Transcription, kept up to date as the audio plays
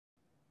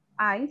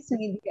I,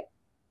 Sunidhi,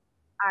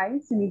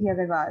 Sunidhi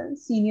Agarwal,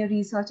 Senior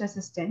Research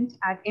Assistant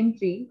at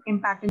IMPRI,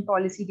 Impact and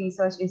Policy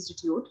Research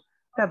Institute,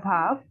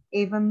 Prabhav,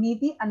 एवं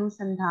नीति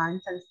अनुसंधान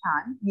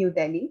संस्थान, New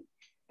Delhi,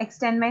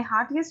 extend my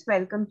heartiest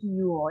welcome to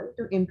you all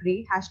to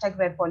IMPRI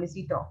 #Web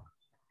Policy Talk.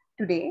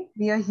 Today,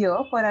 we are here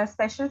for our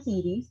special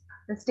series,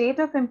 The State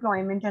of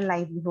Employment and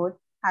Livelihood,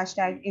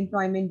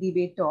 #Employment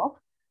Debate Talk,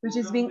 which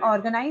is being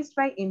organized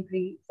by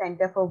IMPRI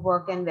Center for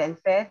Work and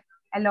Welfare,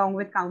 along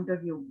with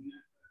Counterview.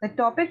 The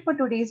topic for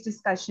today's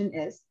discussion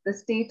is the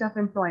state of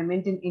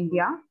employment in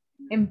India,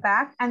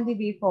 impact and the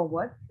way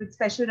forward, with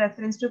special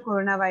reference to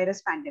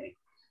coronavirus pandemic,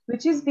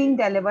 which is being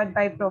delivered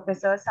by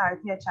Professor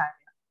Sarthi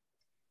Acharya.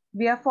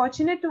 We are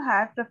fortunate to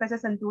have Professor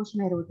Santosh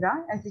Mehrotra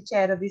as the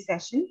chair of the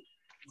session,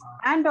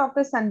 and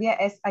Dr. Sandhya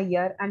S.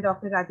 Iyer and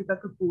Dr. Radhika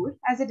Kapoor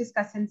as the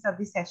discussants of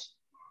the session.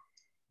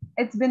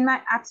 It's been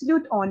my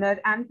absolute honor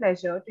and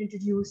pleasure to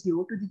introduce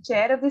you to the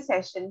chair of the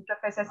session,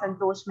 Professor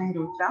Santosh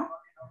Mehrotra.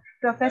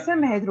 Professor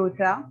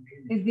Mehrotra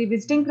is the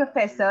visiting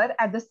professor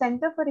at the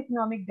Center for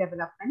Economic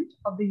Development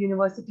of the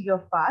University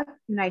of Bath,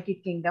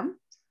 United Kingdom.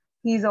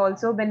 He's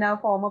also been a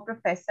former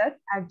professor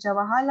at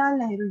Jawaharlal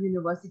Nehru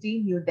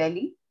University, New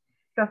Delhi.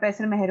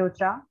 Professor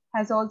Mehrotra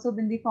has also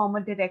been the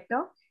former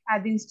director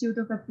at the Institute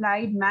of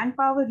Applied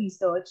Manpower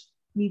Research,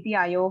 NITI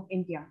Aayog,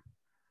 India.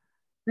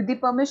 With the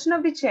permission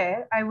of the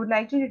chair, I would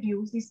like to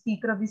introduce the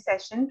speaker of the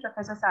session,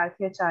 Professor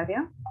Sarthi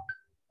Acharya.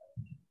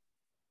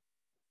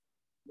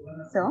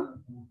 Sir.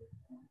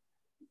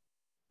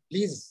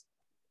 Please.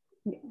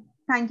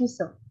 Thank you,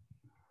 sir.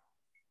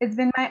 It's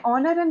been my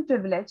honor and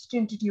privilege to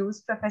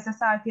introduce Professor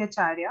Sarthi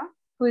Acharya,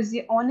 who is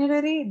the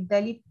Honorary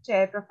Delhi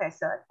Chair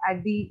Professor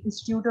at the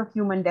Institute of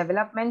Human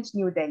Development,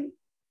 New Delhi.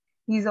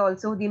 He is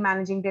also the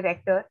Managing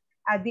Director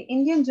at the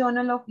Indian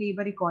Journal of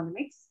Labour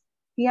Economics.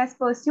 He has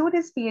pursued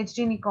his PhD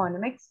in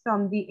Economics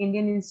from the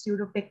Indian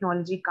Institute of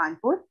Technology,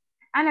 Kanpur,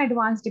 and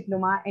Advanced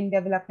Diploma in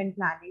Development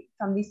Planning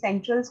from the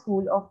Central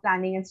School of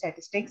Planning and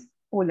Statistics,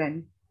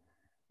 Poland.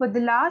 For the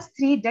last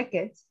 3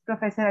 decades,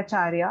 Professor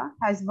Acharya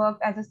has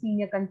worked as a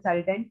senior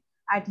consultant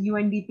at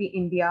UNDP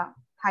India,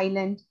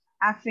 Thailand,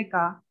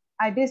 Africa,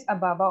 Addis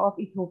Ababa of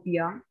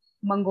Ethiopia,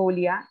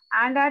 Mongolia,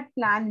 and at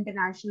Plan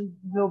International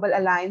Global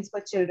Alliance for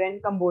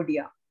Children,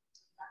 Cambodia.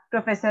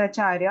 Professor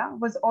Acharya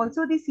was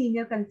also the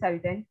senior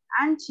consultant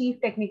and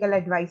chief technical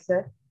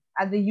advisor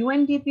at the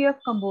UNDP of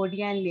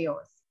Cambodia and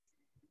Laos.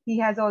 He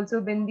has also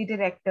been the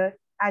director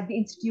at the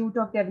Institute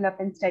of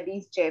Development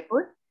Studies,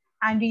 Jaipur,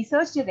 and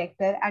research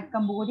director at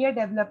Cambodia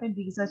Development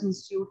Research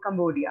Institute,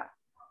 Cambodia.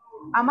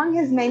 Among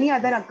his many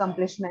other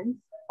accomplishments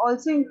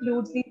also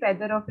includes the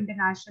Feather of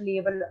International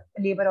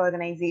Labour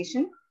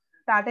Organization,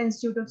 Tata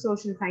Institute of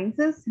Social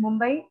Sciences,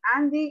 Mumbai,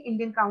 and the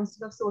Indian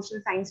Council of Social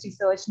Science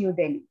Research, New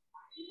Delhi.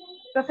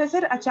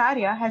 Professor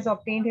Acharya has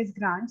obtained his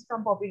grants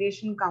from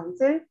Population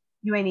Council,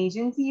 UN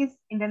agencies,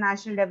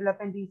 International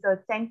Development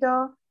Research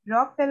Center,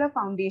 Rockefeller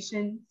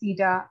Foundation,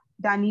 SIDA,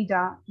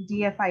 DANIDA,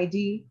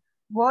 DFID,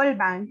 World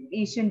Bank,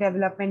 Asian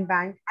Development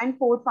Bank, and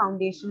Ford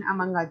Foundation,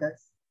 among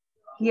others.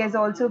 He has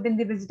also been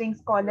the visiting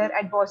scholar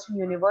at Boston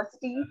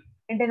University,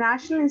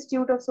 International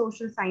Institute of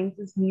Social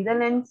Sciences,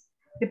 Netherlands,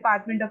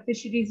 Department of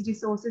Fisheries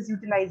Resources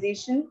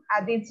Utilization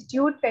at the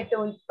Institute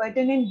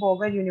Ferdinand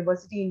Boger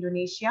University,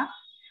 Indonesia,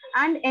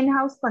 and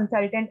in-house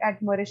consultant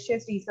at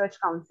Mauritius Research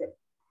Council.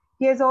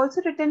 He has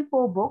also written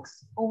 4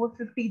 books, over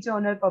 50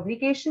 journal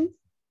publications,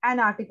 and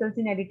articles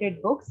in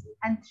edited books,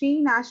 and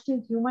 3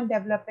 national human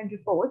development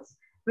reports,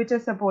 which are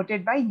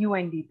supported by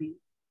UNDP.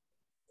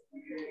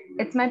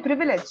 It's my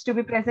privilege to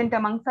be present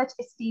among such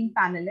esteemed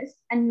panelists.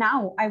 And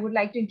now I would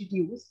like to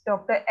introduce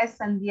Dr.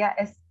 Sandhya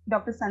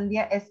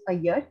S.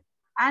 Iyer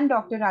and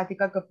Dr.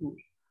 Radhika Kapoor.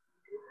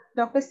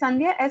 Dr.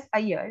 Sandhya S.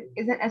 Iyer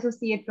is an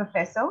associate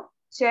professor,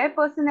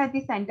 chairperson at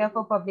the Center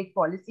for Public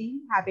Policy,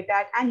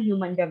 Habitat and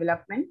Human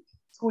Development,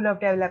 School of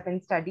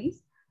Development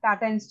Studies,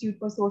 Tata Institute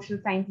for Social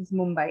Sciences,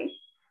 Mumbai.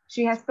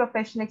 She has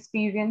professional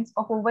experience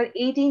of over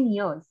 18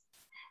 years.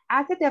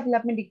 As a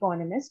development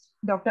economist,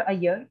 Dr.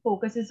 Iyer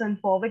focuses on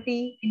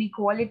poverty,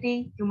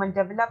 inequality, human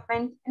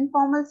development,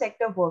 informal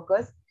sector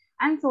workers,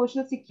 and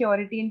social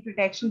security and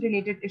protection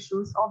related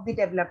issues of the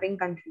developing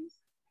countries.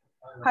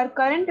 Her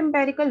current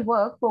empirical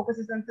work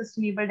focuses on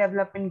sustainable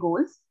development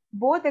goals,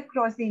 both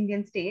across the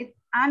Indian states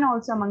and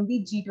also among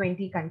the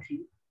G20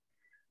 countries.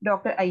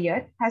 Dr.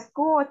 Iyer has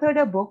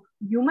co-authored a book,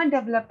 Human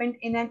Development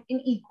in an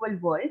Unequal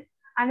World,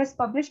 and has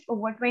published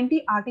over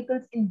 20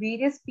 articles in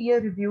various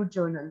peer-reviewed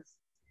journals.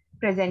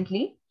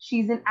 Presently,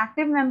 she is an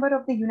active member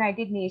of the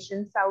United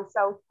Nations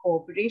South-South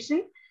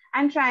Cooperation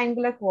and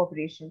Triangular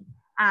Cooperation,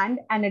 and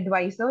an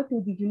advisor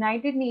to the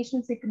United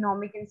Nations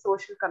Economic and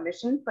Social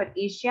Commission for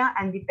Asia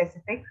and the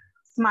Pacific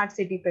Smart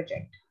City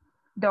Project.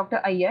 Dr.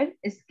 Iyer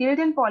is skilled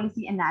in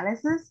policy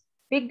analysis,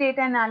 big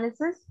data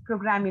analysis,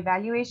 program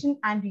evaluation,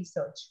 and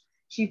research.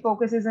 She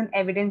focuses on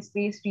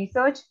evidence-based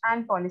research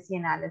and policy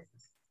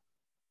analysis.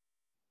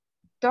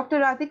 Dr.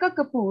 Radhika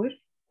Kapoor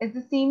is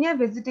the Senior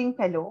Visiting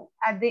Fellow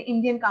at the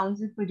Indian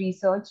Council for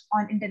Research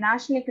on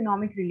International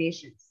Economic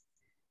Relations.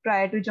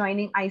 Prior to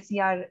joining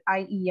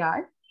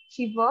Iyer,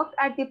 She worked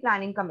at the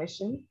Planning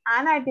Commission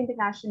and at the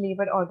International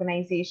Labour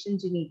Organization,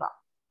 Geneva.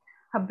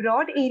 Her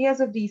broad areas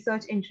of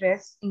research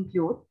interests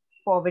include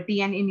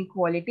poverty and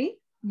inequality,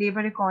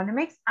 labour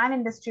economics, and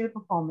industrial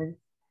performance.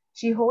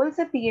 She holds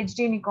a PhD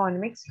in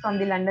economics from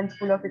the London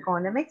School of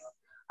Economics,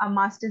 a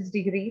master's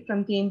degree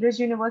from Cambridge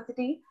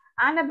University,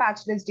 and a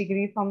bachelor's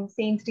degree from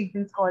St.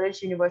 Stephen's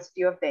College,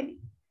 University of Delhi.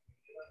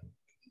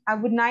 I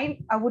would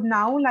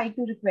now like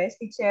to request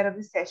the chair of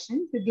the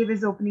session to give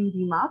his opening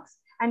remarks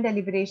and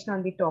deliberation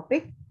on the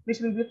topic, which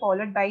will be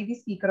followed by the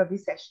speaker of the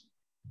session.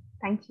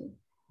 Thank you.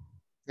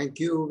 Thank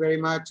you very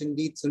much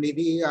indeed,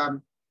 Sunidhi.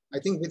 I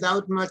think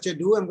without much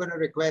ado, I'm going to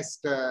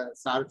request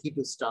Sarthi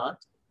to start,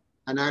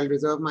 and I'll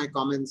reserve my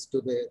comments to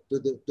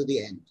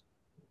the end.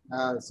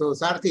 So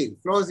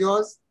Sarthi, floor is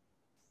yours.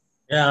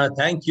 Yeah,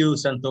 thank you,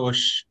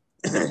 Santosh.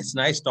 It's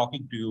nice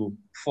talking to you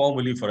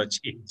formally for a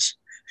change.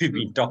 We've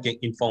been talking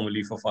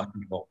informally for far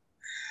too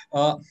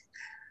long.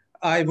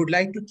 I would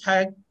like to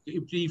thank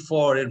IMPRI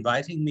for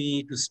inviting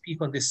me to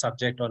speak on this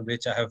subject, on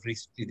which I have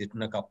recently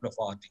written a couple of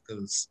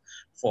articles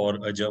for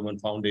a German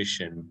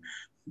foundation,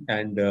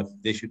 and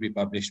they should be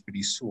published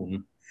pretty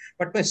soon.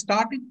 But my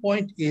starting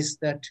point is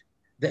that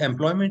the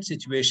employment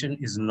situation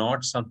is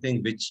not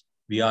something which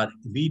we are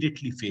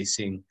immediately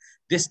facing.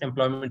 This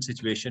employment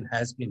situation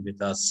has been with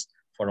us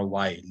for a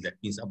while. That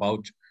means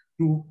about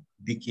 2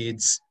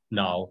 decades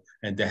now,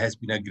 and there has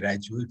been a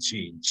gradual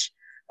change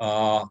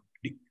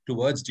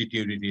towards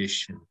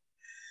deterioration.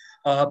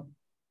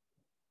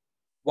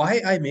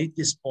 Why I make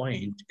this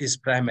point is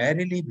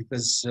primarily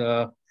because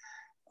a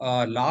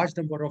large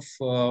number of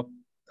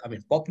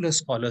popular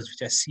scholars,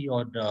 which I see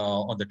on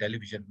the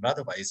television and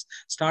otherwise,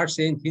 start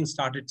saying things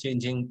started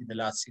changing in the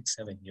last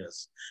 6-7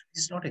 years.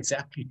 It's not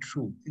exactly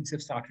true. Things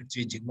have started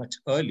changing much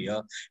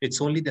earlier.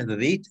 It's only that the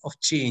rate of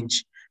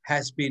change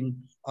has been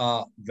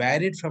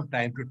varied from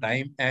time to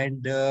time,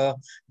 and there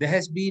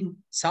has been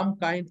some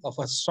kind of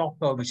a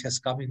soccer which has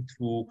come in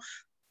through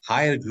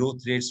higher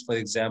growth rates, for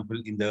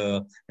example, in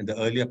the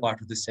earlier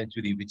part of the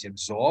century, which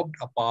absorbed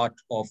a part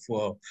of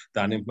the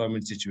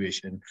unemployment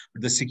situation.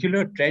 But the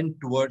secular trend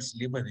towards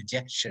labor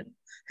rejection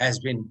has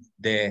been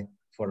there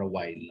for a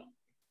while now.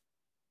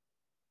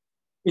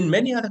 In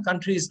many other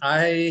countries,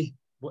 I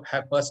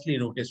have personally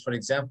noticed, for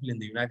example, in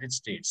the United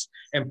States,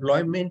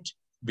 employment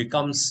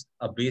becomes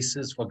a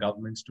basis for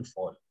governments to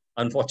fall.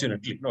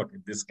 Unfortunately, not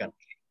in this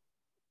country,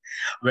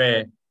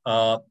 where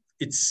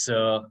it's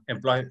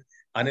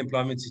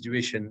unemployment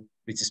situation,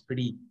 which is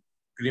pretty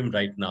grim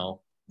right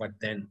now. But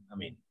then,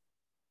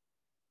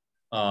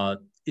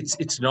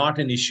 it's not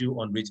an issue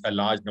on which a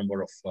large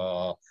number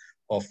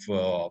of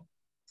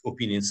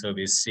opinion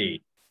surveys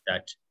say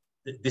that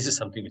this is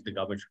something which the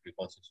government should be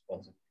also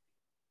responsible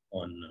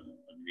on.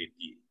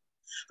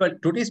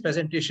 But today's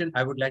presentation,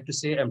 I would like to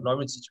say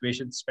employment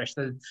situation,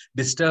 special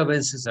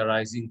disturbances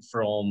arising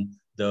from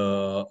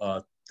the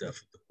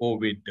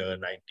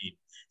COVID-19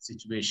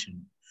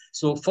 situation.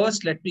 So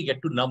first, let me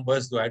get to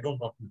numbers, though I don't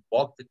want to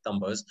walk with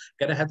numbers.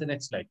 Can I have the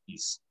next slide,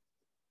 please?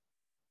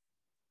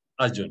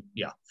 Arjun,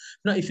 yeah.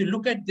 Now, if you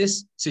look at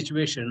this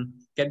situation,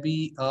 can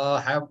we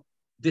have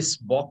this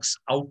box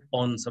out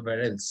on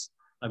somewhere else?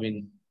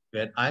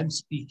 Where I'm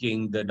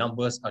speaking, the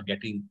numbers are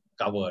getting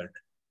covered,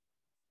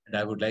 and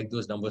I would like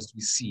those numbers to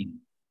be seen.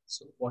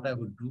 So what I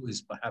would do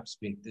is perhaps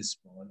make this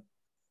small.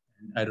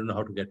 I don't know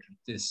how to get rid of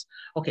this.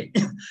 Okay,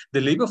 the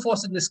labor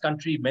force in this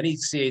country, many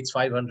say it's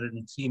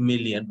 503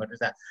 million,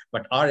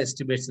 but our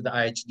estimates of the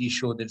IHD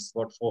show that it's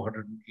about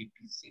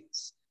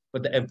 486.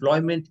 But the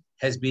employment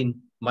has been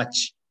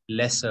much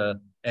lesser,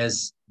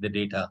 as the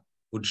data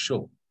would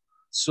show.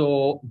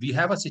 So we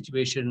have a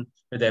situation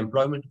where the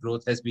employment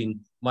growth has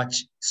been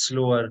much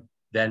slower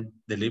than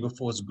the labor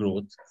force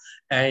growth.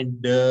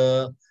 And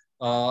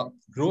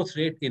growth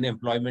rate in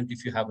employment,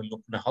 if you have a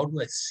look, now how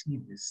do I see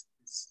this?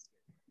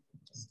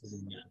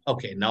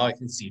 Okay, now I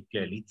can see it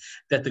clearly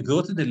that the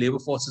growth in the labor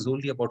force is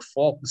only about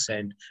 4%,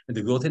 and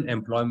the growth in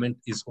employment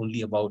is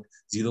only about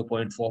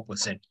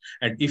 0.4%.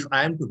 And if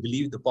I am to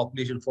believe the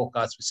population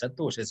forecast which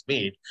Santosh has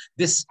made,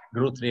 this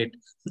growth rate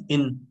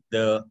in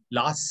the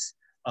last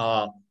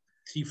 3,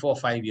 4,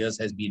 5 years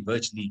has been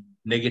virtually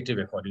negative,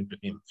 according to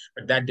him.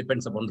 But that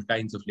depends upon the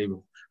kinds of labor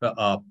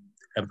the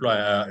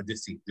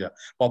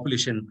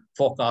population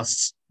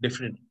forecasts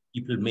different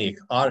people make.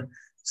 Our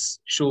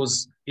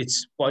shows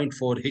it's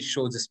 0.4, his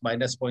shows it's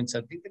minus point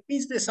something. That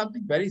means there's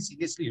something very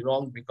seriously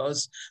wrong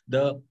because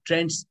the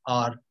trends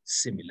are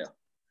similar.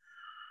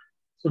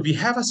 So we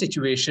have a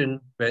situation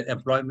where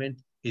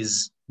employment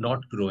is not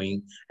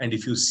growing. And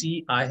if you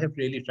see, I have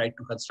really tried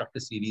to construct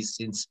a series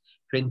since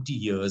 20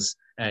 years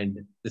and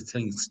the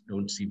things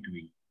don't seem to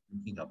be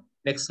looking up.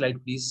 Next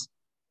slide, please.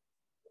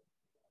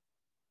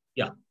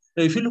 Yeah.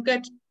 Now, if you look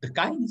at the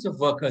kinds of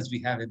workers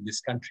we have in this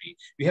country,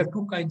 we have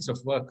 2 kinds of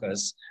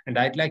workers. And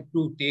I'd like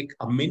to take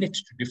a minute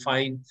to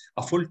define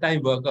a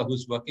full-time worker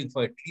who's working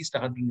for at least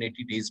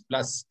 180 days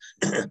plus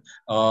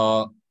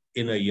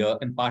in a year,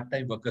 and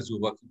part-time workers who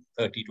work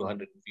 30 to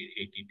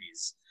 180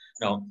 days.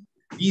 Now,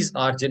 these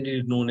are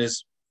generally known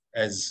as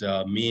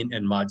main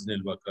and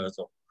marginal workers,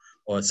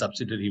 or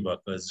subsidiary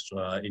workers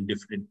in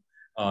different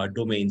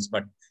domains.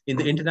 But in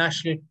the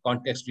international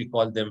context, we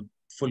call them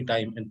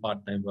full-time and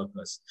part-time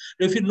workers.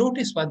 Now, if you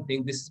notice one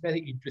thing, this is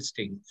very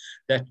interesting,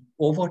 that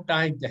over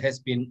time, there has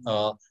been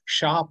a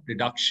sharp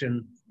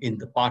reduction in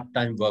the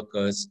part-time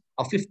workers,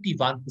 a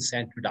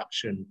 51%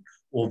 reduction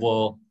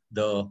over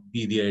the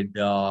period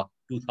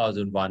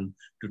 2001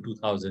 to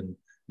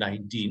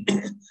 2019,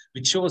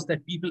 which shows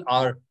that people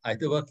are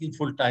either working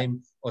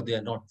full-time or they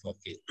are not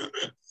working.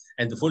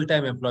 And the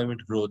full-time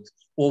employment growth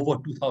over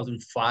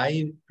 2005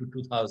 to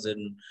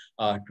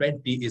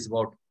 2020 is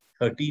about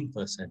 13%.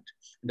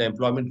 The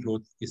employment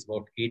growth is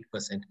about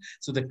 8%.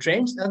 So the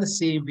trends are the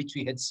same, which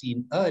we had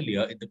seen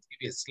earlier in the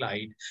previous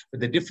slide.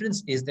 But the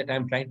difference is that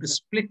I'm trying to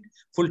split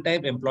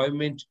full-time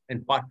employment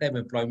and part-time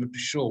employment to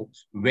show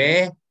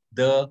where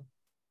the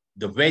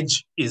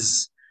wedge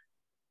is.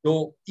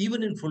 So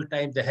even in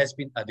full-time, there has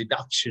been a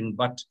reduction,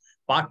 but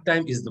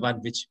part-time is the one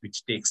which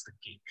takes the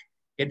cake.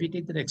 Can we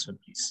take the next one,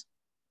 please?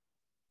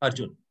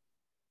 Arjun.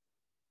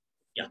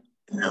 Yeah.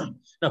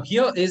 Now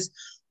here is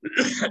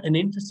an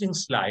interesting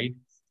slide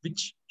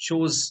which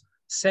shows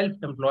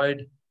self-employed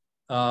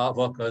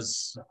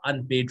workers,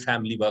 unpaid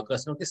family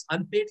workers. Now, this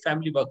unpaid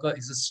family worker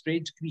is a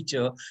strange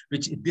creature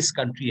which this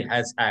country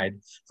has had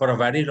for a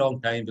very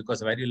long time,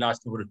 because a very large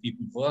number of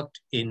people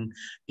worked in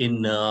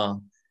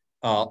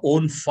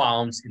own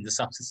farms in the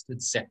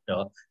subsistence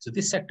sector. So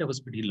this sector was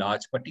pretty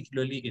large,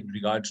 particularly in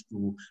regards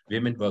to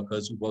women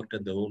workers who worked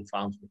at their own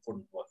farms but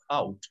couldn't work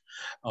out.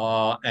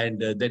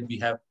 Then we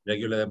have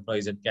regular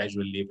employees and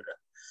casual laborer.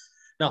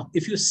 Now,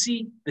 if you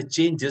see the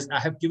changes, I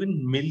have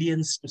given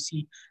millions to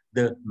see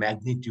the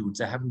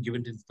magnitudes. I haven't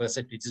given it in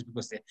percentages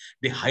because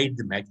they hide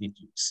the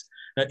magnitudes.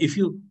 Now, if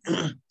you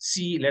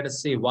see, let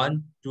us say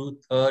 1, 2,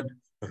 3rd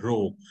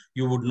row,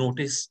 you would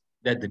notice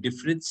that the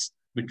difference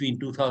between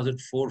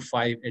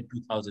 2004-5 and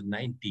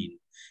 2019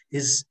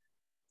 is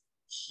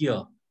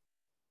here.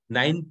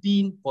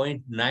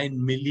 19.9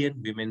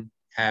 million women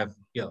have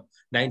here.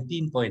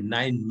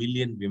 19.9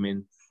 million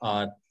women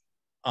are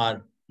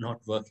not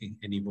working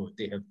anymore.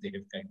 They have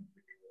kind of,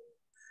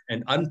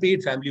 and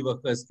unpaid family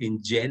workers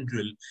in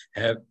general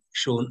have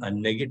shown a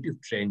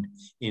negative trend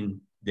in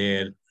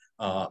their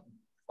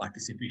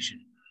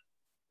participation.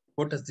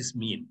 What does this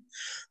mean?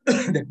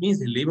 That means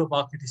the labor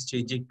market is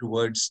changing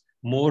towards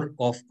more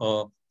of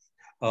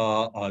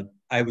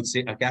I would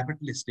say, a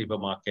capitalist labor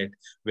market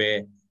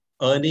where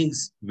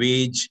earnings,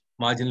 wage,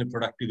 marginal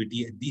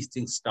productivity, and these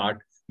things start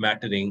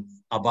mattering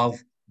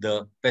above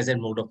the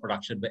present mode of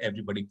production where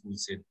everybody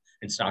pulls in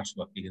and starts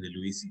working in the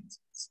Louis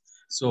seasons.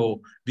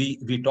 So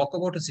we talk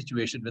about a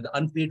situation where the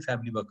unpaid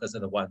family workers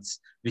are the ones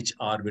which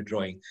are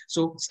withdrawing.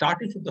 So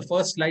starting from the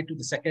first slide to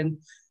the second,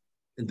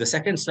 in the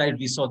second slide,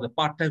 we saw the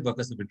part-time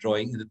workers are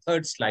withdrawing. In the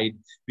third slide,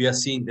 we are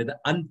seeing that the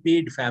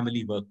unpaid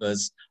family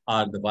workers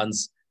are the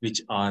ones which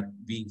are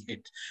being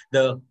hit.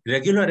 The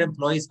regular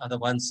employees are the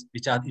ones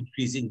which are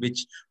increasing,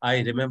 which I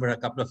remember a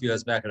couple of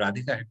years back,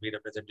 Radhika had made a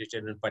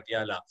presentation in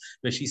Patiala,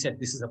 where she said,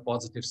 this is a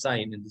positive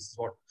sign. And this is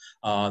what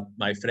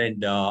my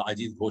friend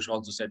Ajit Ghosh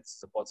also said, this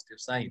is a positive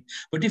sign.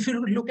 But if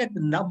you look at the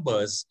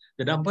numbers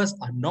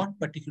are not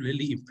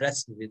particularly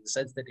impressive, in the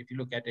sense that if you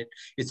look at it,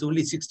 it's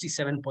only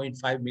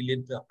 67.5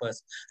 million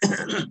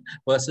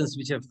persons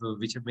which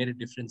have made a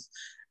difference.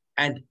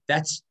 And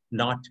that's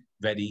not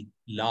very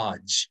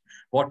large.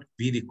 What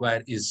we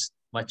require is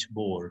much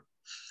more.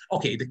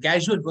 Okay, the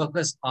casual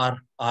workers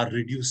are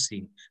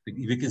reducing.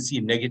 We can see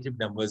negative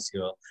numbers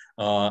here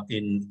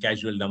in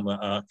casual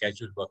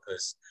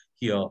workers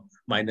here,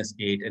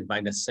 -8 and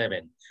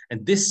 -7.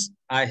 And this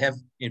I have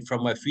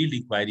from my field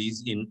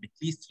inquiries in at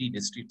least 3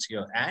 districts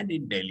here and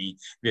in Delhi,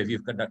 where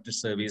we've conducted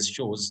surveys,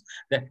 shows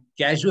that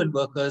casual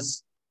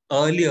workers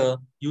earlier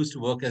used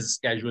to work as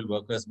casual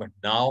workers, but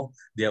now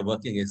they are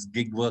working as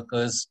gig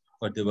workers,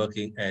 or they're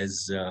working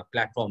as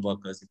platform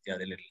workers if they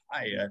are a little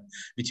higher,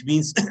 which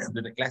means that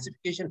the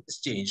classification has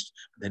changed.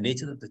 The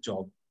nature of the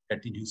job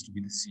continues to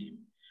be the same.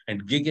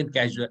 And gig and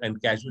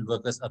casual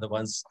workers are the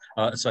ones,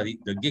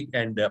 the gig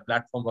and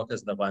platform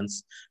workers are the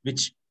ones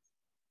which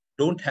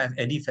don't have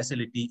any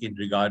facility in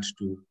regards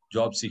to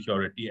job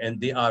security, and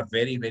they are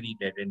very, very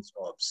dead-end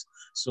jobs.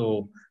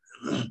 So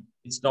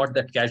it's not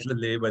that casual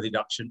labor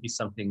reduction is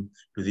something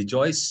to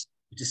rejoice.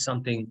 It is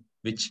something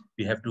which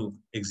we have to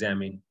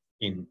examine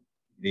in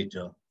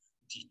greater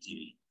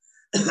detail.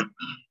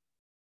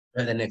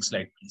 The next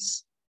slide,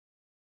 please.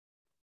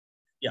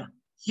 Yeah,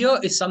 here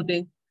is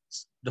something.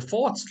 The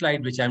fourth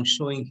slide, which I'm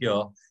showing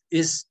here,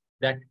 is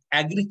that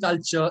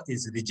agriculture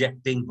is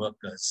rejecting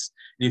workers.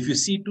 If you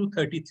see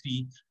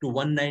 233 to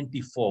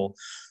 194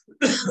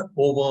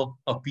 over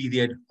a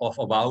period of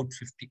about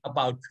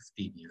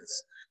 15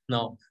 years.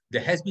 Now,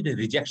 there has been a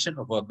rejection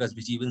of workers,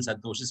 which even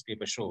Santosh's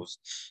paper shows,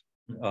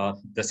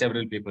 the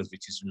several papers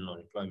which is on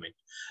employment.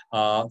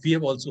 We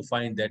have also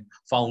found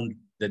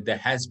that there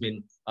has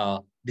been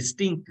a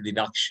distinct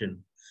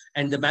reduction,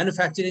 and the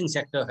manufacturing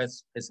sector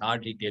has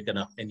hardly taken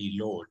up any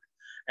load.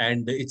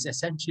 And it's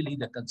essentially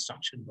the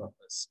construction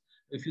workers.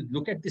 If you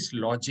look at this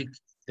logic,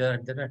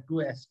 there are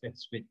 2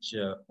 aspects which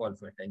call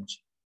for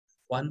attention.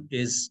 One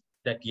is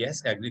that,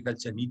 yes,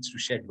 agriculture needs to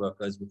shed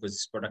workers because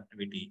its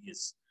productivity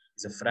is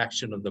a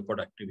fraction of the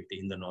productivity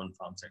in the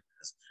non-farm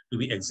sectors. To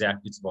be exact,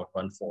 it's about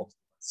 1/4,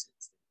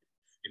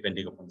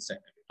 depending upon the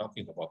sector we're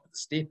talking about, the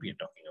state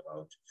we're talking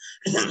about.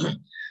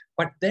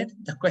 But then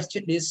the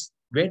question is,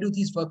 where do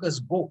these workers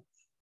go?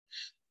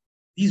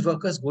 These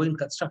workers go in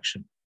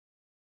construction.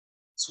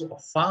 So a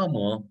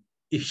farmer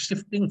is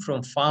shifting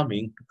from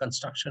farming to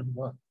construction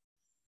work.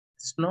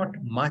 It's not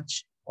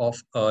much of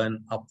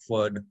an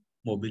upward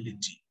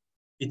mobility.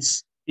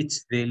 It's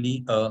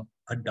really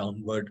a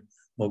downward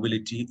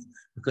mobility,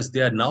 because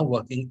they are now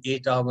working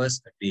 8 hours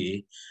a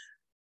day,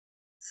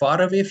 far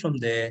away from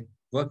their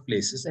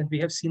workplaces. And we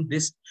have seen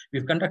this.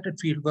 We've conducted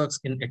fieldworks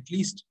in at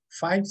least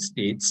 5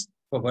 states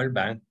for World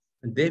Bank.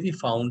 And there we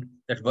found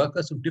that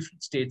workers from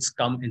different states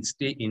come and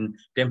stay in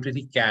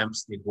temporary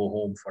camps. They go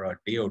home for a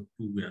day or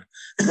two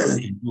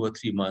in 2 or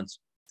 3 months,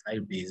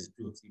 5 days,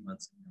 2 or 3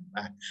 months, and come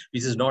back,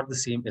 which is not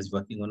the same as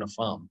working on a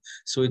farm.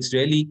 So it's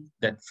really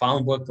that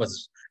farm work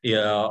was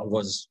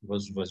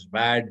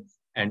bad,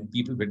 and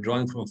people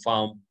withdrawing from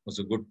farm was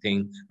a good thing.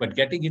 But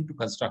getting into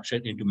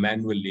construction, into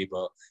manual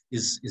labor,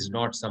 is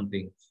not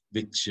something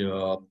which,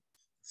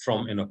 from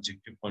an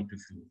objective point of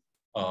view,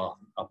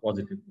 a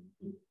positive thing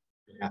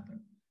to happen.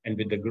 And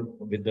with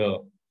the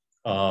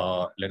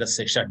let us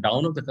say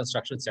shutdown of the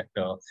construction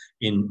sector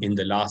in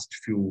the last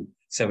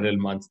several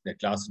months, that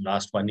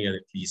last 1 year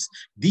at least,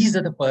 these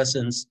are the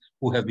persons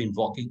who have been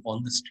walking on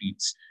the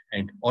streets,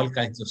 and all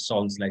kinds of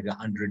songs like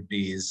 100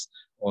 Days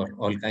or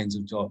all kinds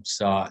of jobs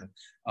are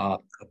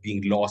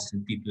being lost,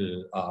 and people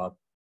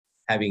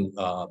having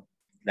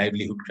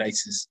livelihood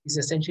crisis. Is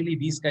essentially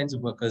these kinds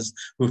of workers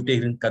who have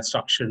taken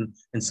construction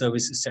and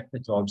services sector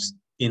jobs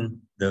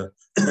in the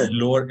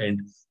lower end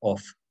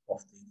of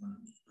the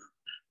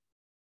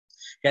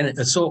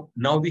economy. So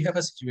now we have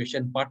a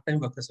situation, part-time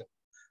workers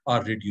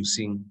are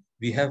reducing.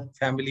 We have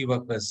family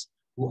workers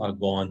who are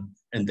gone,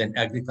 and then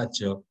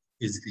agriculture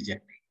is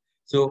rejecting.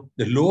 So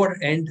the lower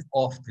end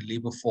of the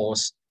labor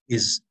force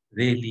is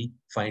really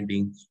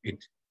finding it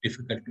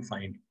difficult to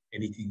find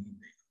anything in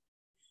there.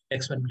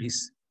 Next one,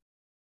 please.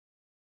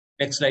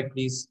 Next slide,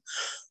 please.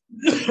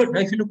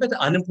 Now, if you look at the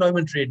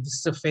unemployment rate, this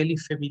is a fairly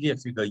familiar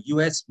figure.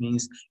 US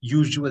means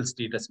usual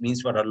status,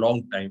 means for a long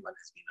time one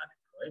has been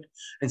unemployed.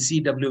 And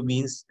CW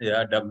means,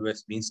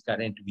 WS means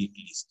current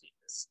weekly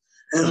status.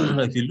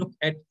 If you look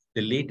at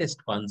the latest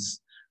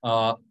ones,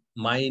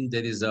 mine,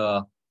 there is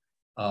a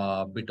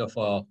bit of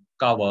a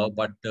cover,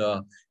 but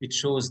it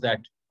shows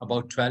that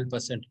about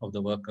 12% of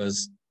the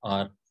workers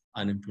are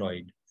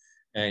unemployed.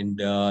 And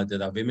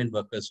there are women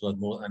workers who are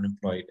more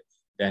unemployed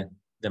than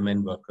the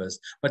men workers.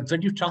 But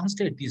when you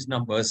translate these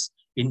numbers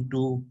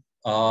into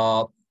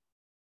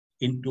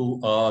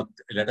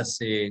let us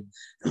say,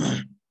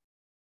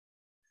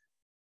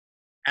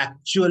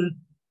 actual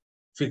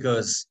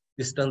figures,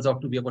 this turns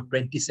out to be about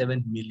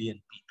 27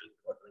 million people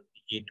or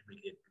 28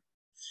 million.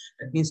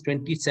 That means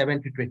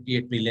 27 to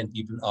 28 million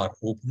people are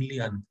openly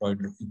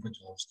unemployed looking for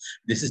jobs.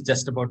 This is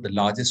just about the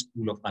largest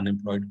pool of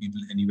unemployed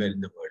people anywhere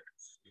in the world.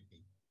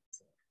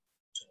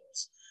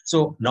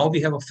 So now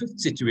we have a fifth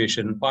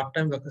situation.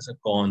 Part-time workers are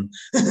gone.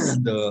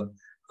 The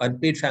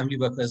unpaid family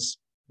workers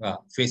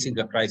facing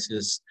a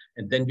crisis.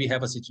 And then we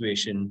have a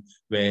situation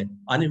where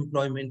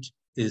unemployment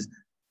is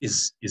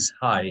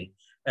high.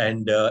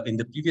 And in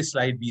the previous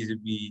slide,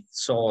 we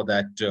saw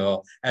that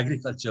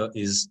agriculture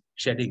is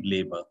shedding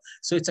labor.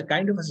 So it's a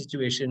kind of a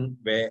situation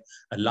where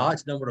a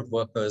large number of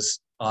workers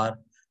are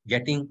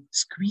getting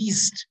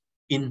squeezed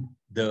in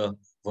the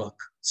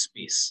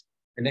workspace.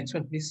 The next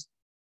one, please.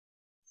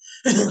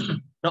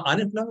 Now,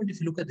 unemployment, if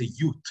you look at the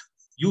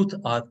youth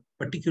are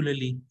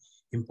particularly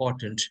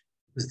important,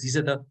 because these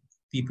are the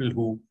people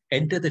who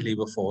enter the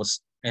labor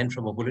force. And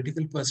from a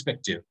political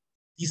perspective,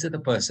 these are the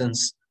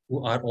persons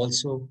who are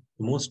also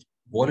the most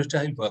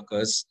volatile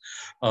workers,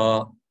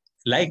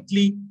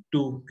 likely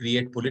to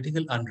create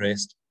political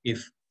unrest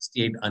if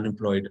stayed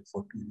unemployed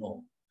for too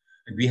long.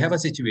 And we have a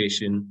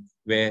situation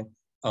where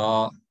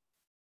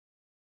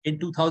in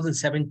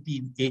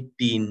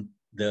 2017-18,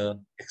 the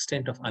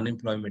extent of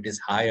unemployment is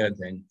higher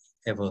than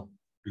ever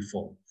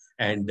before.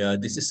 And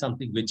this is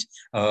something which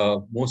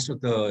most of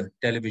the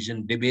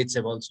television debates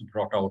have also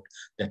brought out,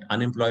 that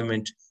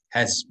unemployment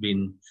has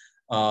been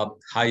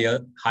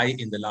high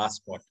in the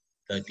last,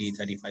 30,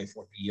 35,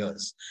 40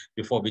 years,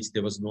 before which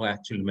there was no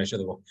actual measure.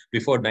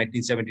 Before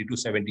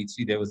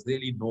 1972-73, there was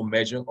really no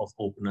measure of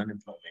open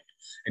unemployment.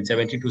 And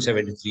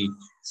 72-73,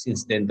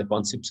 since then, the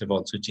concepts have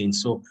also changed.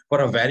 So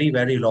for a very,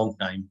 very long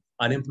time,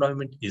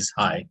 unemployment is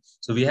high.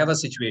 So we have a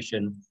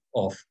situation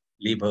of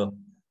labor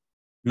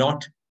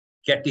not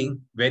getting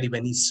very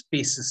many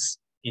spaces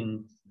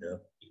in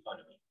the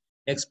economy.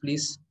 Next,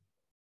 please.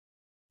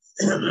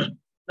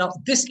 Now,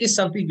 this is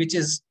something which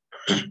is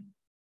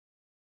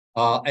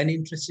an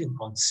interesting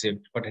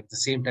concept, but at the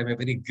same time, a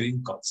very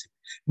grim concept.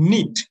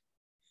 NEET.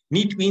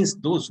 NEET means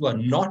those who are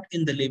not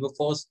in the labor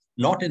force,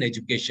 not in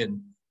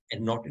education,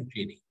 and not in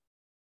training.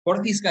 What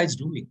are these guys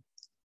doing?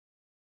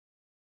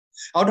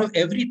 Out of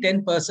every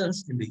 10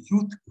 persons in the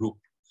youth group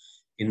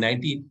in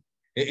 19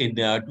 In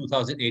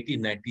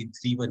 2018-19,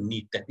 3 were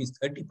NEET. That means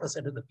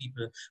 30% of the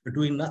people were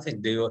doing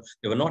nothing. They were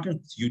not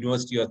in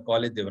university or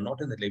college. They were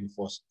not in the labor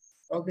force.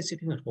 Probably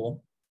sitting at home,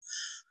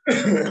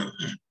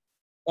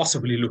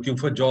 possibly looking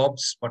for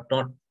jobs, but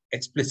not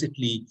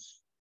explicitly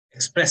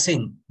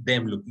expressing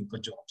them looking for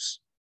jobs.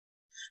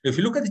 If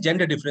you look at the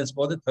gender difference,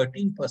 more than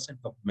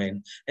 13% of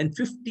men and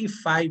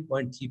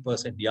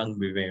 55.3% young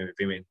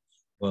women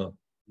were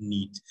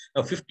NEET.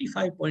 Now,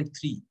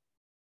 55.3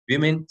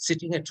 women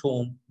sitting at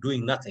home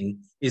doing nothing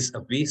is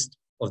a waste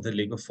of the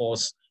labor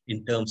force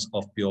in terms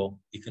of pure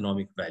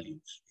economic value.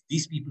 If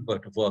these people were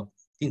to work,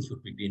 things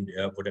would have been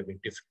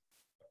different.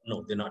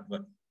 No, they're not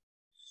working.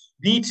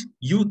 NEET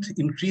youth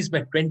increased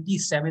by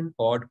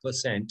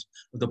 27%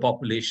 of the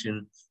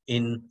population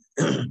in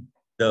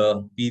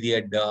the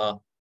period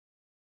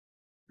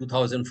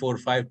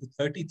 2004-5 to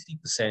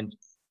 33%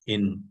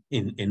 in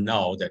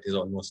now, that is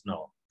almost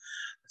now.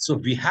 So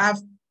we have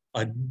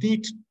a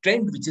NEET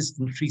trend which is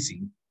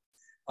increasing,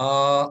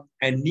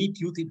 and NEET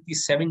youth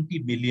increased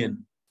 70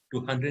 million to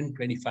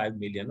 125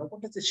 million. Now,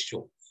 what does this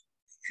show?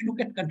 If you look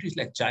at countries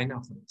like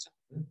China, for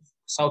example,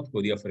 South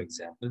Korea, for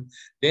example,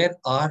 there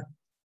are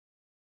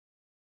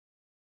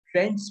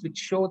trends which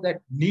show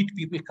that NEET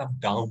people come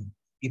down.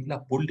 People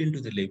are pulled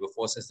into the labor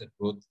force as the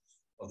growth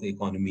of the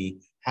economy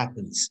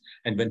happens.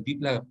 And when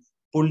people are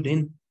pulled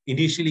in,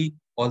 initially,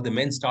 all the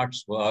men start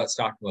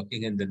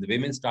working, and then the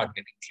women start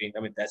getting trained.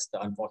 I mean, that's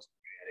the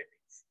unfortunate reality.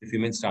 The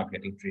women start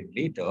getting trained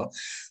later.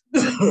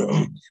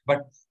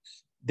 But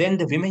then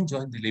the women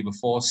join the labor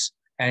force,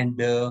 and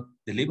the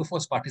labor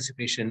force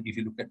participation, if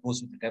you look at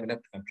most of the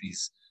developed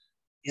countries,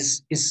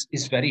 is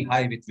very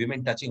high, with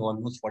women touching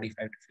almost 45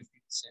 to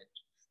 50%.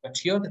 But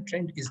here the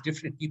trend is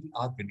different. People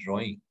are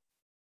withdrawing.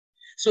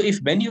 So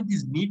if many of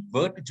these NEET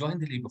were to join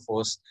the labor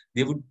force,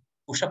 they would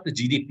push up the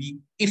GDP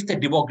if the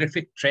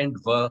demographic trend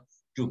were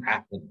to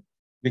happen,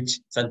 which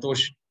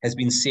Santosh has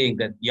been saying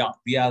that, yeah,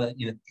 we are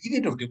in a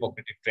period of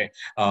demographic trend,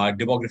 but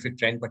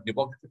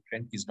demographic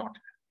trend is not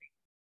happening.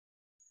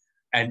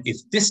 And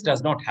if this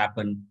does not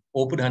happen,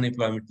 open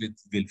unemployment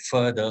will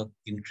further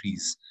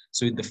increase.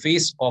 So in the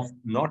face of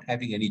not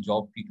having any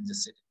job, people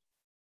just sit.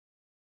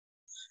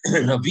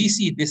 Now we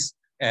see this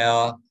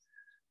as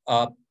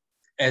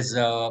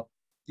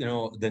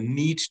the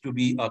need to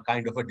be a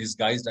kind of a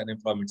disguised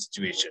unemployment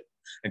situation.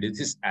 And if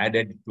this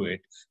added to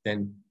it,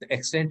 then the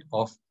extent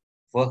of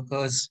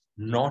workers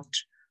not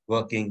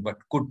working but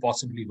could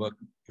possibly work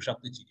to push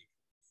up the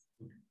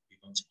GDP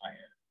becomes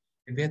higher.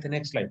 Can we have the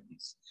next slide,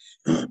 please?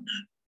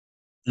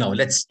 Now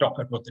let's talk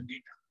about the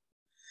data.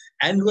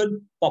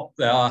 Annual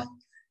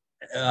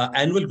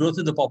growth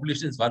in the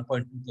population is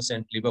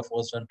 1.2%, labor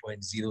force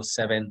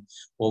 1.07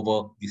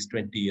 over this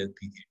 20-year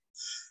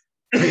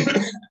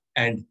period.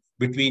 And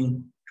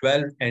between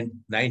 12 and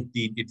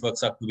 19, it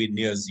works out to be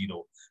near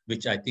zero,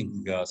 which I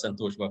think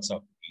Santosh works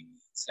out to be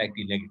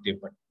slightly negative,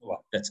 but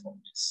well, that's how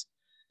it is.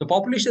 The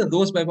population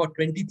rose by about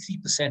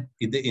 23%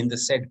 in the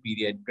said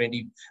period,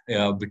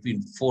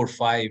 between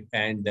 4-5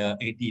 and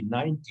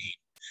 18-19.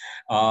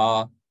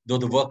 Though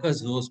the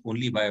workers rose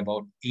only by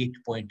about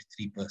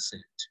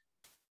 8.3%.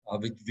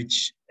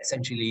 Which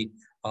essentially,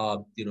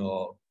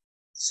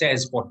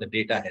 says what the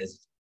data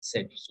has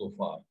said so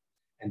far.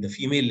 And the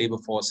female labor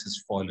force has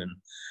fallen.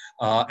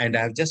 And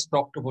I've just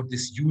talked about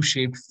this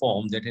U-shaped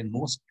form that in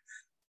most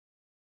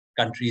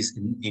countries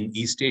in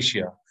East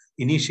Asia,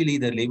 initially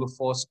the labor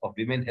force of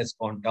women has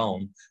gone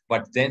down,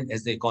 but then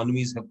as the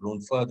economies have grown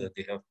further,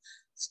 they have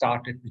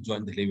started to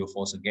join the labor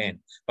force again.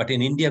 But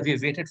in India, we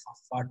have waited for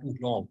far too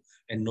long,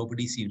 and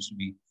nobody seems to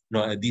be,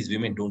 these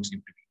women don't seem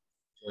to be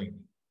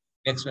joining.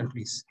 Next one,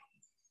 please.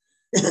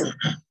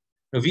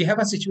 We have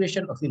a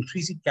situation of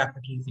increasing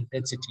capital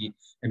intensity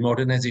and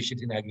modernization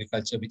in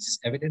agriculture, which is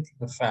evident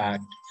from the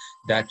fact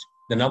that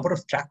the number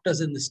of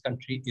tractors in this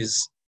country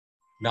is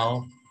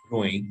now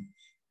growing,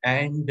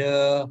 and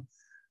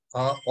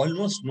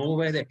almost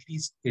nowhere, at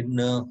least in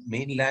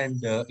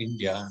mainland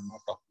India, I'm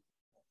not talking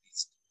about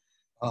East,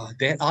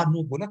 there are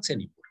no bullocks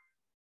anymore.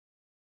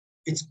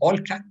 It's all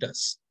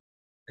tractors,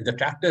 and the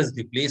tractors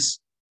replace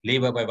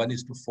labor by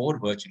 1:4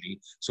 virtually.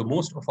 So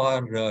most of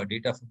our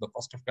data from the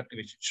cost of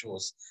cultivation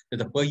shows that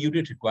the per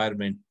unit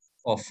requirement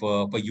of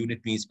per unit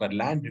means per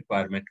land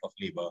requirement of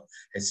labor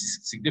has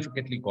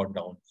significantly gone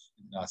down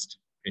in the last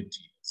 20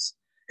 years.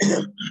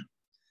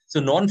 So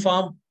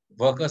non-farm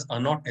workers are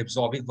not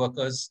absorbing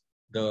workers.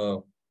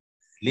 The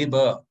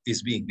labor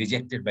is being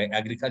rejected by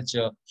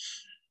agriculture.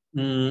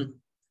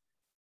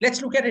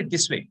 Let's look at it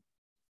this way.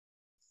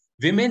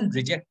 Women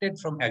rejected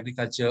from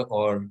agriculture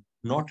or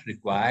not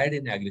required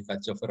in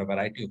agriculture for a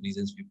variety of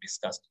reasons we've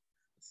discussed,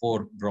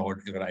 4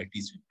 broad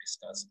varieties we've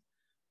discussed,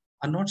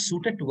 are not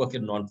suited to work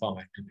in non-farm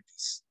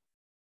activities.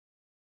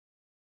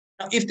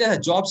 Now, if there are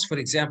jobs, for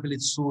example, in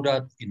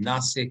Surat, in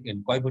Nasik,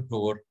 in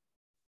Coimbatore,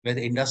 where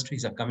the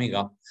industries are coming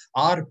up,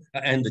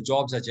 and the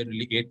jobs are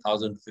generally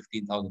 8,000 to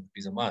 15,000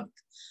 rupees a month,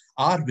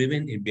 are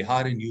women in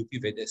Bihar and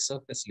UP, where there's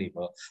surplus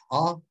labor,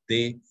 are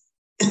they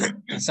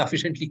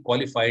sufficiently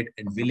qualified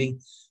and willing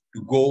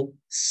to go,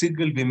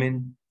 single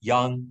women,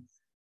 young,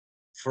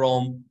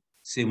 from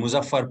say,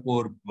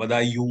 Muzaffarpur,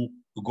 Badaयूं,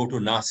 to go to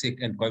Nasik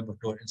and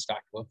Coimbatore and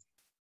start work.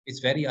 It's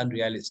very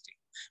unrealistic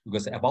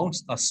because the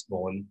amounts are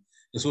small.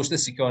 The social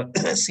security,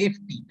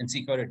 safety and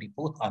security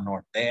both are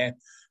not there.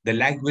 The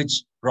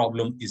language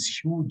problem is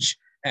huge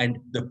and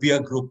the peer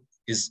group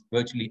is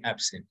virtually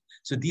absent.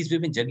 So these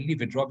women generally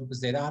withdraw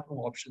because there are no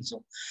options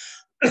of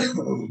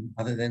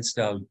other than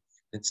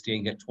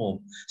staying at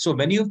home. So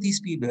many of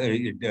these people,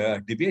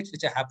 debates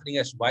which are happening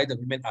as to why the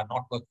women are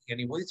not working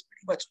anymore, it's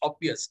pretty much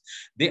obvious.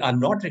 They are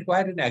not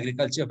required in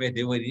agriculture where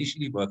they were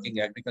initially working.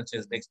 Agriculture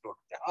is next door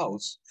to the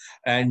house,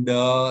 and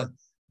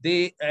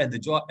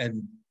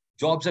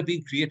jobs are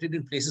being created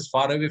in places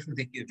far away from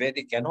where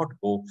they cannot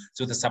go.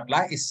 So the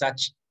supply is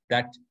such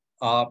that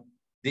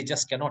they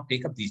just cannot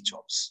take up these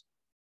jobs.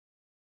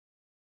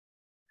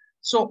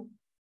 So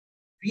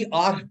we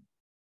are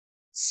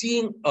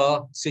seeing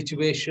a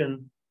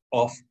situation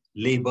of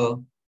labor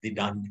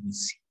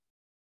redundancy.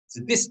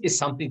 So this is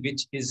something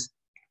which is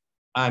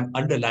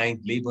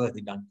underlying labor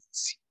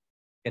redundancy.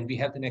 Can we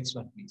have the next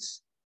one,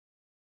 please?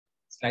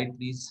 Slide,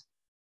 please.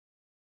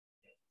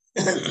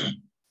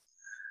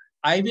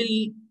 I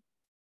will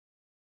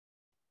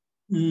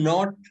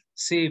not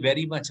say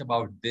very much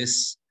about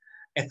this,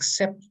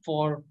 except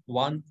for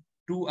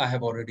two I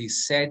have already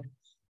said.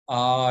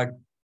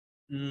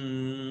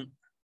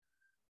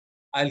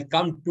 I'll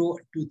come to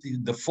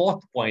the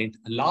fourth point,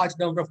 a large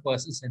number of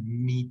persons in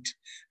NEET.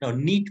 Now,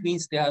 NEET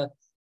means they are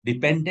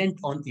dependent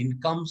on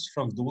incomes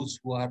from those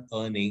who are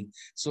earning.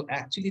 So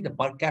actually the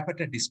per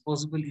capita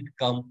disposable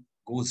income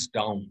goes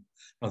down.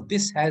 Now,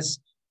 this has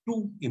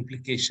two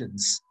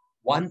implications.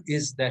 One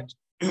is that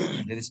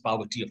there is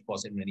poverty, of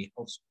course, in many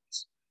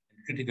households,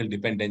 critical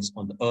dependence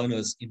on the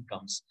earners'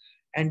 incomes.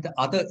 And the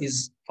other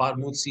is far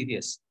more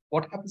serious.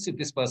 What happens if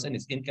this person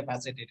is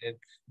incapacitated,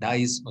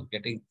 dies,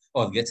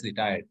 or gets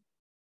retired?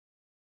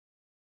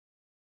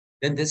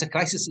 Then there's a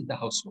crisis in the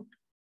household.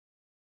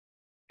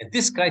 And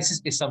this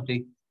crisis is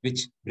something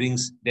which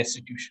brings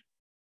destitution.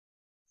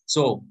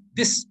 So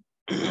this,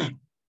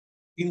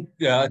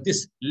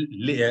 this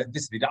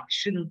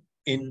reduction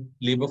in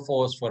labor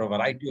force for a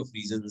variety of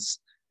reasons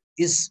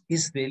is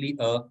really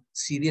a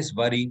serious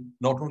worry,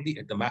 not only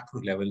at the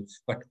macro level,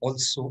 but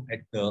also at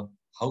the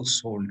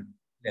household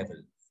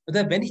level. But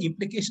there are many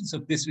implications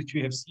of this, which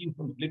we have seen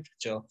from the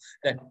literature,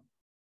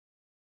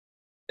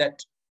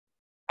 that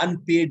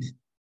unpaid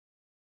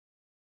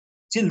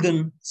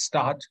children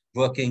start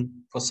working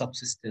for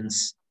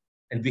subsistence.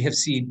 And we have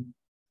seen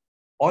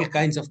all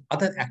kinds of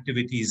other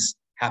activities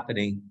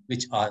happening,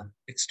 which are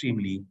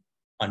extremely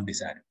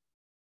undesirable.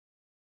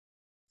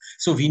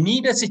 So we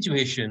need a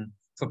situation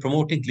for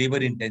promoting labor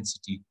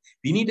intensity.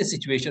 We need a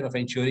situation of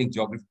ensuring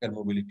geographical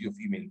mobility of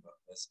female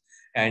workers.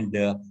 And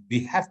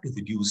we have to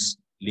reduce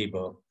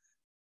labor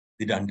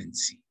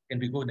redundancy. Can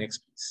we go next,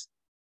 please?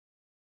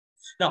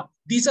 Now,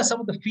 these are some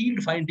of the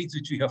field findings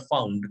which we have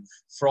found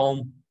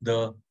from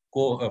the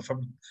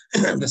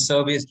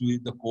surveys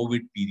during the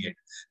COVID period.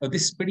 Now,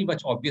 this is pretty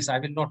much obvious. I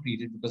will not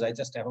read it because I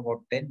just have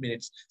about 7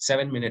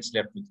 minutes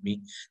left with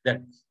me.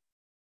 That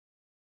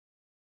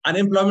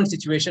unemployment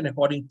situation,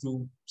 according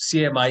to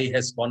CMI,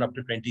 has gone up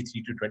to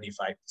 23 to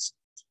 25%.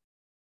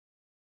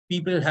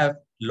 People have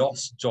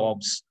lost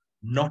jobs,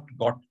 not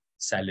got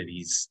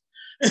salaries.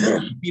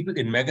 People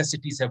in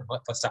megacities have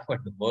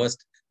suffered the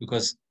worst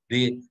because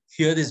here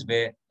is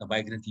where the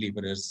migrant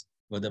laborers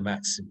were the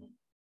maximum.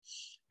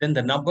 Then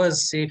the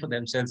numbers say for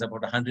themselves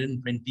about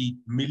 120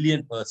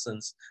 million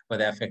persons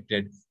were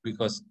affected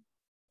because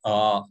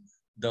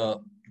the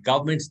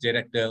government's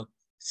director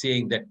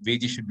saying that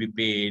wages should be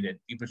paid and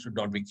people should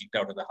not be kicked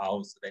out of the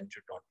house, rent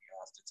should not be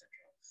asked, etc.,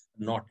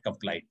 not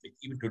complied with.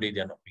 Even today, they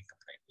are not being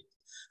complied with.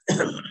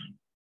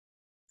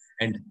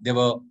 And there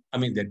were,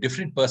 there are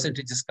different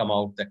percentages come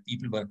out that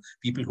people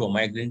who are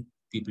migrant,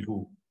 people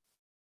who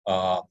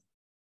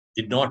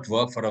did not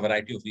work for a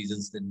variety of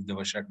reasons, then they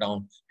were shut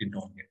down, did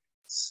not get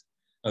this.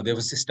 There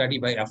was a study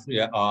by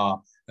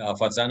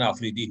Farzana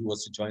Afridi, who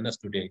was to join us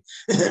today.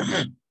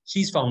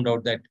 She's found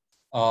out that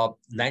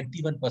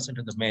 91%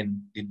 of the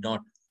men did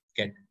not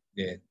get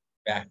their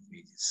back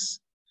wages.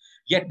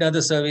 Yet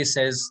another survey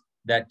says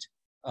that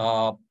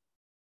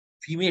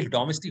female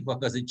domestic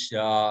workers in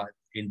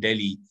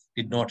Delhi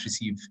did not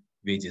receive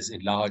wages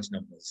in large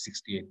numbers,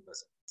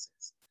 68%.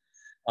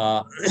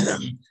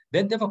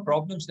 Then there were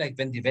problems like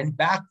when they went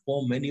back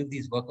home, many of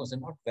these workers are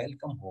not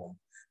welcome home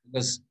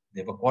because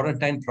there were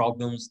quarantine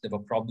problems, there were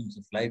problems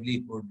of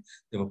livelihood,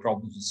 there were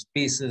problems of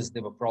spaces,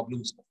 there were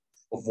problems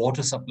of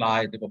water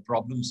supply, there were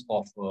problems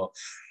of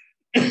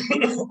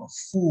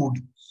food.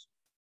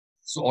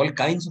 So all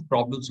kinds of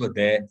problems were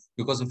there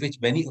because of which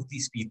many of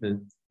these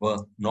people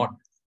were not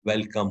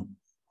welcome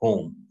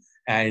home.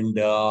 And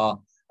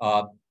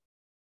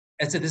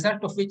as a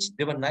result of which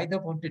they were neither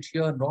wanted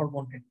here nor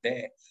wanted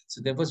there.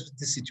 So there was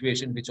this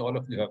situation which all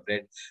of you have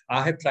read.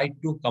 I have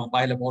tried to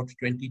compile about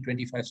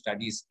 20-25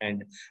 studies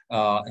and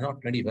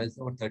not 25,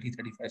 about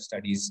 30-35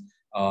 studies,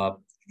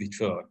 which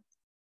were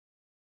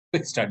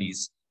quick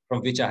studies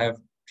from which I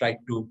have tried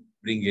to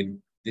bring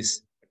in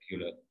this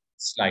particular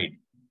slide.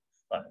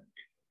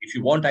 If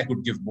you want, I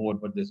could give more,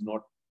 but there's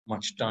not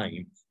much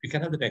time. You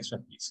can have the next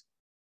one, please.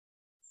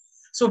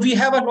 So we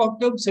have a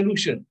long-term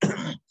solution.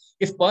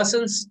 If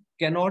persons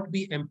cannot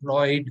be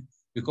employed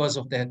because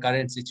of their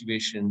current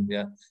situation,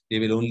 they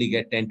will only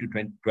get 10 to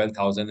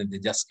 12,000 and they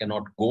just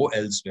cannot go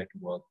elsewhere to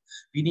work.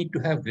 We need to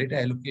have greater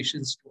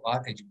allocations to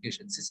our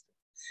education system.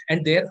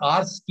 And there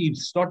are schemes.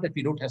 It's not that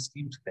we don't have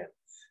schemes for them.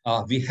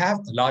 We have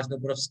a large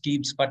number of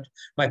schemes, but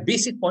my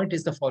basic point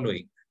is the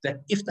following, that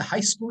if the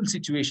high school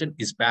situation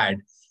is bad,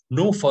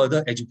 no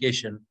further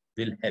education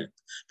will help.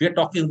 We are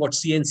talking about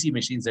CNC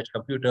machines, that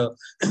computer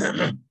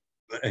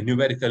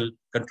numerical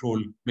control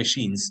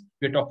machines.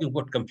 We're talking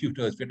about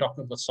computers. We're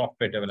talking about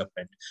software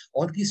development.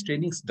 All these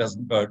trainings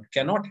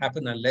cannot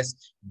happen unless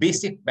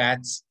basic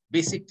maths,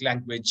 basic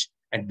language,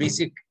 and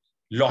basic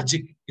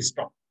logic is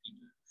taught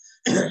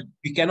to people.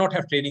 We cannot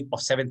have training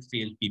of seventh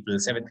failed people,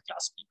 seventh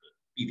class people,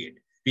 period.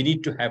 We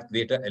need to have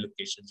greater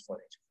allocations for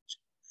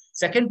education.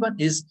 Second one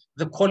is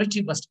the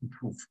quality must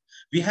improve.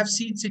 We have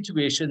seen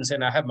situations,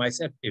 and I have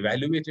myself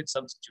evaluated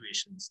some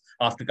situations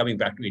after coming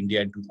back to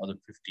India in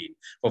 2015.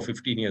 For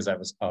 15 years, I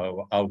was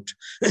out.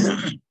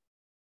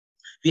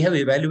 We have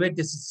evaluated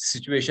this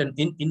situation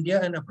in India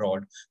and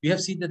abroad. We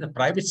have seen that the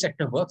private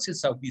sector works in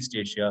Southeast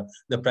Asia.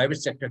 The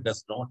private sector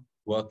does not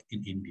work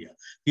in India.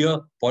 Here,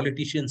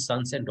 politicians,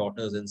 sons and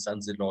daughters, and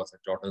sons-in-laws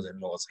and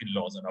daughters-in-laws,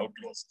 in-laws and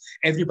outlaws,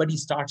 everybody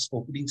starts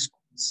opening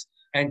schools.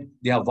 And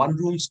there are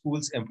one-room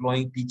schools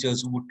employing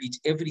teachers who would teach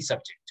every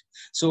subject.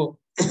 So,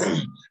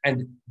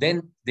 and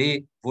then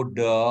they would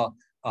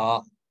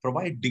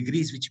provide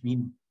degrees which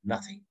mean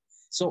nothing.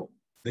 So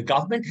the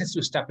government has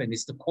to step in.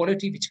 It's the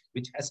quality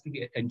which has to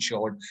be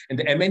ensured. And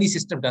the M&E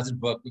system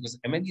doesn't work because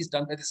M&E is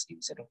done by the same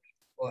set of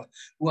people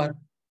who are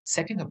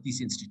setting up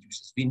these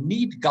institutions. We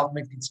need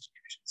government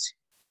institutions.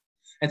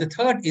 And the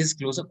third is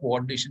closer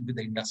coordination with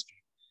the industry.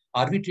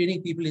 Are we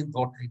training people in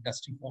what the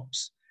industry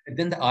wants? And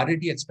then the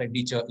R&D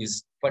expenditure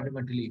is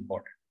fundamentally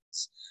important.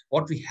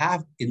 What we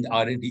have in the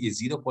R&D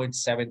is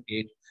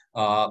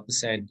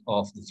 0.78%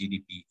 of the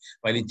GDP.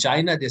 While in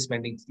China, they're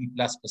spending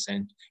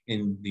 3+%.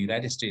 In the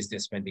United States, they're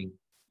spending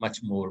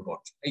much more,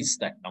 about twice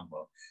that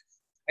number.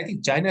 I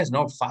think China is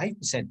now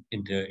 5%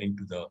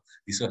 into the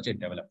research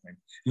and development.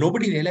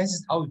 Nobody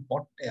realizes how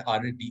important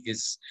R&D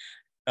is.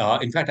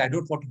 In fact, I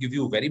don't want to give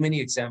you very many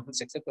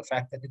examples, except the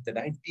fact that in the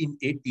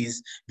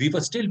 1980s, we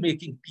were still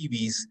making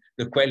TVs,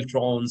 the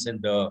Queltrons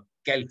and the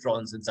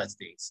Keltrons and such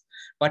things.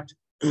 But,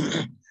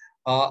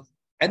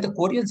 and the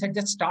Koreans had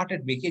just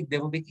started making, they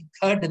were making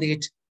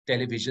third-rate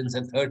televisions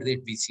and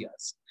third-rate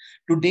VCRs.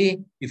 Today,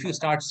 if you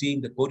start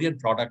seeing, the Korean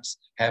products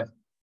have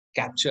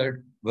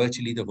captured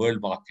virtually the world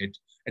market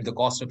at the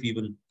cost of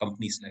even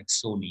companies like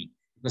Sony,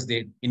 because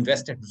they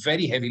invested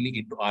very heavily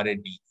into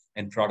R&D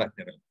and product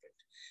development.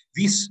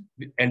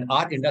 And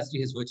our industry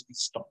has virtually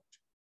stopped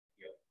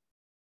here.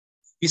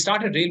 We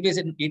started railways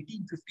in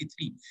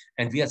 1853,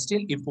 and we are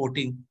still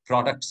importing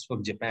products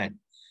from Japan.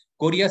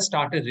 Korea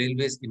started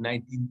railways in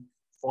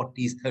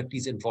 1940s,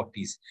 30s, and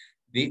 40s.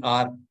 They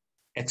are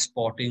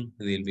exporting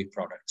railway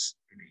products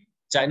today.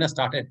 China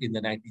started in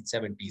the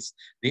 1970s.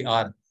 They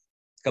are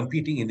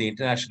competing in the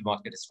international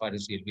market as far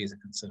as railways are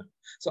concerned.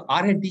 So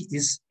R&D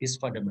is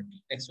fundamental.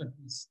 Next one,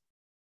 please.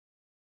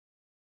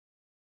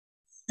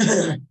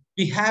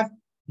 We have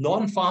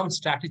non-farm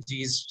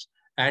strategies,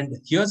 and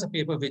here's a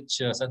paper which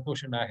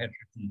Santosh and I had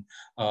written,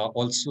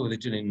 also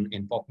written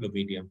in popular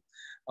medium.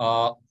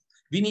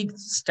 We need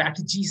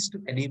strategies to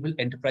enable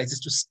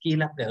enterprises to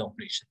scale up their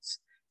operations.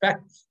 In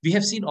fact, we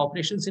have seen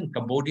operations in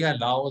Cambodia,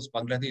 Laos,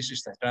 Bangladesh,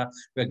 etc.,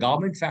 where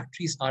government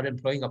factories are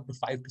employing up to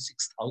 5,000 to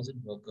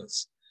 6,000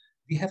 workers.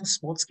 We have a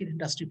small-scale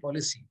industry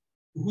policy.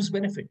 To whose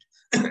benefit?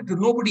 To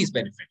nobody's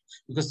benefit,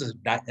 because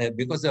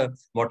the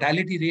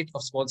mortality rate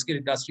of small-scale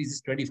industries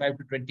is 25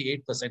 to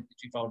 28%,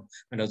 which we found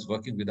when I was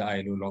working with the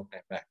ILO long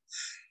time back.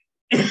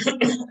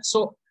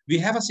 So we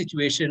have a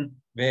situation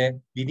where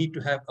we need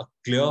to have a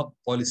clear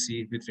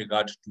policy with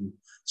regard to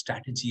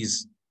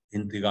strategies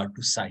in regard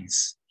to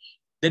size.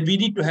 Then we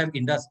need to have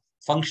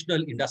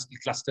functional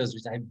industrial clusters,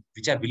 which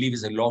I believe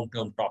is a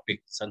long-term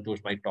topic.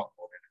 Santosh might talk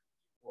about it.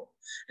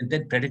 And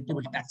then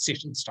predictable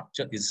taxation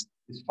structure is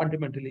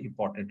fundamentally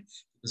important,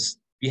 because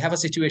we have a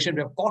situation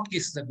where court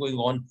cases are going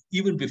on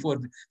even before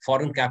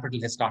foreign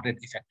capital has started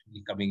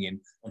effectively coming in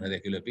on a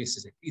regular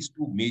basis. At least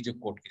 2 major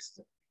court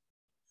cases.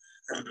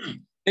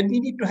 Then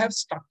we need to have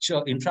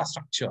structure,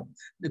 infrastructure.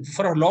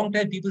 For a long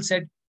time, people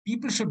said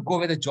people should go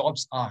where the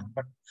jobs are,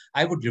 but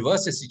I would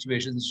reverse the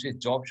situation and say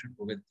jobs should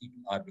go where the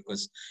people are,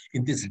 because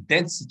in this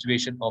dense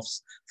situation of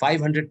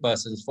 500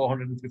 persons,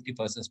 450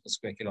 persons per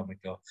square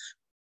kilometer,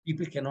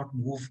 people cannot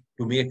move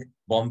to make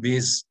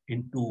Bombays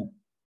into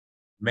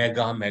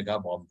mega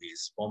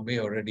Bombays. Bombay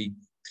already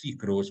 3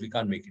 crores, we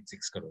can't make it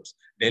 6 crores.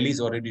 Delhi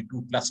is already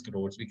 2+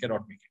 crores, we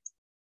cannot make it.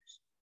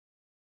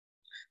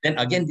 Then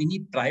again, we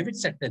need private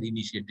sector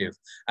initiative.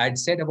 I had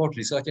said about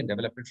research and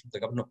development from the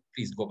government.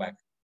 Please go back.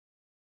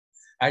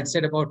 I had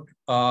said about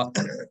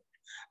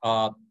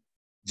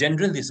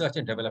general research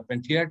and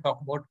development. Here I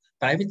talk about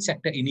private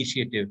sector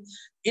initiative.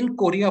 In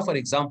Korea, for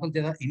example,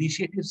 there are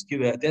initiatives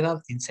given, there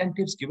are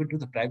incentives given to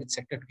the private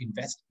sector to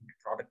invest in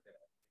product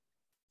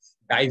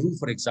development. Daewoo,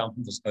 for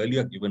example, was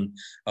earlier given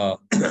a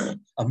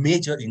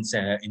major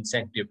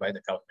incentive by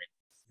the government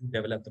to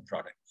develop the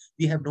product.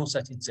 We have no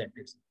such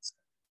incentives in this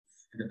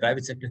country. The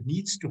private sector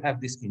needs to have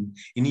this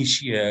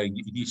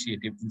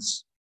initiative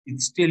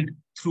instilled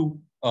through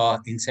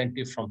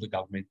incentive from the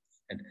government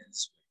and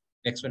elsewhere.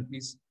 Next one,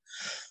 please.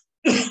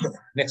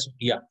 Next,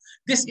 yeah.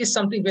 This is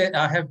something where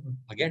I have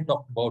again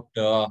talked about.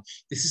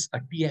 This is a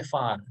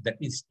TFR,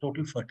 that means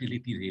total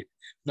fertility rate.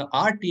 Now,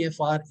 our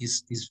TFR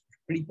is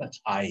pretty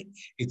much high.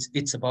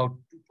 It's about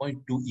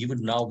 2.2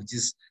 even now, which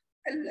is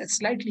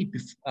slightly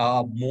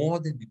more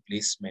than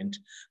replacement.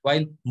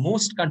 While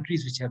most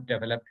countries which have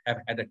developed have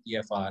had a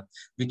TFR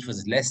which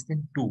was less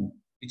than 2,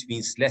 which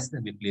means less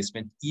than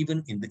replacement,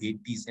 even in the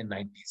 80s and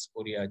 90s,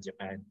 Korea,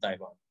 Japan,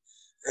 Taiwan.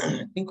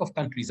 Think of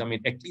countries, I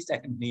mean, at least I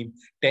can name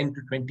 10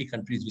 to 20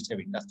 countries which have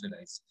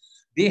industrialized.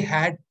 They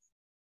had,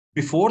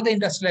 before the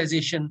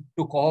industrialization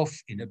took off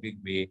in a big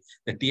way,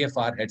 the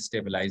TFR had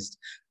stabilized.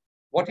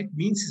 What it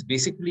means is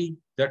basically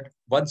that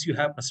once you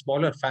have a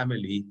smaller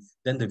family,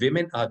 then the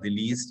women are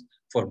released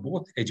for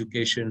both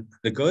education,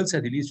 the girls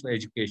are released for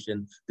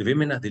education, the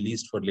women are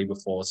released for labor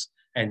force,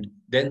 and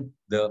then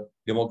the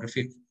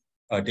demographic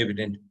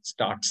dividend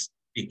starts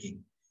taking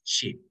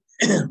shape.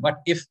 But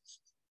if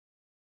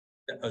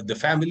the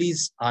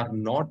families are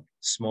not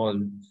small,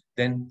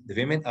 then the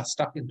women are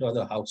stuck into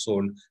the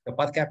household, the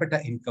per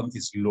capita income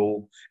is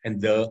low, and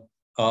the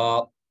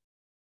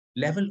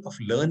level of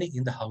learning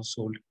in the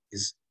household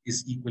is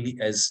equally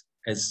as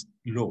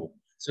low.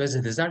 So as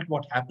a result,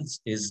 what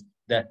happens is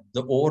that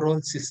the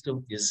overall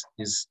system is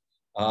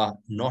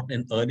not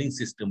an earning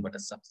system, but a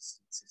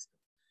subsistence system.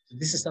 So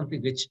this is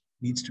something which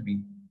needs to be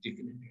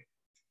taken into account.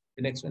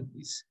 The next one,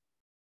 please.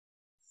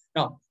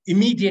 Now,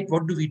 immediate,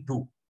 what do we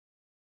do?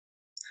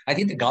 I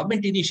think the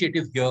government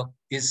initiative here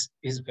is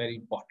very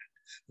important.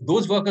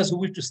 Those workers who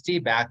wish to stay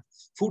back,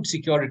 food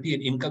security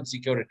and income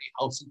security,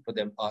 housing for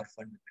them are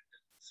fundamental.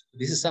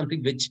 This is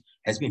something which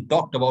has been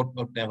talked about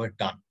but never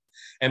done.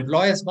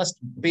 Employers must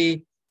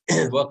pay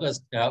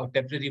workers,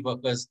 temporary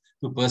workers,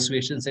 through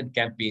persuasions and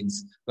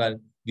campaigns. Well,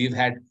 we've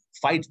had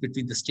fights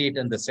between the state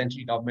and the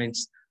central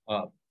governments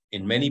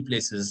in many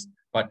places,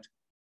 but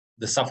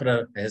the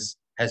sufferer has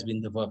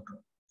been the worker.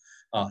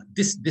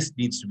 This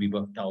needs to be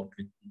worked out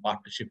with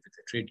partnership with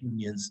the trade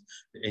unions,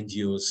 the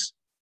NGOs,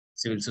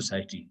 civil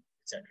society,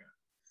 etc.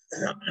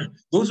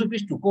 Those who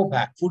wish to go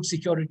back, food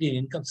security and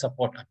income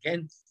support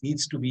again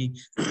needs to be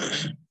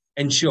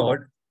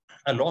ensured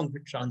along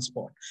with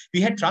transport.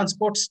 We had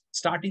transports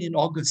starting in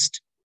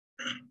August.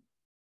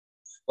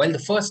 While the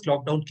first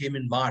lockdown came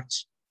in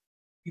March,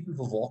 people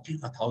were walking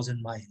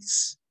 1,000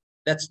 miles.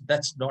 That's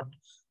not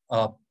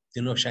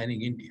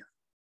shining India.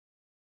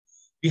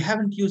 We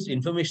haven't used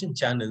information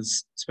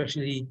channels,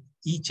 especially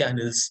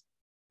e-channels,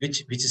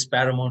 which is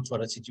paramount for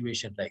a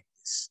situation like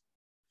this.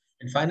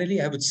 And finally,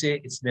 I would say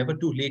it's never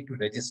too late to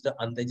register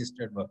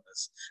unregistered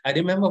workers. I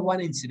remember one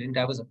incident.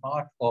 I was a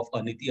part of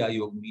a NITI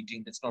Aayog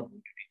meeting. That's not going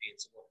to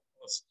details, of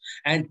course.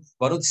 And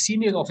one of the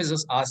senior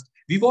officers asked,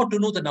 we want to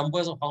know the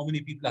numbers of how many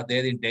people are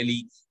there in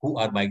Delhi who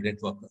are migrant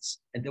workers.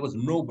 And there was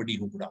nobody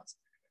who could answer.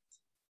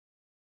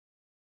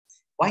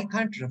 Why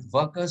can't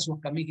workers who are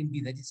coming in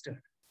be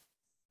registered?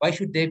 Why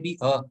should there be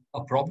a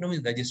problem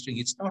in registering?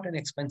 It's not an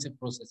expensive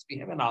process. We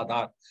have an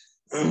Aadhaar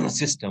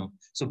system.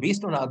 So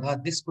based on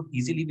Aadhaar, this could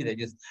easily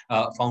be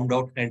found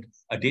out, and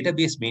a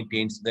database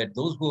maintained so that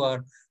those who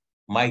are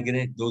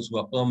migrant, those who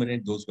are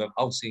permanent, those who have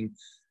housing,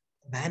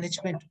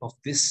 management of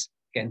this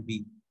can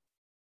be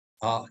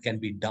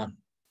done.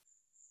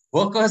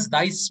 Workers'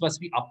 rights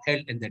must be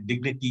upheld and their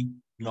dignity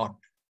not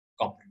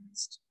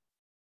compromised.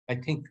 I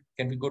think,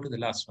 can we go to the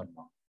last one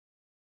now?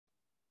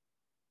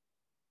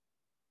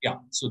 Yeah,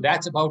 so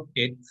that's about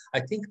it. I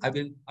think I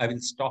will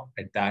stop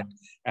at that.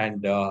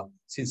 And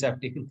since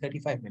I've taken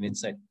 35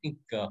 minutes, I think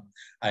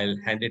I'll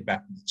hand it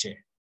back to the chair.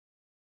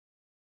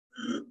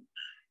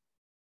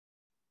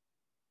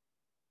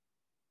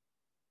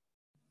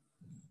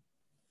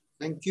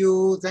 Thank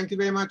you. Thank you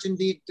very much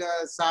indeed,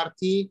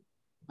 Sarthi.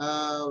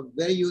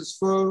 Very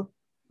useful.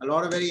 A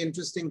lot of very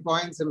interesting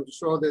points. I'm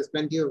sure there's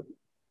plenty of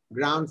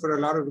ground for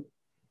a lot of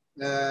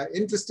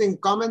interesting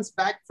comments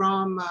back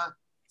from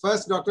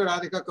first Dr.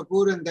 Radhika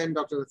Kapoor and then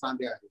Dr.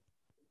 Sandhya.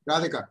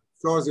 Radhika,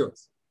 floor is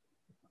yours.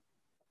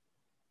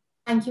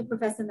 Thank you,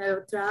 Professor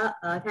Mehrotra.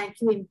 Thank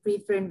you,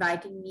 IMPRI, for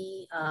inviting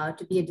me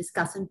to be a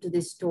discussant to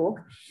this talk.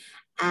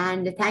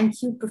 And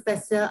thank you,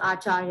 Professor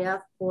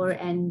Acharya, for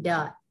an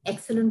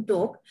excellent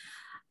talk.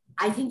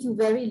 I think you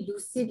very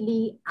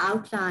lucidly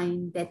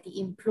outlined that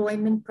the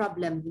employment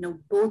problem,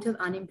 both of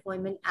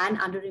unemployment and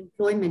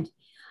underemployment,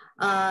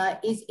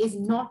 is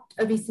not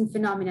a recent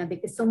phenomenon,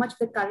 because so much of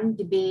the current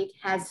debate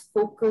has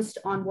focused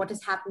on what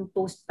has happened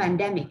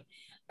post-pandemic.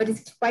 But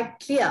it's quite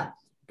clear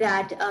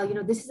that,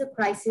 this is a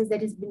crisis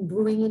that has been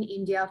brewing in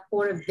India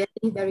for a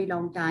very, very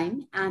long time.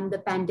 And the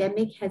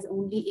pandemic has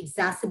only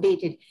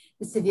exacerbated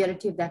the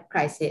severity of that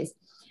crisis.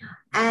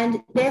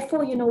 And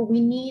therefore,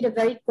 we need a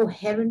very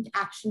coherent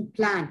action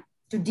plan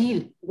to deal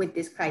with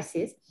this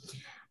crisis.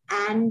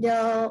 And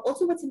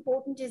also what's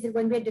important is that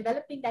when we're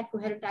developing that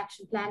coherent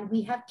action plan,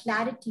 we have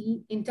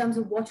clarity in terms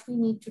of what we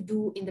need to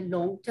do in the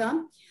long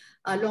term,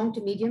 long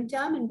to medium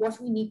term, and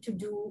what we need to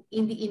do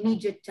in the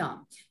immediate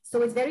term.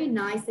 So it's very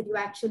nice that you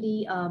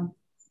actually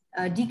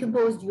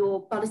decomposed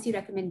your policy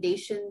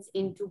recommendations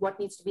into what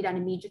needs to be done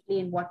immediately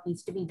and what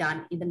needs to be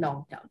done in the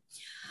long term.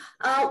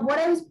 What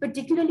I was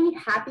particularly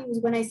happy was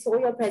when I saw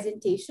your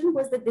presentation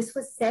was that this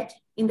was set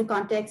in the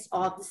context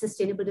of the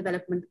Sustainable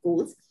Development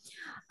Goals,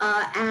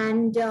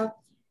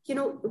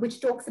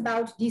 which talks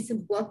about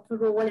decent work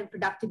parole and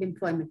productive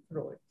employment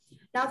parole.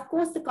 Now, of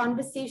course, the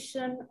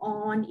conversation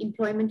on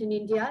employment in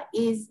India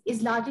is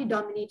largely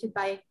dominated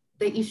by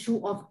the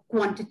issue of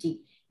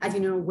quantity. As you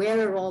know, where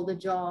are all the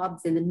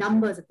jobs and the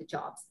numbers of the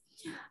jobs?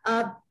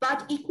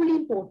 But equally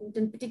important,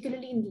 and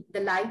particularly in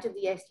the light of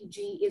the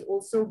SDG, is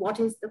also what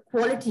is the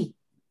quality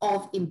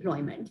of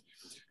employment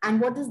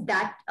and what does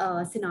that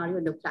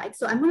scenario look like?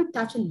 So I'm going to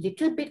touch a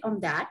little bit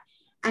on that.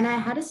 And I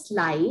had a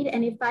slide,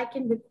 and if I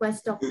can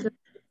request Dr.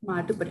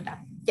 Kumar to put it up.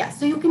 Yeah,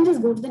 so you can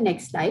just go to the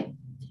next slide.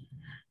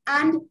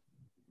 And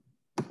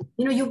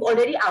you've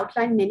already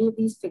outlined many of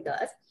these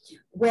figures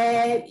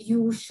where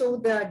you show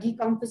the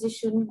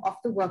decomposition of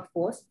the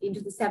workforce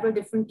into the several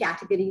different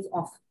categories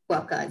of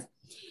workers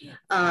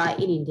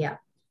in India.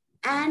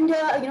 And,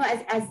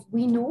 as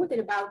we know that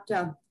about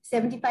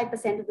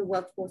 75% of the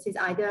workforce is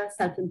either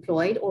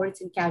self-employed or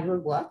it's in casual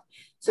work.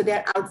 So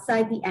they're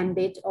outside the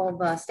ambit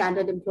of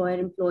standard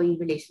employer-employee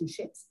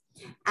relationships.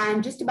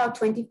 And just about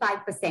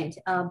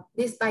 25%.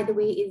 This, by the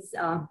way, is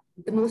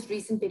the most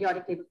recent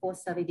periodic labor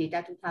force survey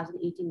data,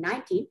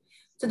 2018-19.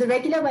 So the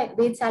regular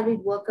wage salaried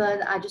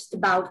workers are just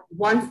about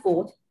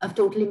 1/4 of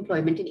total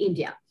employment in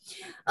India.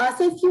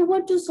 So if you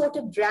were to sort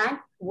of rank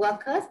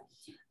workers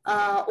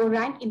or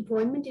rank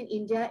employment in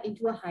India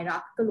into a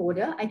hierarchical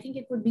order, I think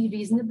it would be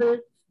reasonable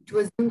to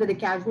assume that the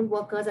casual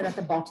workers are at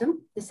the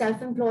bottom, the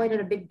self-employed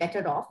are a bit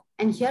better off.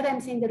 And here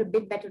I'm saying they're a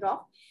bit better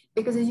off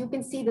because, as you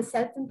can see, the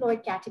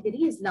self-employed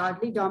category is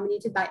largely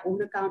dominated by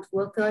own account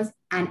workers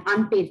and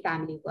unpaid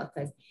family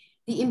workers.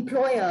 The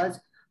employers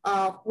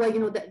where,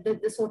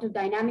 the sort of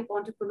dynamic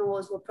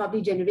entrepreneurs who are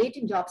probably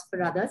generating jobs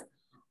for others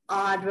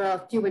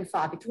are few and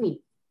far between.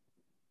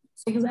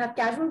 So you have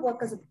casual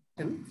workers at the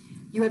bottom,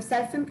 you have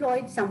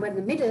self-employed somewhere in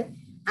the middle,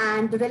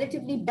 and the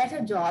relatively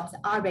better jobs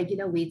are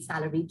regular wage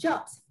salary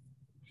jobs.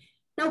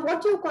 Now,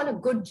 what do you call a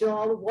good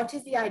job? What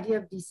is the idea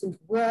of decent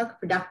work,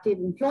 productive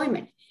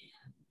employment?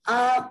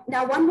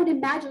 Now, one would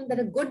imagine that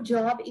a good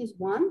job is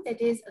one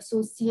that is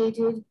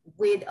associated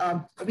with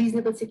a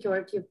reasonable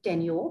security of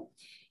tenure.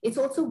 It's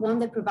also one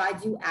that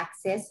provides you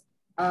access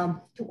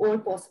to all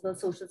possible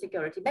social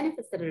security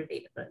benefits that are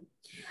available.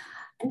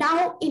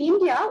 Now, in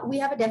India, we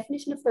have a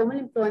definition of formal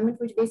employment,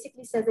 which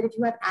basically says that if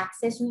you have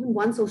access to even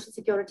one social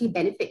security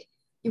benefit,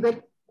 you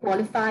get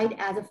qualified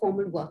as a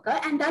formal worker.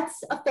 And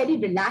that's a fairly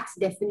relaxed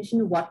definition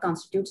of what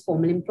constitutes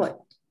formal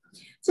employment.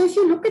 So if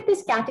you look at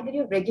this category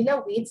of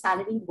regular wage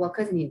salaried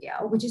workers in India,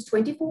 which is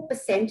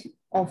 24%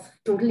 of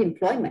total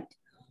employment,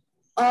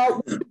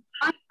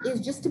 is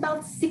just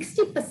about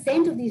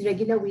 60% of these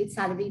regular wage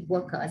salaried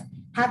workers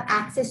have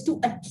access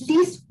to at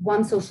least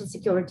one social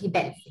security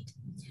benefit.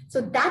 So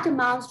that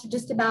amounts to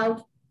just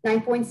about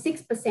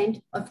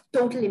 9.6% of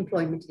total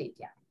employment in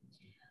India.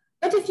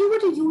 But if you were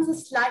to use a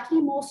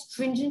slightly more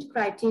stringent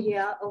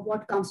criteria of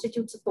what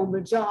constitutes a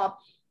formal job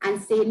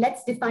and say,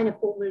 let's define a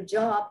formal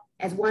job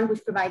as one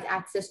which provides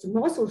access to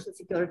more social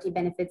security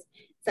benefits,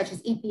 such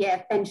as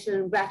EPF,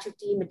 pension,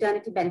 gratuity,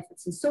 maternity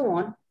benefits, and so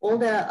on, all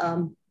the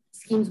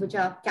schemes which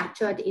are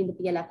captured in the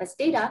PLFS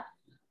data,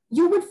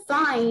 you would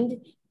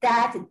find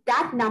that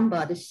that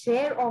number, the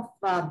share of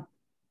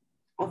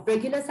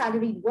regular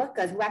salaried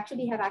workers who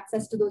actually have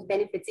access to those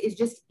benefits is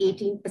just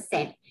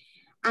 18%.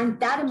 And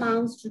that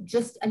amounts to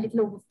just a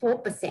little over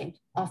 4%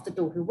 of the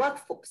total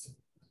workforce.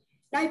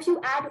 Now, if you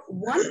add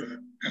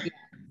one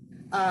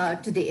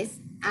to this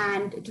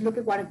and to look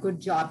at what a good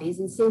job is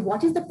and say,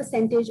 what is the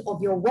percentage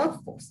of your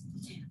workforce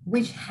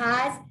which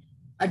has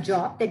a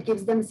job that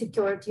gives them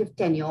security of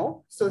tenure?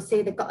 So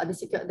say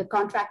the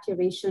contract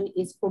duration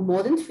is for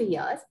more than 3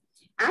 years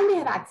and they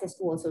have access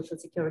to all social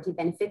security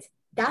benefits,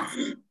 that's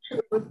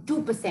over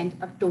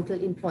 2% of total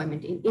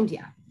employment in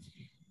India.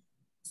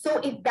 So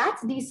if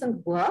that's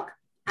decent work,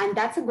 and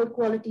that's a good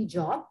quality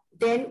job,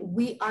 then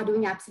we are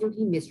doing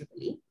absolutely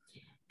miserably.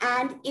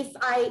 And if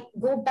I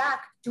go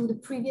back to the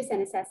previous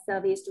NSS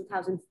surveys,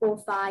 2004,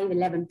 5,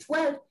 11,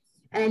 12,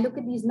 and I look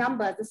at these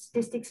numbers, the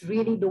statistics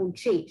really don't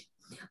change.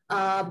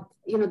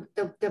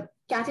 The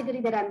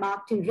category that I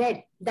marked in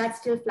red, that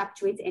still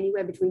fluctuates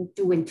anywhere between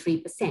 2 and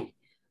 3%.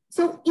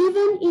 So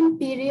even in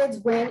periods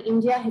when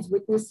India has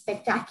witnessed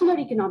spectacular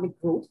economic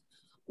growth,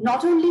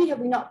 not only have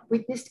we not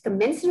witnessed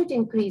commensurate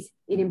increase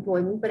in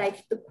employment, but I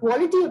think the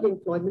quality of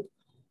employment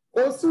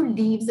also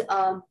leaves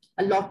a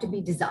lot to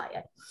be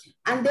desired.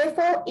 And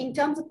therefore, in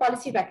terms of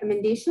policy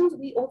recommendations,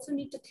 we also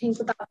need to think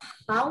about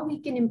how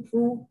we can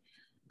improve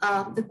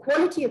the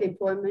quality of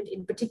employment,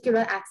 in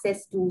particular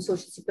access to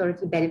social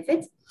security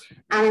benefits.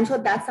 And I'm sure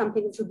that's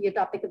something which will be a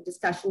topic of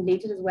discussion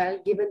later as well,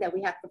 given that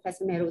we have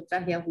Professor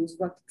Mehrotra here, who's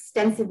worked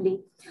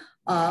extensively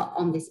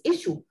on this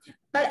issue.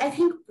 But I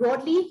think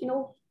broadly,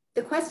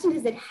 the question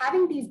is that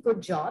having these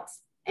good jobs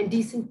and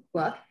decent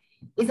work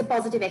is a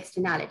positive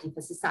externality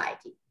for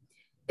society.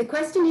 The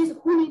question is,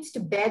 who needs to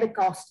bear the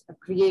cost of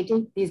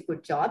creating these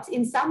good jobs?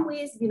 In some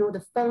ways,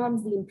 the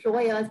firms, the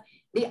employers,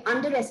 they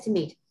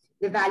underestimate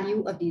the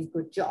value of these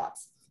good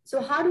jobs.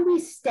 So how do we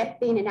step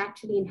in and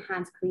actually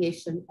enhance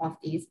creation of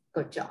these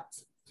good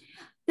jobs?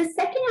 The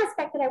second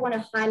aspect that I want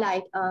to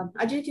highlight,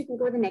 Arjun, if you can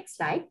go to the next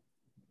slide,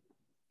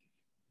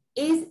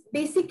 is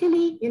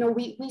basically,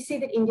 we say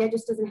that India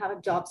just doesn't have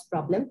a jobs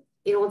problem.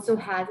 It also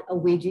has a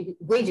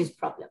wages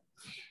problem.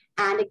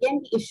 And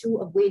again, the issue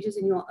of wages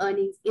in your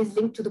earnings is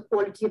linked to the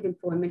quality of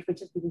employment which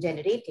has been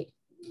generated.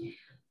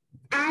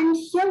 And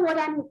here what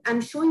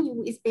I'm showing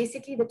you is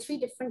basically the three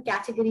different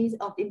categories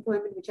of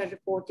employment which are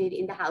reported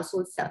in the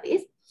household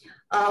surveys.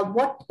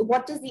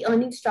 What does the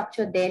earning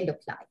structure there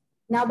look like?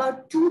 Now,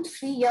 about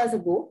 2-3 years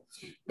ago,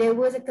 there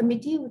was a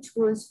committee which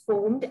was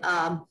formed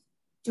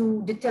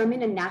to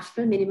determine a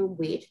national minimum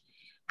wage.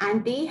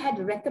 And they had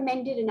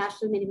recommended a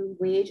national minimum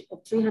wage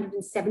of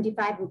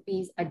 375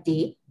 rupees a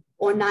day,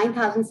 or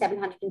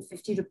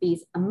 9,750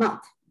 rupees a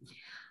month.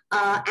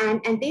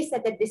 And they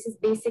said that this is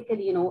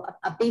basically,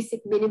 a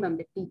basic minimum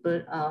that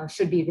people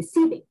should be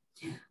receiving.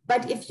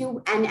 But if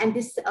you, and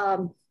this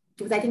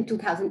was, I think,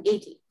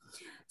 2018.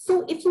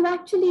 So if you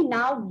actually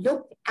now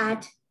look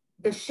at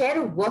the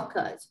share of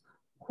workers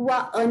who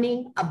are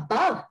earning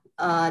above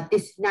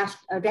this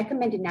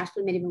recommended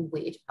national minimum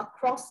wage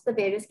across the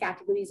various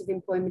categories of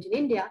employment in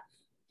India,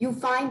 you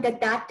find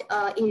that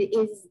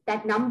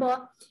that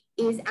number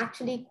is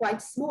actually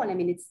quite small. I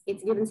mean,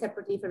 it's given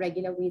separately for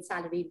regular wage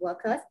salaried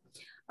workers,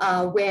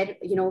 where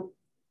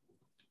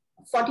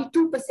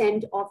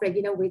 42% of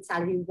regular wage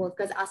salaried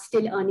workers are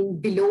still earning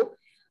below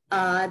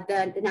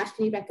the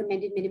nationally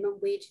recommended minimum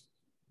wage.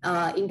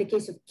 In the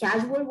case of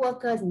casual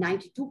workers,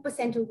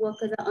 92% of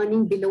workers are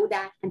earning below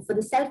that. And for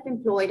the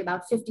self-employed,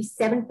 about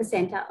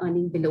 57% are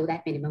earning below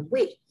that minimum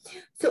wage.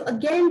 So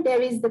again,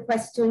 there is the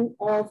question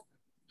of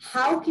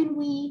how can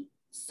we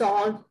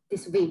solve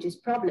this wages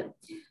problem?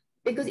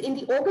 Because in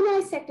the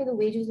organized sector, the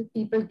wages that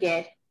people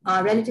get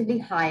are relatively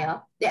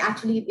higher. They're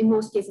actually, in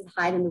most cases,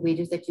 higher than the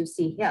wages that you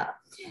see here.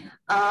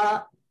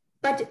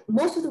 But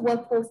most of the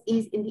workforce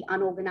is in the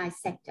unorganized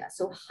sector.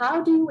 So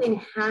how do you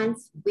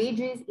enhance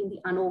wages in the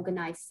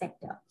unorganized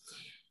sector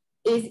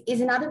is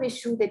another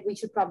issue that we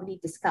should probably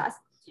discuss.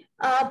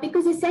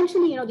 Because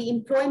essentially, the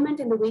employment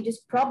and the wages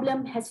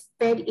problem has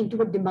fed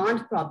into a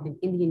demand problem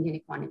in the Indian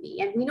economy.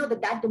 And we know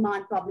that that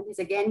demand problem has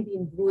again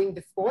been brewing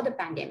before the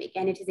pandemic,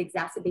 and it is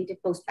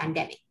exacerbated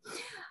post-pandemic.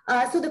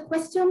 So the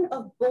question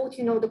of both,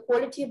 the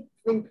quality of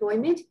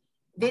employment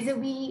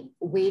vis-a-vis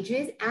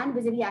wages and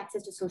vis-a-vis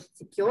access to social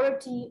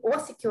security or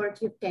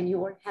security of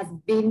tenure has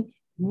been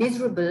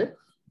miserable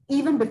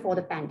even before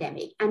the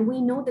pandemic. And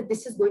we know that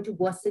this is going to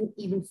worsen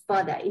even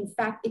further. In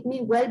fact, it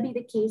may well be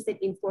the case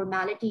that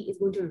informality is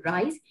going to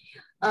rise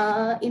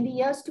in the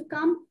years to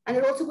come. And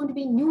there are also going to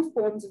be new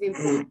forms of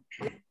employment.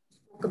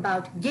 Talk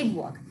about gig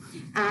work.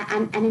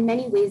 And in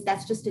many ways,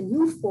 that's just a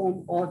new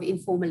form of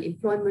informal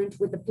employment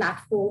with the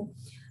platform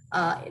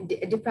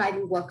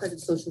depriving workers of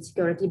social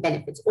security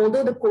benefits,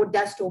 although the code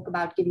does talk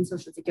about giving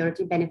social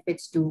security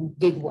benefits to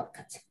gig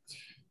workers.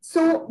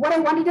 So what I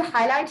wanted to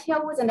highlight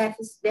here was, and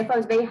therefore I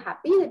was very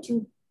happy that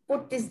you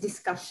put this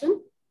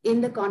discussion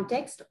in the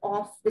context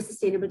of the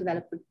Sustainable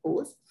Development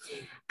Goals,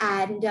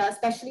 and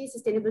especially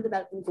Sustainable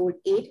Development Goal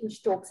 8,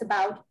 which talks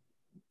about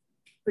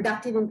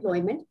productive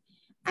employment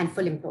and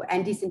full employment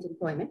and decent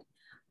employment.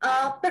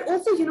 But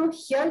also,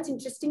 here it's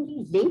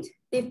interestingly linked.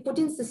 They've put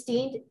in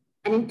sustained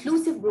and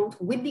inclusive growth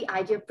with the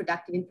idea of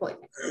productive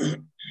employment.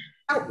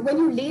 Now, when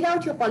you laid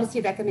out your policy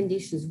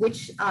recommendations,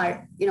 which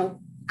are,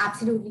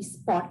 absolutely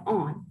spot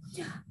on,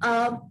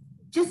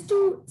 just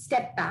to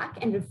step back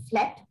and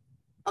reflect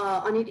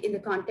on it in the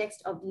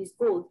context of these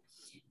goals,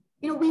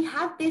 we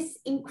have this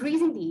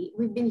increasingly,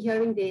 we've been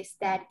hearing this,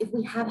 that if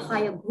we have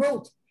higher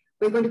growth,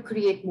 we're going to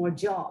create more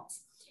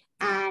jobs.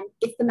 And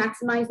it's the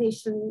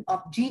maximization of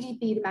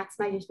GDP, the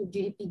maximization of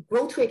GDP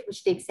growth rate,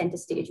 which takes center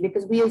stage,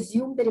 because we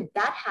assume that if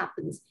that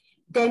happens,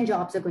 then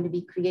jobs are going to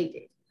be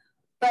created.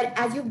 But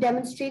as you've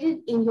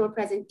demonstrated in your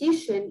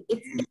presentation,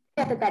 it's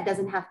clear that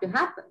doesn't have to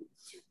happen.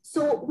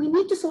 So we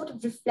need to sort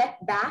of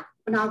reflect back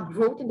on our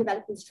growth and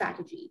development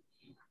strategy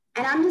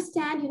and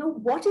understand,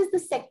 what is the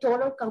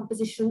sectoral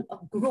composition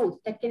of growth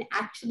that can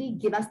actually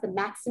give us the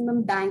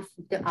maximum bang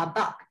for our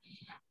buck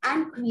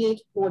and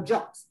create more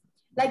jobs.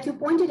 Like you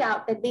pointed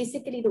out, that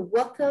basically the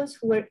workers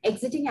who are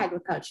exiting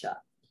agriculture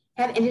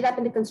have ended up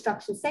in the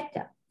construction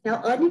sector.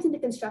 Now, earnings in the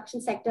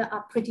construction sector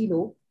are pretty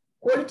low.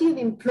 Quality of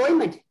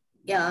employment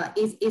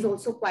is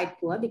also quite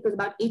poor, because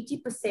about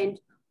 80%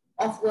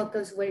 of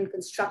workers who are in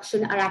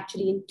construction are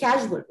actually in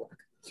casual work.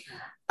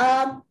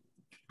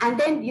 And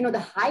then, the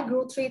high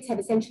growth rates have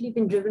essentially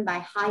been driven by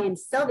high-end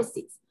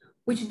services,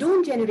 which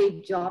don't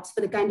generate jobs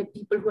for the kind of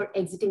people who are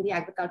exiting the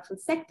agricultural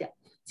sector.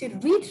 So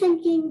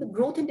rethinking the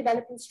growth and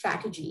development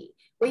strategy,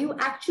 where you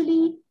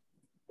actually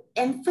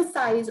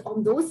emphasize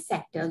on those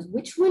sectors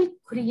which will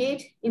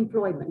create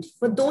employment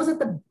for those at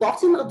the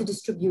bottom of the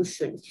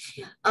distribution,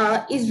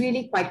 is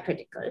really quite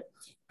critical.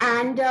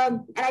 And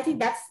I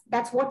think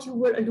that's what you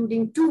were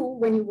alluding to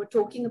when you were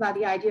talking about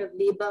the idea of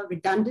labor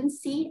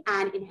redundancy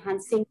and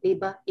enhancing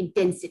labor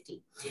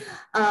intensity.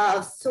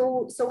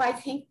 So I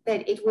think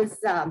that it was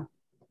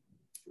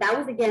that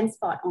was again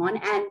spot on.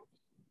 And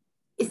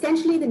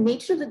essentially, the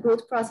nature of the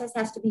growth process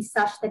has to be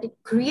such that it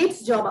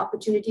creates job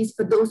opportunities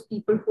for those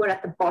people who are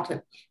at the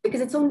bottom,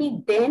 because it's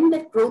only then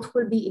that growth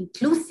will be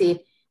inclusive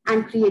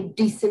and create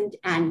decent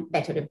and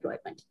better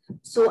employment.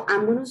 So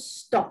I'm going to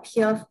stop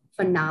here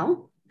for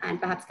now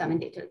and perhaps come in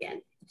later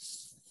again.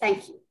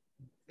 Thank you.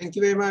 Thank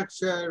you very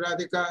much,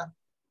 Radhika.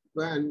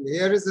 And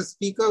here is a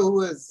speaker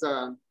who has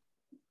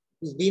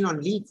who's been on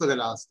leave for the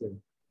last year.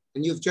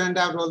 And you've churned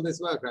out all this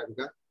work,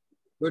 Radhika.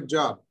 Good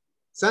job.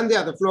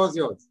 Sandhya, the floor is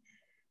yours.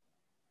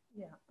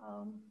 Yeah,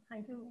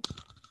 thank you.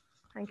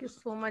 Thank you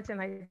so much.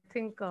 And I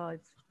think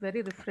it's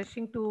very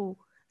refreshing to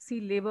see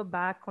labor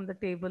back on the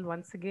table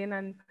once again.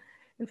 And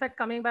in fact,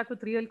 coming back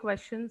with real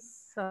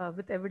questions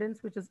with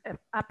evidence, which is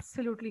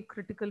absolutely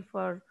critical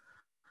for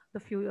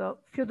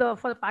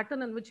for the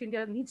pattern in which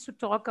India needs to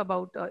talk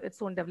about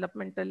its own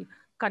developmental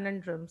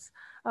conundrums.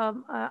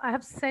 I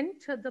have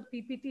sent the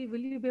PPT. Will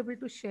you be able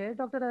to share,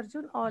 Dr.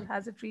 Arjun, or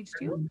has it reached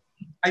you?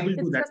 I will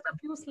do that. Just a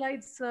few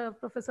slides,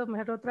 Professor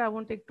Mehrotra. I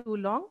won't take too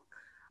long.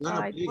 No,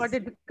 I thought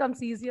it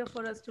becomes easier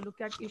for us to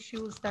look at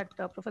issues that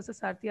Professor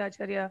Sarthi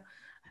Acharya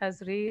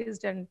has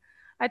raised. And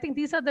I think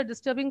these are the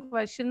disturbing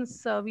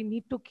questions we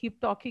need to keep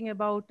talking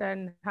about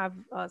and have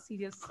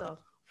serious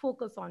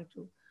focus on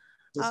too.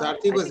 So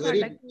Sarthi was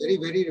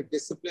very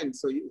disciplined.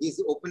 So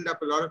he's opened up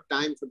a lot of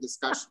time for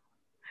discussion.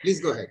 Please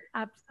go ahead.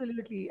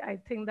 Absolutely. I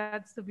think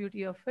that's the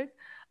beauty of it.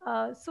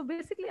 So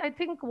basically, I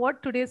think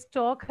what today's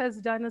talk has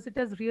done is it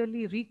has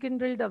really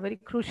rekindled a very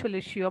crucial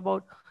issue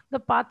about the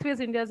pathways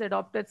India has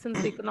adopted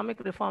since the economic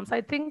reforms.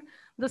 I think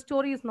the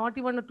story is not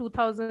even a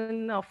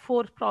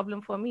 2004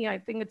 problem for me. I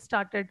think it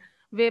started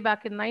way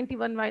back in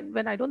 91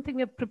 when I don't think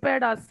we have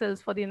prepared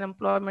ourselves for the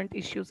unemployment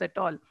issues at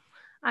all.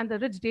 And the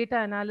rich data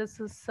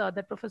analysis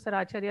that Professor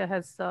Acharya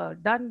has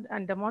done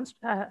and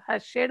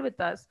has shared with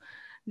us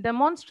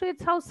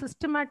demonstrates how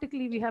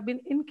systematically we have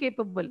been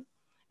incapable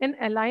in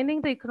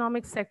aligning the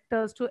economic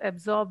sectors to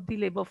absorb the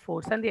labor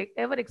force and the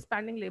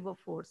ever-expanding labor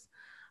force.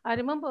 I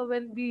remember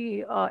when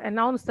we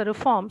announced the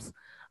reforms,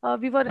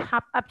 we were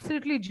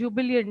absolutely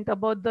jubilant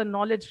about the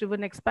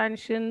knowledge-driven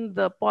expansion,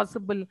 the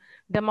possible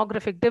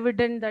demographic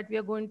dividend that we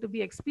are going to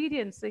be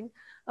experiencing.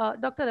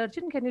 Dr.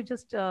 Arjun, can you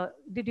just,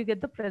 did you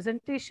get the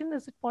presentation?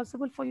 Is it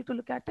possible for you to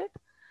look at it?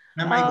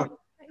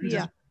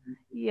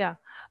 Yeah.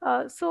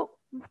 So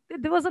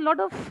there was a lot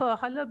of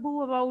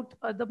hullabaloo about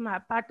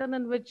the pattern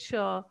in which,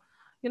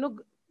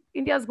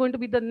 India is going to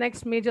be the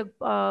next major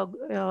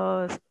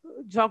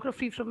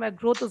geography from where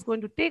growth is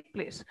going to take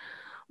place.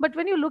 But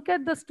when you look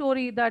at the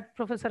story that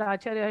Professor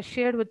Acharya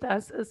shared with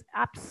us is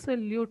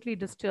absolutely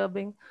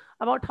disturbing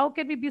about how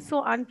can we be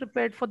so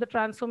unprepared for the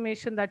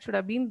transformation that should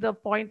have been the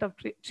point of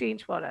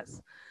change for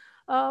us.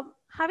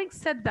 Having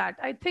said that,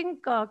 I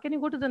think, can you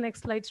go to the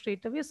next slide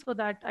straight away so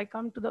that I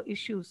come to the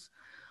issues?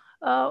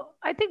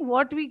 I think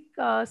what we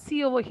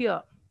see over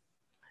here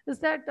is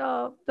that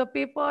the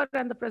paper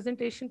and the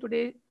presentation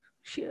today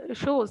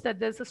shows that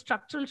there's a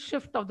structural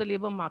shift of the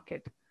labor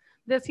market.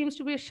 There seems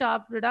to be a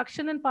sharp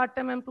reduction in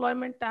part-time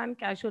employment and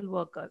casual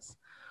workers.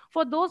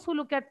 For those who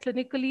look at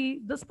clinically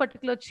this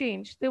particular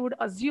change, they would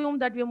assume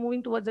that we are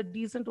moving towards a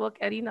decent work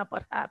arena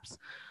perhaps.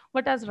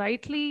 But as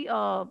rightly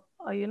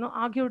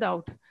argued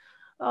out,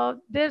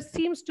 there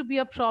seems to be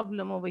a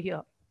problem over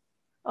here.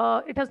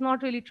 It has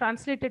not really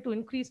translated to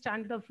increased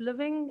standard of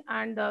living.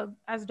 And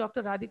as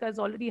Dr. Radhika has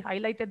already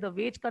highlighted the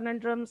wage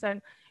conundrums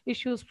and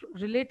issues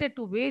related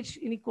to wage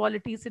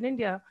inequalities in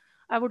India,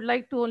 I would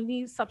like to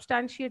only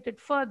substantiate it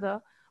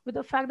further with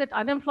the fact that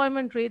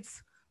unemployment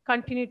rates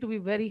continue to be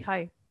very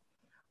high.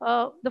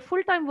 The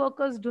full-time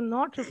workers do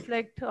not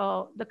reflect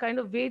the kind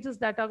of wages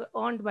that are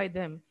earned by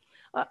them.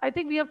 I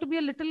think we have to be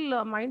a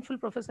little mindful,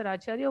 Professor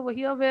Acharya, over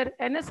here, where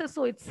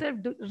NSSO itself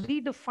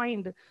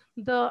redefined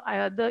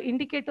the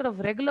indicator of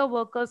regular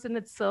workers in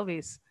its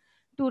surveys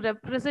to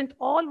represent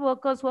all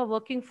workers who are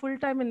working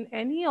full-time in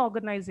any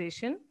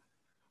organization,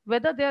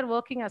 whether they are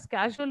working as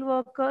casual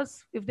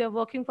workers. If they're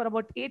working for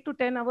about 8 to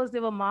 10 hours, they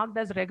were marked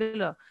as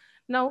regular.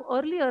 Now,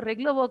 earlier,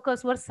 regular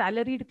workers were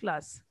salaried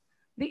class.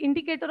 The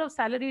indicator of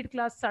salaried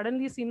class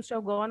suddenly seems to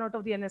have gone out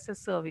of the NSS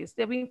surveys.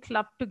 They're being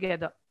clubbed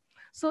together.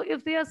 So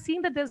if they are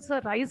seeing that there's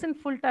a rise in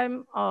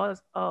full-time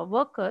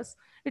workers,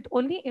 it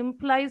only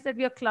implies that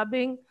we are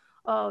clubbing,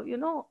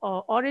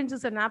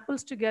 oranges and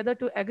apples together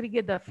to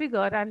aggregate the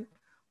figure. And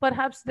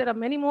perhaps there are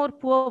many more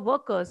poor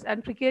workers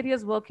and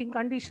precarious working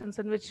conditions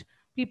in which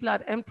people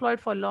are employed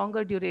for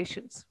longer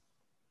durations.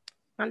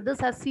 And this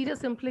has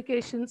serious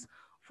implications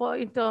for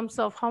in terms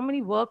of how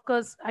many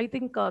workers. I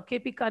think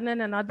KP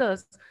Kannan and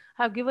others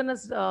have given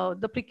us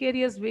the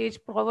precarious wage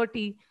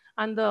poverty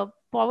and the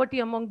poverty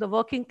among the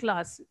working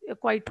class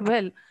quite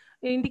well,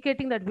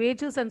 indicating that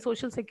wages and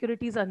social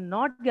securities are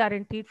not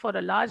guaranteed for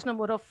a large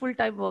number of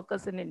full-time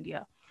workers in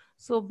India.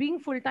 So being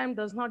full-time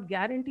does not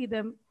guarantee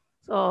them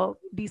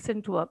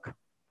decent work.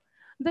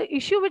 The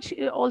issue which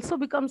also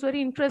becomes very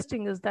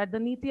interesting is that the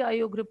NITI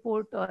Aayog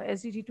report,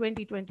 SDG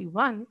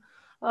 2021,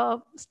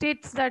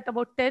 states that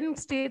about 10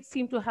 states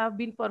seem to have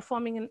been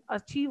performing in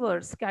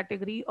achievers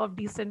category of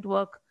decent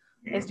work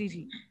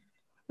SDG,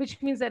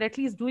 which means they're at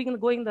least going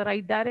in the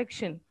right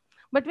direction.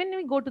 But when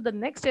we go to the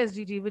next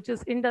SDG, which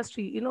is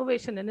industry,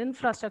 innovation, and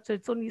infrastructure,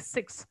 it's only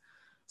 6.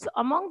 So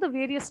among the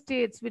various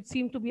states which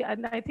seem to be,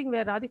 and I think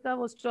where Radhika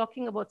was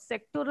talking about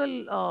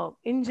sectoral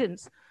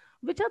engines,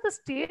 which are the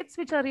states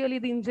which are really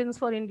the engines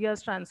for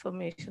India's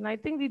transformation? I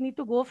think we need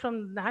to go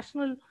from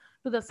national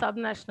to the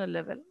subnational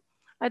level.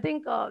 I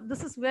think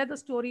this is where the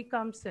story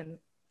comes in.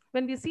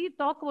 When we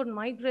talk about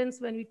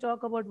migrants, when we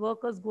talk about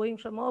workers going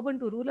from urban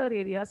to rural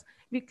areas,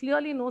 we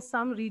clearly know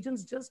some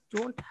regions just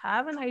don't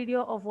have an idea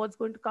of what's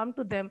going to come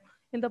to them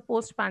in the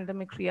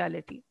post-pandemic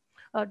reality.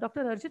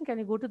 Dr. Arjun, can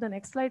you go to the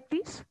next slide,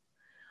 please?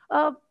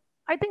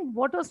 I think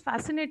what was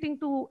fascinating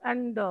to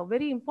and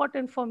very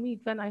important for me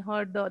when I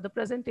heard the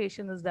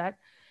presentation is that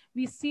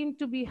we seem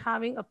to be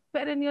having a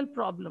perennial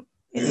problem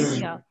in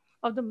India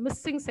of the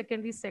missing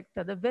secondary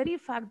sector. The very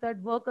fact that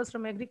workers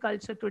from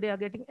agriculture today are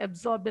getting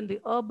absorbed in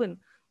the urban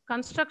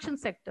construction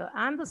sector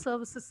and the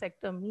services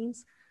sector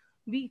means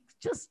we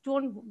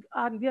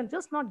are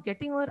just not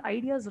getting our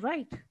ideas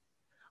right.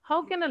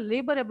 How can a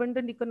labor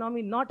abundant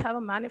economy not have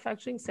a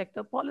manufacturing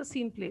sector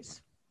policy in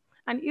place?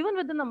 And even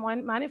within the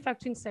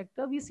manufacturing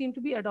sector, we seem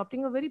to be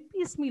adopting a very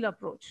piecemeal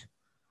approach.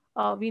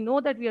 We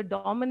know that we are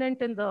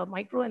dominant in the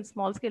micro and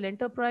small scale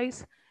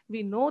enterprise.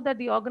 We know that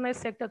the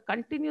organized sector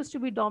continues to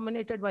be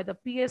dominated by the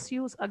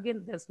PSUs.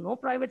 Again, there's no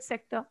private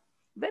sector,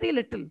 very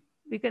little.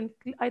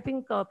 I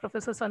think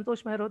Professor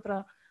Santosh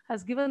Mehrotra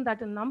has given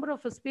that in a number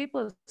of his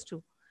papers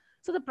too.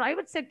 So the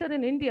private sector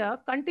in India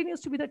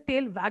continues to be the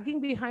tail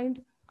wagging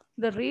behind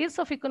the race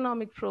of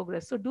economic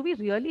progress. So do we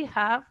really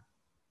have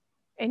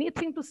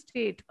anything to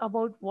state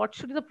about what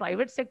should the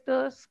private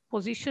sector's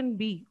position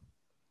be?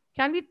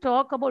 Can we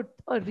talk about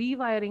a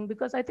rewiring?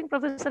 Because I think,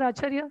 Professor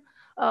Acharya,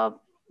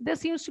 there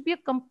seems to be a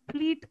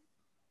complete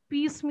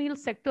piecemeal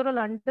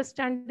sectoral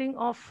understanding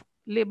of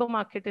labor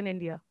market in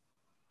India.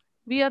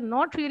 We are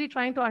not really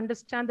trying to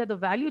understand that the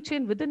value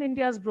chain within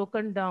India is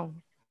broken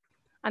down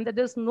and that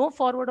there's no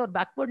forward or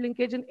backward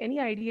linkage in any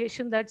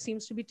ideation that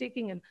seems to be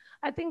taking in.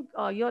 I think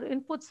your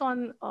inputs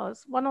on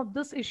one of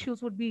these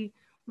issues would be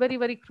very,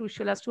 very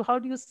crucial as to how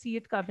do you see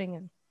it coming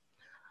in.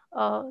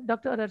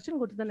 Dr. Arjun,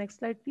 go to the next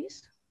slide,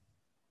 please.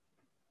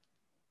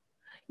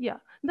 Yeah,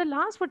 the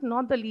last but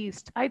not the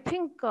least, I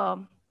think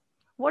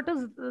what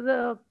is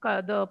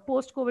the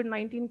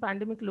post-COVID-19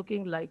 pandemic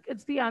looking like?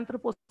 It's the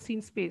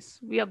Anthropocene space.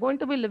 We are going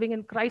to be living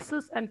in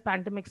crisis and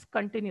pandemics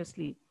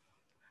continuously.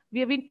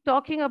 We have been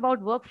talking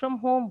about work from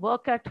home,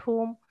 work at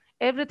home,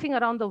 everything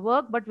around the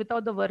work, but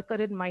without the worker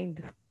in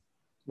mind.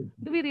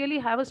 Do we really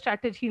have a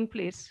strategy in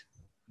place?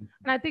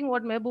 And I think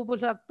what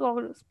Mehboob had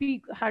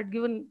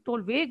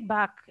told way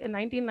back in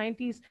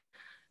 1990s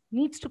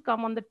needs to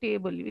come on the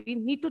table. We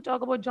need to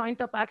talk about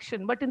joint up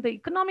action. But in the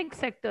economic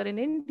sector in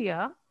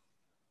India,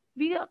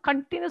 we are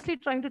continuously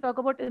trying to talk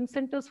about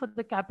incentives for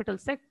the capital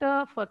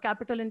sector, for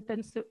capital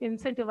intensive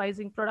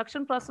incentivizing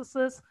production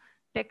processes,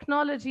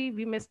 technology.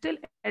 We may still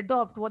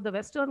adopt what the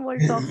Western world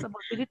talks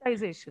about,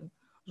 digitization,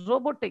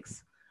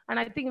 robotics. And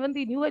I think even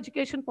the new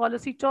education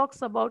policy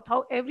talks about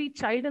how every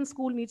child in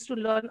school needs to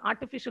learn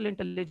artificial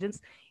intelligence,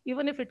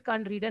 even if it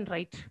can't read and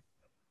write.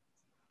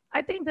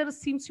 I think there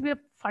seems to be a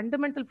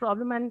fundamental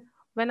problem. And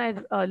when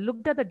I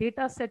looked at the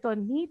data set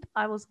on NEET,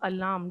 I was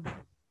alarmed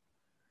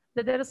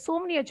that there are so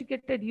many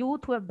educated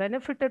youth who have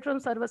benefited from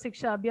Sarva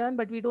Shiksha Abhiyan,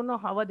 but we don't know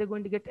how are they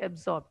going to get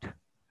absorbed.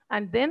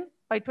 And then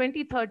by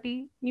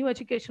 2030, new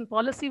education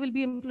policy will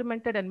be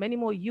implemented and many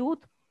more youth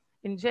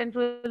in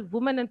general,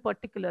 women in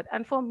particular.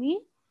 And for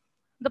me,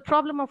 the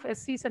problem of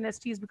SCs and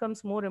STs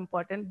becomes more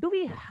important. Do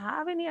we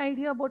have any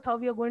idea about how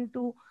we are going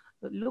to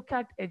look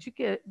at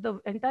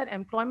the entire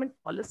employment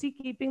policy,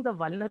 keeping the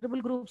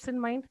vulnerable groups in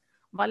mind,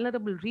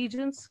 vulnerable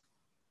regions,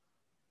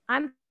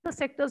 and the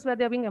sectors where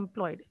they're being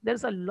employed?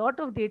 There's a lot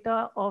of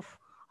data of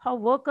how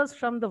workers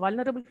from the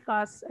vulnerable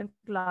class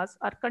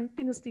are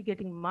continuously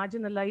getting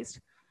marginalized,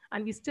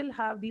 and we still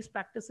have these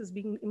practices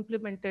being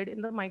implemented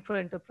in the micro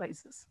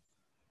enterprises.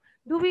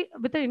 Do we,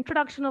 with the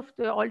introduction of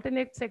the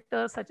alternate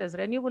sectors such as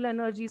renewable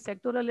energy,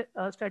 sectoral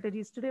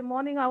strategies, today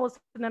morning I was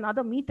in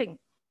another meeting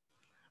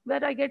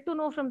where I get to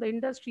know from the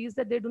industries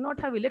that they do not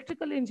have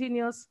electrical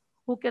engineers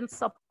who can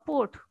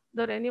support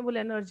the renewable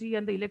energy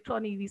and the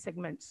electron EV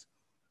segments.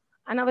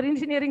 And our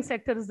engineering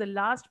sector is the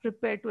last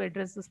prepared to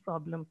address this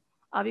problem.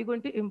 Are we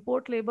going to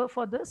import labor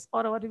for this,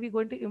 or are we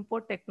going to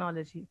import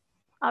technology?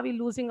 Are we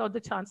losing out the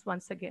chance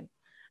once again?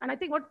 And I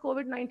think what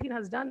COVID-19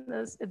 has done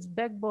is it's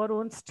beg,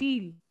 borrow, and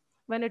steal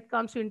when it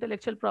comes to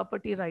intellectual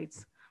property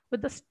rights.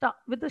 With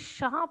the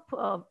sharp,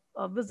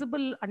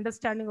 visible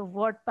understanding of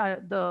what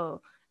the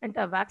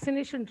entire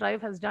vaccination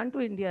drive has done to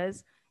India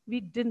is we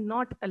did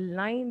not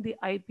align the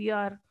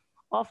IPR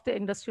of the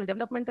industrial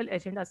developmental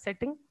agenda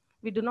setting.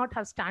 We do not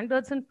have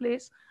standards in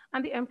place,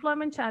 and the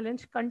employment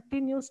challenge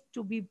continues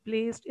to be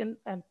placed in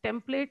a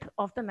template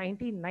of the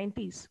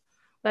 1990s,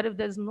 where if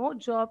there's no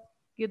job,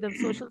 give them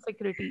social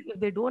security. If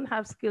they don't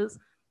have skills,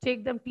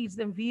 take them, teach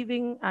them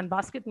weaving and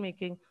basket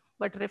making,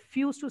 but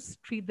refuse to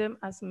treat them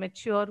as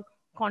mature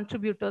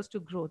contributors to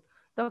growth.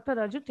 Dr.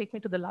 Arjun, take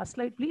me to the last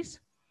slide, please.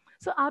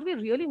 So are we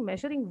really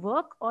measuring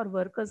work or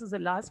workers is the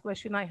last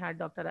question I had,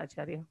 Dr.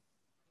 Acharya.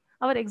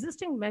 Our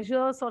existing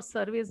measures or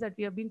surveys that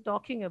we have been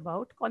talking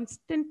about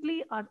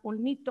constantly are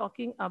only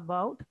talking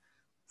about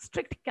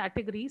strict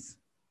categories,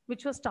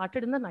 which were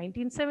started in the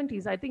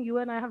 1970s. I think you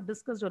and I have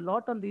discussed a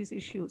lot on these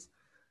issues.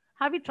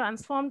 Have we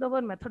transformed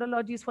our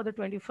methodologies for the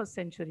 21st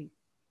century,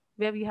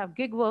 where we have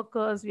gig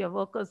workers, we have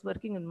workers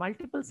working in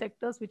multiple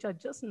sectors, which are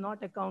just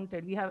not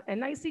accounted. We have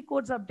NIC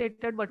codes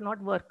updated, but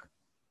not work.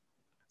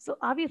 So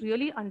are we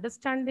really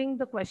understanding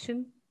the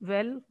question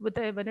well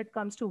when it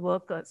comes to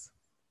workers?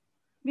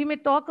 We may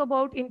talk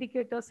about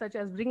indicators such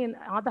as bring in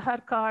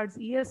Aadhaar cards,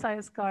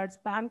 ESIS cards,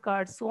 PAN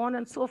cards, so on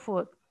and so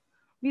forth.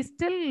 We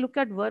still look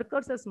at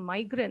workers as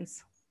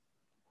migrants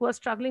who are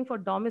struggling for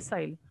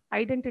domicile,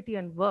 identity,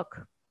 and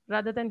work,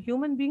 rather than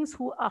human beings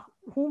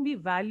whom we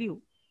value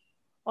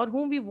or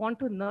whom we want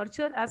to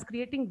nurture as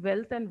creating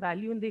wealth and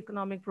value in the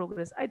economic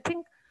progress. I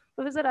think,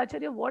 Professor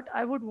Acharya, what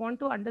I would want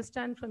to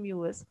understand from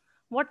you is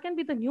what can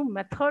be the new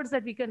methods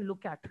that we can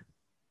look at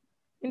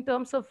in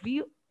terms of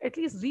at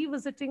least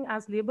revisiting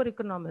as labor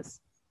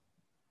economists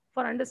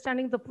for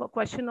understanding the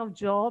question of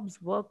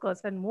jobs,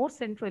 workers, and more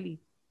centrally,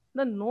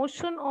 the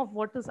notion of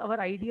what is our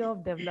idea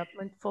of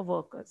development for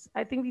workers.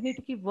 I think we need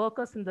to keep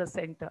workers in the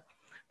center.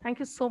 Thank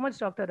you so much,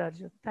 Dr.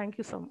 Arjun. Thank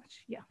you so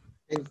much. Yeah.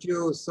 Thank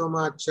you so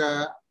much,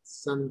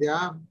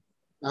 Sandhya.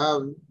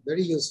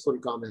 Very useful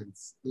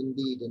comments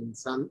indeed, and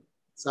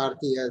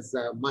Sarthi has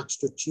much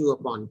to chew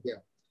upon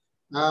here.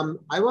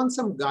 I want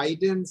some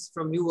guidance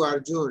from you,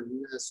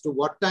 Arjun, as to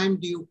what time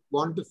do you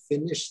want to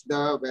finish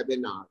the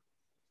webinar?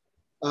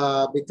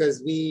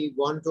 Because we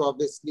want to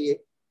obviously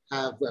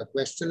have a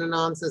question and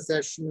answer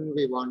session.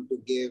 We want to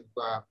give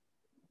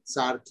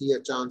Sarthi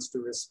a chance to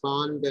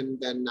respond, and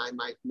then I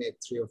might make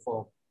 3 or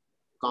 4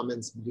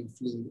 comments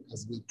briefly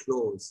as we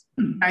close.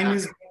 Time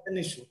is not an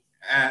issue,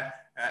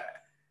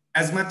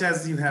 as much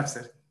as you have,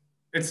 sir.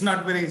 It's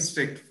not very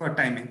strict for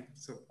timing.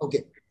 So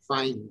okay,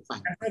 fine.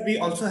 And we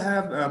also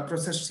have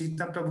Professor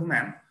Sita Prabhu,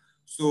 ma'am.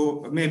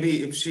 So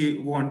maybe if she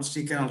wants,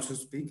 she can also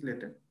speak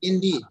later.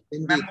 Indeed. I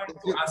want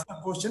to ask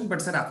a question,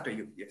 but sir, after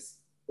you, yes.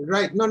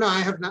 Right. No, I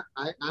have not.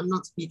 I'm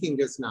not speaking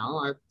just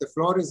now. The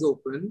floor is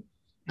open.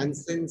 And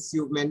since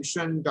you've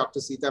mentioned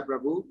Dr. Sita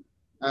Prabhu,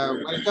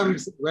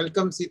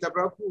 welcome Sita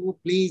Prabhu.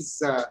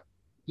 Please,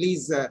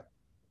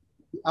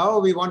 oh,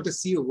 we want to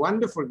see you.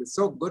 Wonderful. It's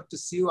so good to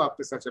see you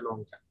after such a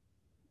long time.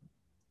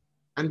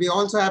 And we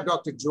also have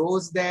Dr.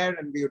 Jose there,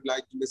 and we would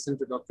like to listen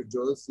to Dr.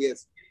 Jose.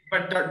 Yes.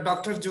 But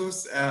Dr.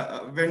 Jose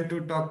went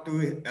to talk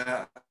to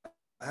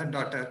her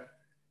daughter,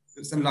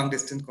 some long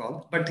distance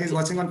call, but he's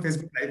watching on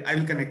Facebook Live. I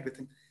will connect with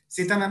him.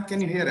 Sita ma'am,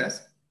 can you hear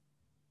us?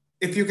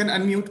 If you can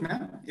unmute,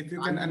 ma'am. If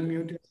you can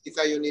unmute.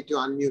 Sita, you need to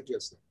unmute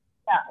yourself.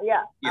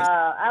 Yeah. Yes.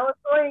 I was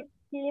so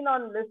keen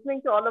on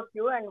listening to all of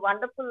you and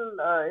wonderful,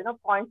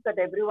 points that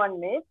everyone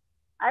made.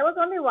 I was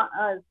only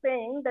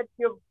saying that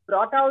you've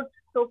brought out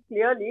so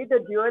clearly the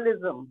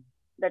dualism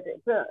that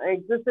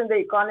exists in the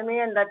economy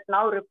and that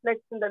now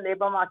reflects in the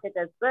labor market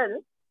as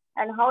well.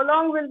 And how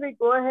long will we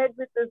go ahead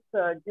with this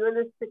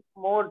dualistic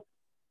mode,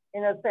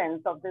 in a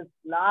sense, of this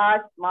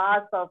large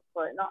mass of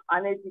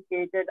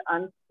uneducated,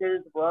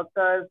 unskilled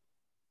workers,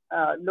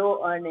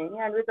 low earning,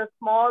 and with a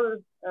small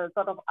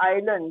sort of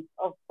island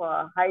of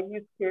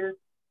highly skilled,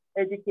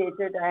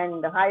 educated,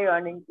 and high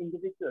earning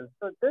individuals.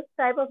 So this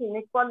type of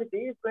inequality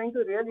is going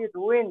to really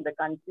ruin the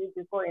country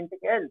before anything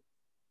else.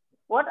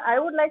 What I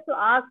would like to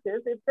ask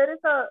is, if there is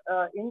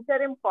a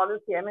interim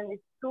policy, I mean,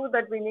 it's true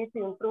that we need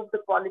to improve the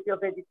quality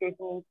of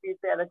education, increase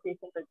the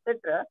allocations,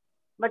 etc.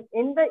 But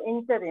in the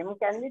interim,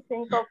 can we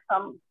think of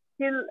some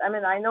skill? I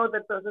mean, I know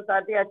that Prof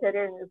Sarthi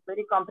Acharya in his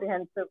very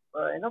comprehensive,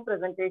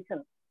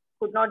 presentation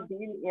could not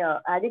deal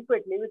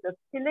adequately with the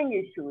skilling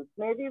issues.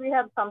 Maybe we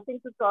have something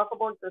to talk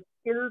about the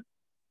skills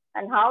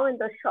and how in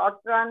the short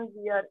run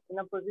we are in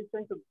a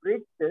position to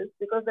bridge this,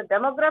 because the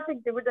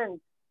demographic dividend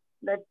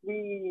that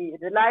we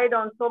relied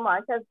on so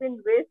much has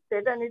been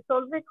wasted, and it's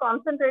always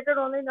concentrated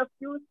only in a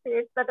few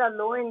states that are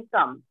low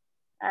income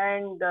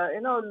and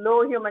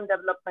low human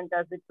development,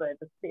 as it were,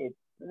 the states.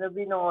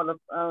 We know all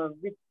of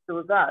which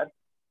those are.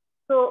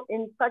 So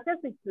in such a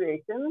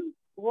situation,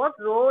 what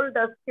role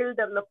does skill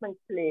development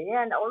play?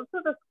 And also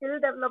the skill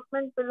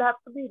development will have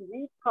to be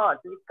rethought.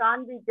 We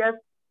can't be just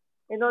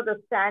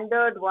the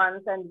standard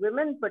ones, and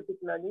women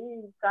particularly,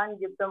 you can't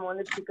give them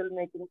only pickle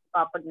making,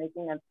 carpet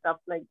making and stuff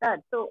like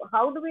that. So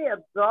how do we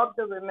absorb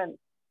the women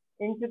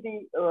into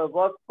the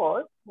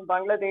workforce?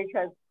 Bangladesh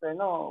has,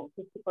 50%,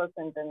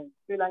 and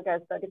Sri Lanka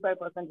has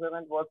 35%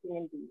 women working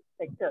in the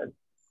sectors,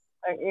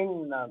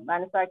 in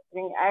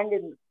manufacturing and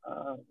in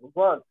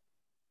work.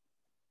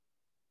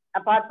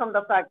 Apart from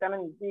the fact,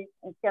 we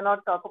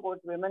cannot talk about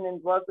women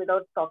in work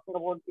without talking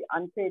about the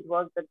unpaid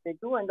work that they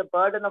do and the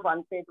burden of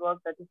unpaid work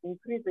that is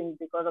increasing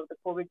because of the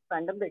COVID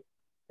pandemic,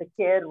 the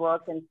care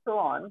work and so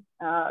on.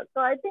 So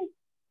I think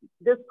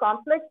this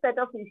complex set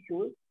of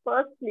issues,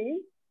 firstly,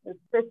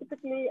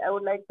 specifically, I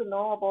would like to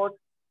know about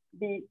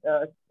the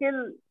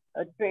skill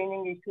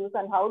training issues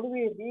and how do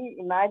we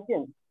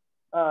reimagine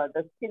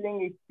the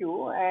skilling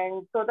issue,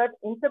 and so that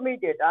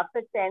intermediate,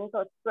 after 10th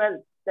or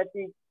 12th, that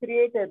we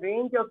create a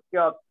range of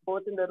jobs,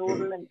 both in the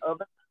rural and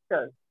urban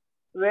sectors,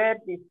 where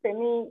the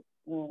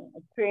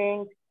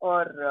semi-trained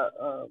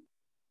or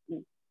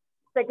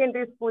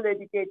secondary school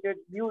educated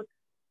youth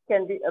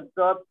can be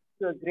absorbed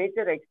to a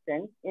greater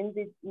extent in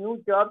the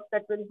new jobs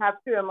that will have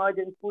to emerge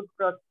in food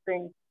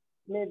processing,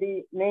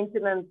 maybe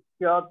maintenance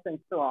jobs and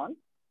so on.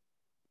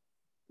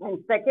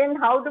 And second,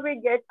 how do we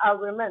get our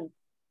women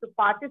to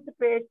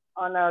participate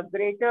on a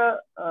greater,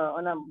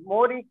 on a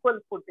more equal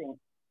footing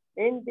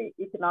in the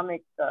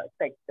economic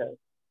sector?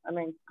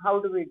 How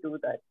do we do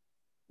that?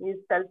 Is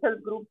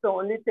self-help groups the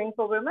only thing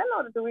for women,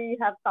 or do we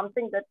have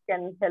something that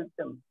can help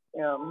them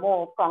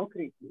more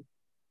concretely?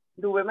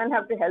 Do women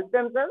have to help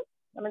themselves?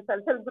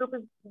 Self-help group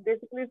is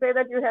basically say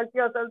that you help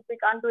yourself, we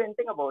can't do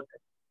anything about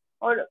it.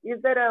 Or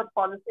is there a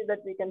policy that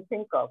we can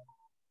think of?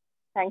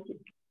 Thank you.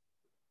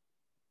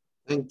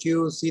 Thank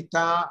you,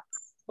 Sita.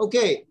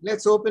 Okay,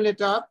 let's open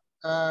it up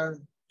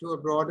to a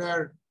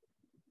broader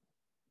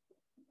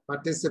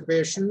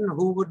participation.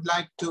 Who would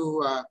like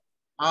to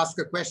ask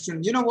a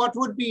question? What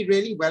would be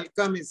really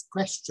welcome is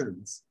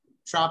questions,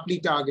 sharply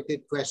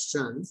targeted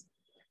questions,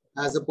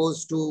 as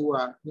opposed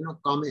to,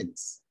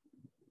 comments.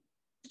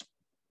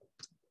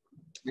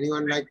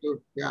 Anyone like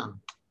to, yeah.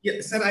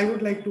 Yeah, sir, I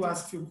would like to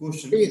ask a few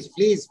questions.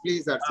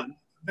 Please, Arjun.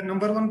 The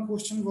number one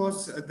question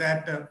was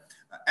that,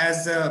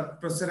 as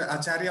Professor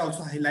Acharya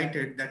also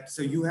highlighted, that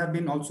so you have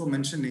been also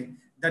mentioning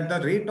that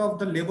the rate of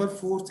the labor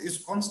force is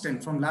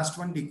constant from last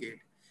 1 decade.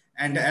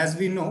 And as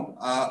we know,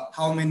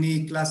 how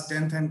many class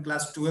 10th and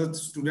class 12th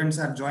students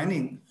are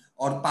joining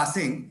or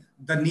passing,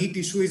 the NEET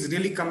issue is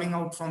really coming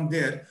out from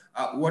there.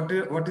 What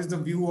is the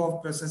view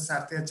of Professor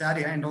Sarthi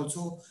Acharya? And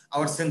also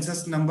our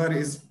census number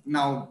is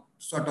now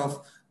sort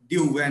of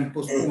due and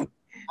postponed.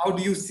 How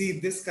do you see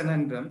this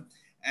conundrum?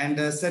 And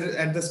sir,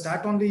 at the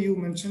start only, you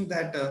mentioned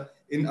that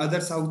in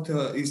other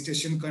Southeast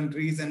Asian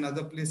countries and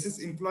other places,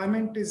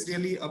 employment is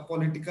really a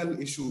political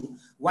issue.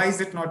 Why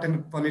is it not a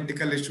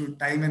political issue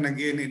time and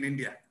again in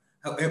India?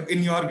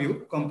 In your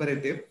view,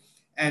 comparative?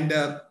 And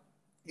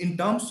in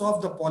terms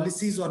of the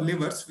policies or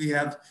levers, we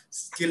have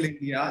Skill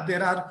India.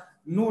 There are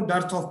no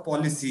dearth of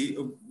policy,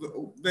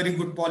 very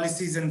good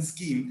policies and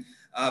scheme.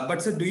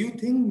 But sir, do you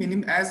think,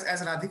 as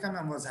Radhika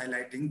ma'am was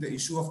highlighting, the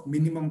issue of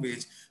minimum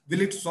wage,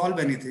 will it solve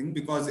anything?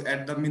 Because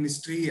at the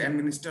ministry and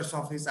minister's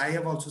office, I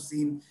have also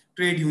seen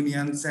trade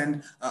unions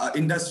and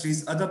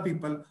industries, other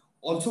people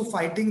also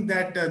fighting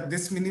that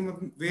this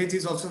minimum wage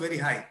is also very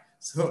high.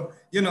 So,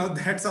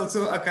 that's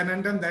also a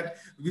conundrum that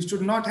we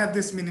should not have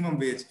this minimum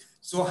wage.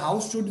 So how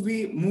should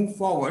we move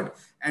forward?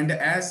 And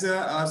as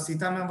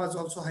Sita ma'am was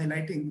also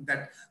highlighting,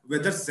 that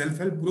whether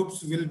self-help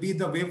groups will be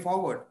the way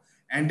forward.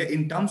 And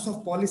in terms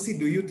of policy,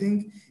 do you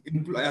think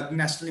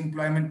national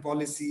employment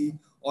policy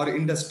or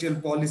industrial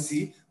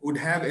policy would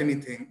have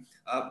anything?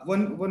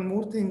 One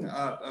more thing,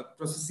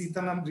 Professor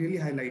Sita ma'am really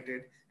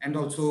highlighted, and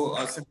also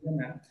Sandhya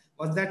ma'am,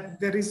 was that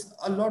there is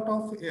a lot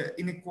of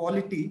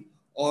inequality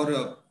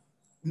or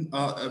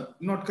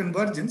not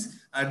convergence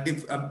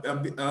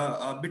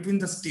between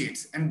the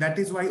states, and that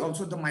is why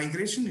also the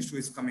migration issue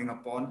is coming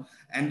upon.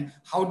 And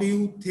how do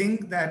you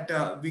think that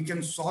we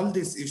can solve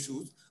these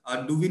issues?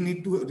 Do we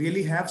need to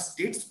really have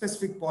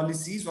state-specific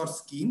policies or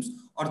schemes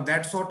or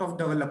that sort of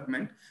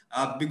development?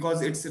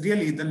 Because it's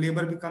really the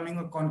labor becoming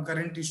a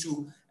concurrent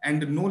issue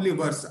and no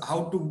levers,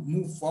 how to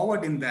move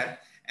forward in that.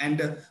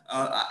 And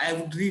I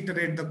would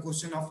reiterate the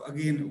question of,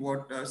 again,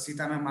 what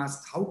Sita ma'am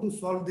asked, how to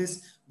solve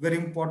this very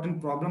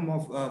important problem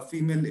of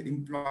female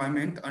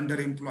employment,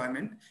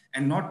 underemployment,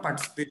 and not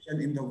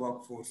participation in the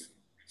workforce.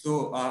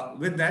 So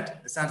with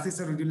that, Sarthi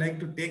sir, would you like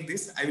to take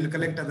this? I will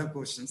collect other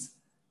questions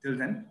till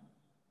then.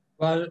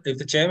 Well, if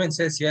the chairman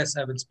says yes,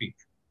 I will speak.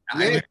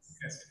 Yes,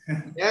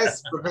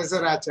 yes,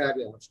 Professor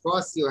Acharya, of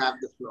course you have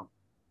the floor.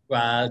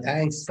 Well,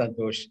 thanks,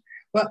 Santosh.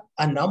 Well,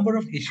 a number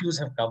of issues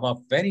have come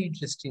up. Very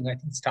interesting. I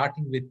think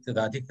starting with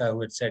Radhika,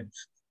 who had said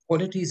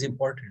quality is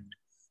important.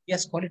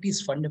 Yes, quality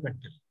is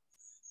fundamental.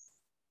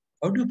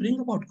 How do you bring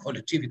about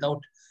quality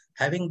without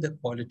having the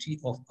quality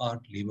of our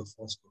labor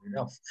force good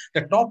enough?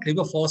 The top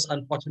labor force,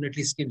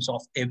 unfortunately, skims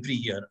off every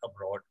year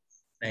abroad.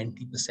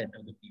 90%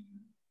 of the people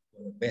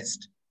who are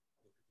best.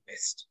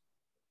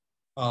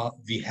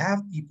 We have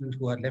people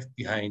who are left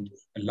behind.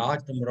 A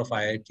large number of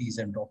IITs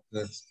and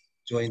doctors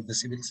join the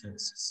civil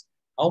services.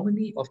 How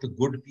many of the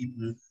good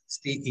people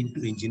stay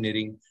into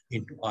engineering,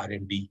 into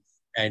R&D,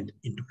 and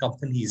into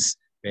companies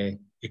where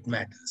it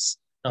matters?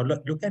 Now,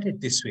 look at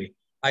it this way.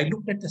 I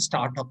looked at the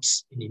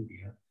startups in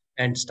India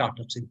and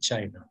startups in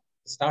China.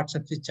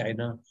 Startups in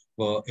China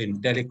were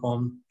in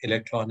telecom,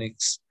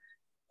 electronics,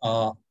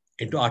 uh,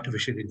 into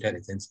artificial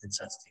intelligence and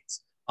such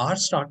things. Our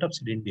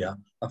startups in India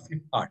are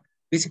Flipkart,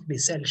 basically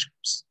sell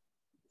shops,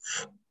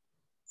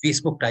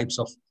 Facebook types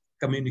of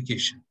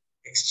communication,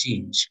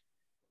 exchange,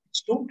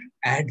 which don't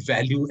add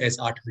value as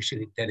artificial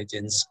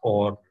intelligence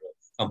or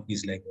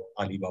companies like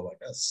Alibaba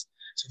does.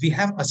 So we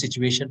have a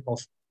situation of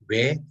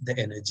where the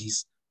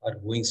energies are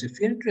going. So if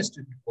you're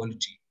interested in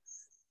quality,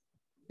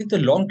 I think the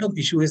long-term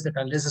issue is that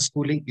unless the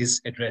schooling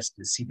is addressed,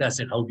 Sita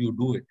said, how do you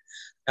do it?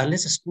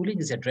 Unless the schooling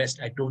is addressed,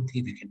 I don't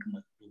think we can do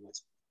much.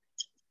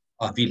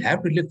 We'll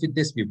have to live with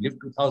this. We've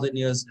lived 2,000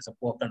 years as a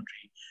poor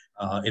country,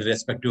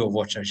 irrespective of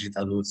what Shashi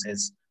Tharoor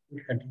says.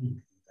 We'll continue to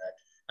do that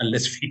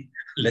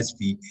unless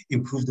we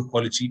improve the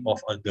quality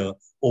of the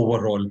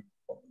overall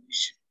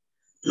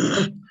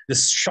population. The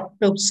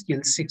short-term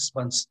skills, 6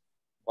 months,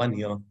 1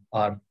 year,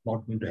 are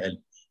not going to help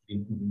in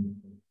improving the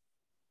quality.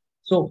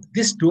 So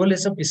this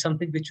dualism is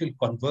something which will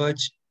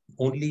converge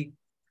only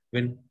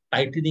when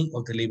tightening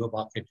of the labor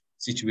market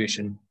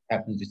situation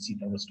happens, which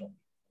Sita was talking.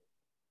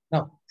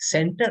 Now,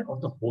 center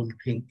of the whole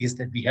thing is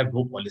that we have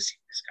no policy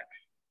in this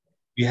country.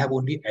 We have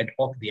only ad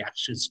hoc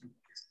reactions to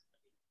this.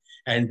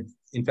 And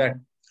in fact,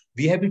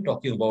 we have been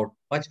talking about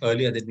much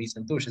earlier than me,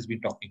 Santosh has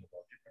been talking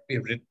about it. We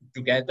have written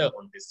together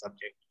on this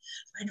subject.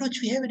 Why don't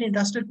we have an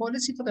industrial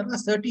policy for the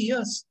last 30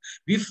 years?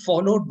 We've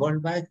followed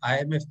World Bank,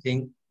 IMF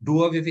thing,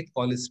 do away with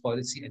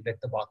policy and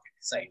let the market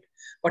decide.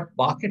 But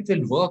market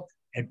will work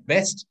at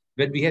best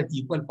when we have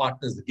equal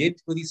partners. The game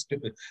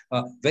theory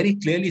very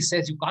clearly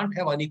says you can't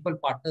have unequal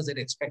partners and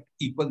expect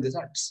equal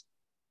results.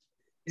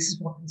 This is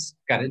what is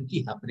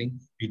currently happening.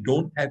 We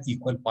don't have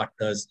equal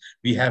partners.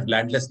 We have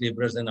landless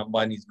laborers and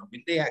Ambanis. Now,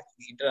 will they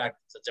actually interact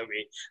in such a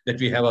way that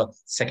we have a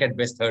second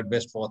best, third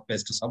best, fourth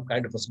best to some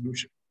kind of a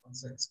solution?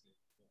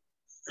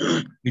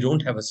 We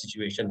don't have a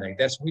situation like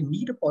that. So we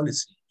need a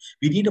policy.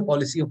 We need a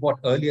policy of what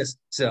earlier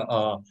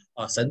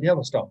Sandhya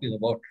was talking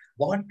about.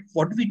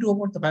 What do we do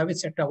about the private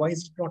sector? Why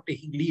is it not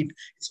taking lead?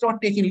 It's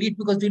not taking lead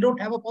because we don't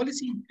have a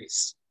policy in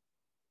place.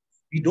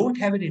 We don't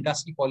have an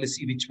industry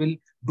policy which will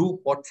do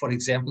what, for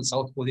example,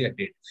 South Korea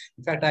did.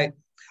 In fact,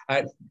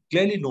 I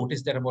clearly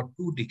noticed that about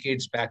 2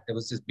 decades back, there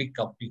was this big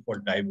company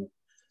called Daewoo.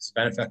 It's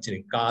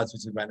manufacturing cars,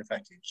 which is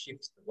manufacturing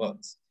ships, the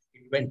works.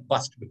 It went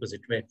bust because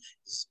it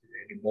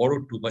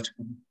borrowed too much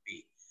to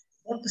pay.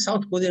 What the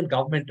South Korean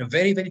government, a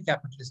very, very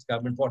capitalist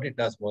government, what it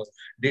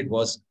did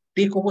was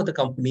take over the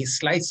company,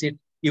 slice it.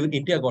 Even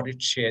India got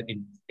its share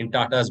in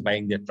Tata's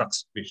buying their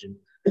trucks division.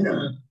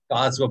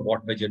 Cars were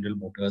bought by General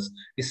Motors.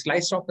 They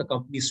sliced off the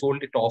company,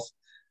 sold it off,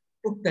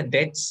 took the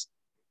debts,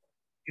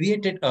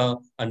 created a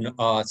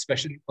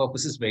special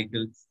purposes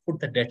vehicle, put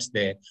the debts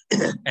there,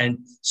 and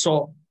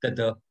saw that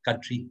the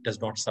country does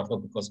not suffer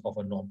because of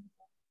a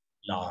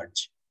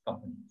large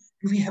company.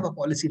 Do we have a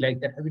policy like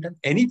that? Have we done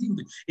anything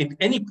in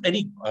any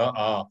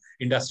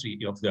industry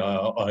of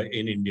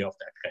in India of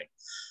that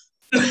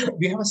kind?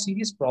 We have a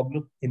serious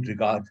problem in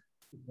regard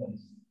to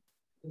policy.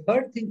 The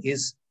third thing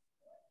is,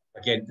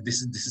 again,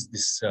 this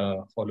is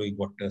following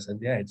what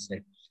Sandhya had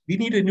said. We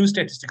need a new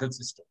statistical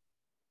system.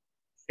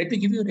 Let me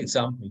give you an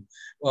example.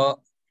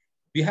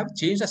 We have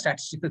changed the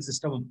statistical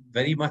system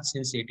very much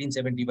since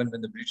 1871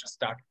 when the British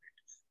started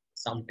it.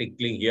 Some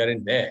tinkling here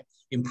and there,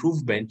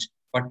 improvement,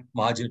 but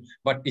margin,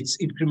 but it's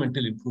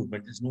incremental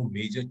improvement. There's no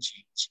major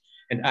change.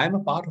 And I'm a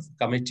part of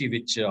a committee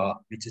which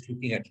is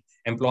looking at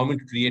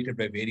employment created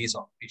by various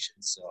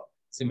occupations.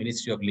 It's the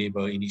Ministry of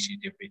Labor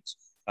initiative, which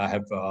I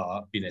have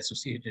been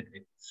associated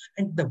with.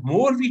 And the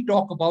more we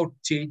talk about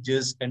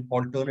changes and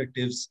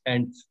alternatives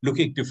and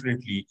looking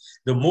differently,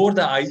 the more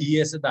the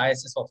IES and the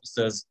ISS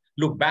officers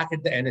look back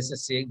at the NSS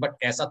saying, but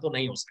aisa to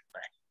nahi ho sakta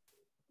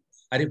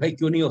hai. Arey bhai,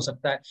 kyun nahi ho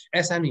sakta hai?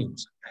 Aisa nahi ho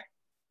sakta hai.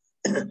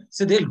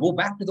 So they'll go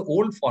back to the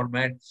old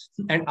format,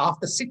 and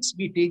after 6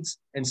 meetings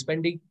and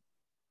spending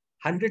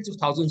hundreds of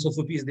thousands of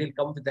rupees, they'll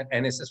come with that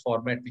NSS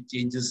format, which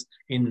changes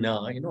in,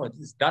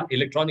 it's done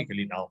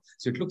electronically now.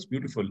 So it looks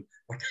beautiful,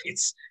 but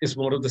it's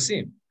more of the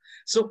same.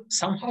 So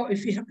somehow,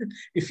 if we have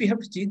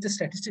to change the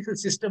statistical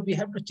system, we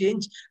have to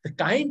change the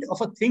kind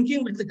of a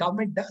thinking which the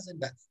government does.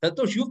 And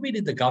Santosh, you've been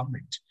in the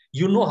government.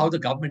 You know how the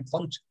government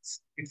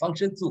functions. It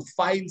functions through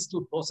files,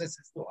 through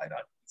processes, through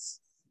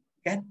hierarchies.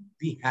 Can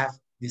we have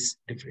this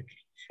differently?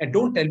 And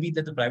don't tell me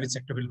that the private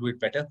sector will do it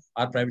better.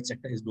 Our private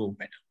sector is no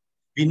better.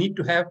 We need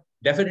to have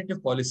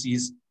definitive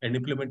policies and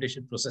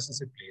implementation processes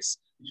in place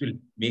which will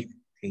make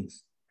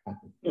things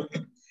happen.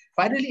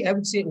 Finally, I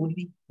would say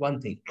only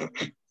one thing.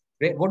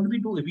 What do we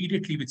do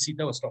immediately, which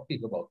Sita was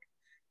talking about?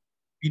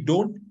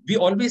 We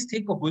always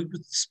think of going to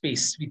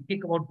space. We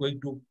think about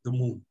going to the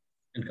moon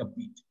and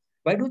compete.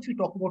 Why don't we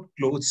talk about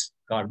clothes,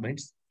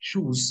 garments,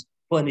 shoes,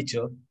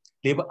 furniture,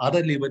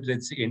 other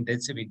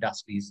labor-intensive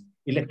industries,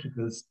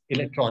 electricals,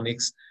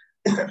 electronics,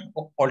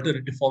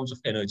 alternative forms of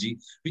energy,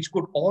 which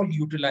could all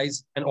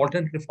utilize, and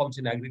alternative forms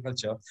in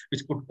agriculture,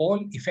 which could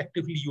all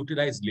effectively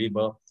utilize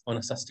labor on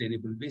a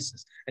sustainable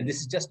basis. And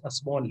this is just a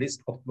small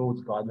list of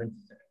clothes, garments.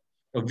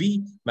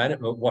 We have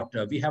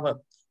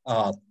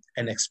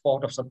an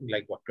export of something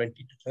like what, 20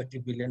 to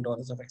 $30 billion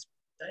of export.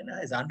 China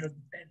is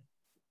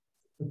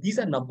 110. These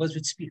are numbers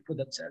which speak for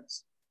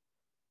themselves.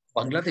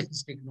 Bangladesh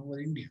is taking over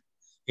India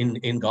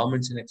in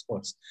garments and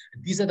exports.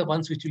 These are the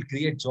ones which will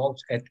create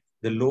jobs at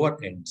the lower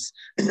ends.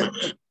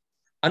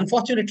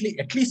 Unfortunately,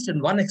 at least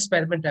in one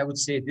experiment, I would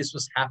say this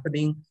was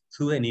happening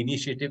through an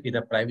initiative in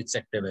a private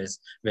sector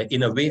where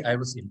in a way I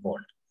was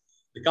involved.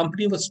 The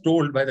company was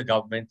told by the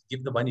government,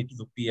 give the money to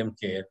the PM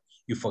care,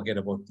 you forget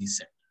about these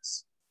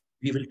sectors.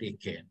 We will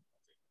take care.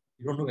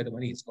 You don't know where the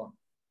money is gone.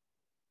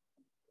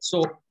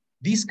 So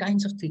these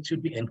kinds of things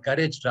should be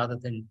encouraged rather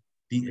than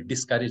be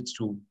discouraged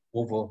through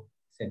over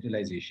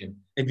centralization.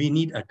 And we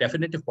need a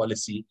definitive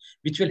policy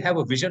which will have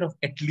a vision of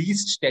at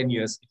least 10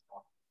 years. I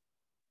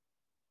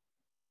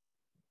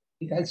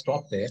think I'll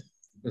stop there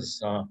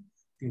because I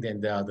think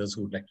then there are others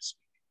who would like to speak.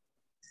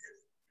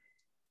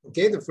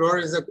 Okay, the floor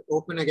is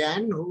open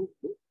again. Who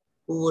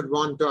would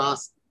want to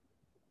ask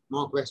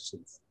more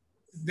questions?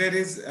 There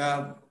is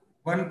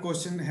one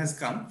question has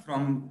come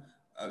from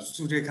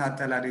Surekha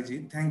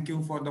Talariji. Thank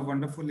you for the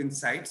wonderful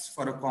insights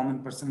for a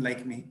common person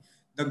like me.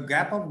 The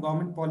gap of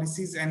government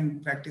policies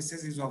and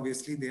practices is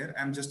obviously there.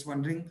 I'm just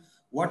wondering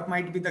what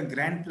might be the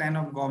grand plan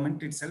of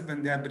government itself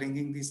when they are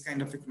bringing these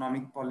kind of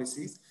economic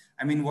policies.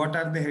 I mean, what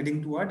are they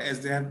heading toward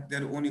as they have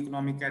their own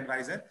economic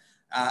advisor?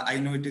 I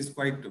know it is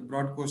quite a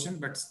broad question,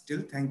 but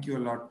still, thank you a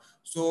lot.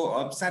 So,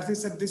 Sarthi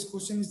sir, this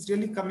question is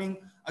really coming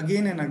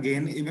again and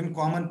again. Even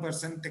common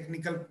person,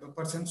 technical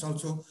persons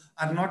also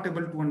are not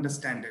able to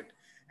understand it.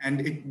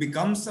 And it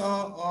becomes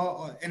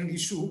an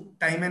issue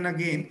time and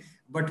again,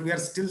 but we are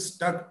still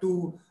stuck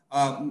to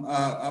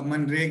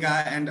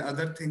Manrega and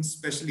other things,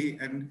 especially,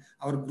 and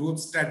our growth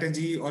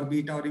strategy or be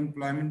it our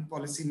employment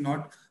policy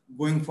not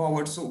going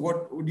forward. So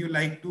what would you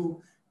like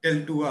to tell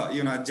to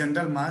a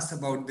general mass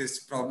about this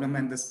problem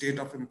and the state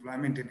of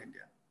employment in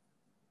India?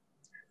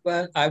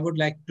 Well, I would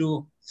like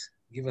to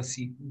give a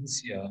sequence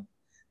here,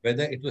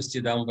 whether it was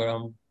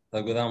Chidambaram,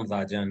 Raghuram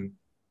Rajan,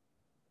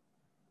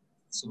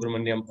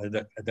 Subramaniam,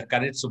 the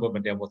current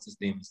Subramaniam, what's his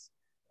name?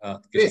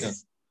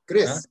 Chris.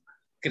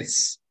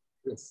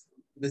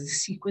 There's a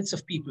sequence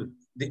of people.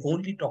 They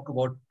only talk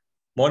about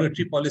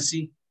monetary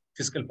policy,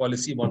 fiscal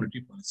policy,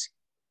 monetary policy.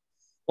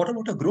 What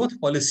about a growth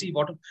policy?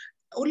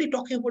 Only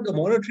talking about the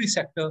monetary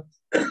sector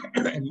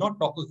and not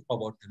talking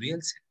about the real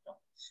sector.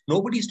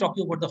 Nobody's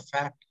talking about the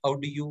fact, how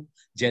do you,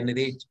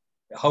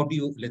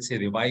 let's say,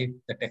 revive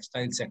the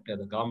textile sector,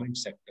 the garment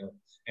sector,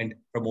 and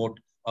promote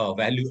a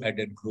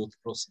value-added growth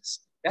process.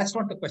 That's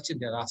not the question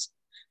they're asking.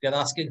 They're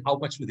asking how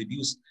much to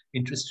reduce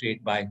interest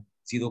rate by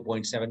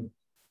 0.7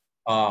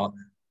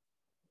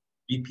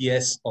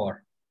 BPS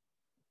or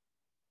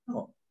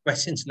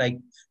questions like,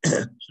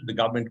 should the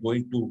government go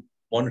into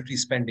monetary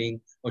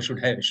spending, or should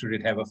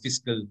it have a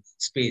fiscal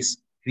space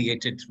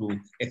created through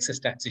excess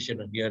taxation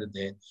here and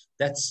there?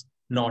 That's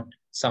not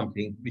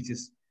something which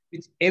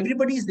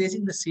everybody is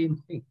raising the same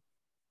thing.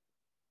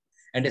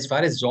 And as far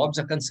as jobs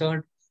are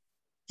concerned,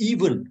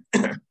 even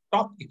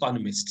top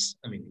economists,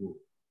 who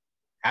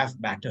have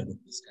mattered in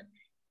this country,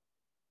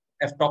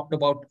 have talked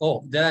about,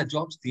 there are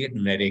jobs, create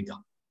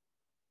Narega.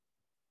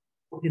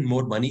 Put in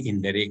more money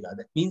in Narega.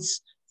 That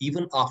means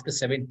even after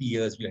 70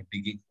 years, we are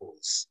digging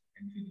holes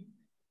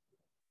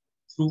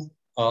through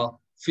a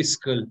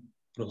fiscal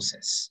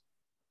process.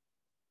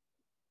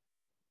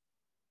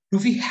 Do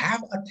we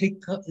have a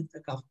thinker in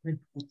the government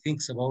who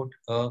thinks about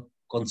a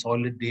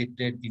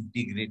consolidated,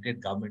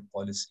 integrated government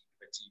policy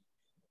to achieve?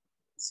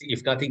 See,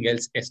 if nothing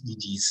else,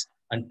 SDGs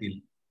until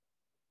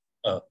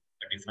a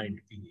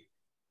defined period.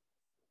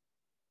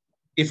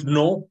 If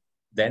no,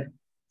 then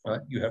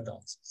you have the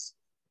answers.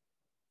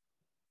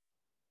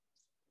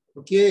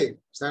 Okay,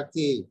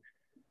 Sarthi,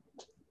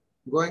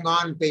 going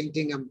on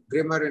painting a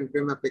grimmer and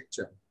grimmer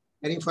picture.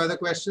 Any further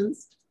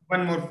questions?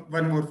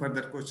 One more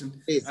further question.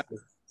 Please.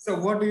 So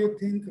what do you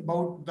think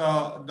about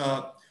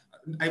the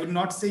I would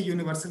not say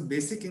universal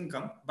basic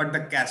income, but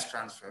the cash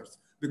transfers?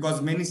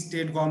 Because many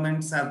state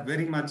governments have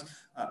very much,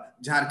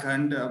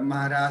 Jharkhand,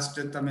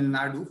 Maharashtra, Tamil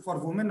Nadu, for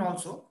women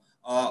also,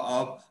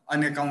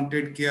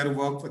 unaccounted care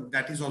work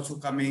that is also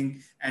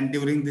coming. And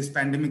during this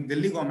pandemic,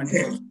 Delhi government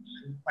is also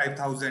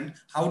 5,000.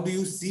 How do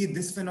you see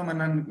this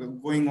phenomenon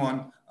going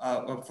on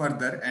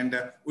further?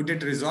 And would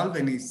it resolve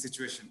any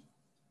situation?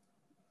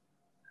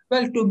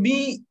 Well, to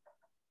me,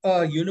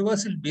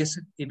 universal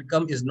basic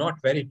income is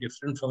not very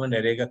different from an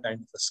Narega kind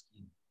of a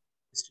scheme.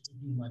 It's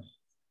distributing money.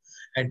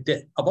 And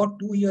about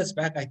 2 years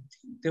back, I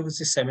think there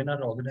was a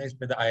seminar organized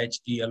by the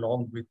IHT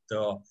along with,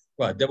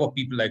 there were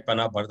people like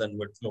Pana Bardhan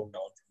who had flown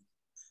down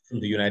from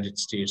the United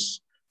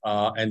States.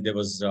 And there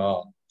was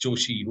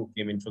Joshi who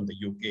came in from the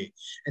UK.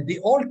 And they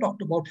all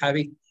talked about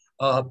having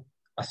a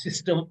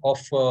system of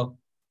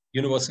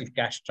universal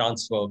cash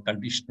transfer,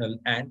 conditional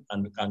and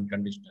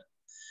unconditional.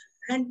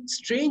 And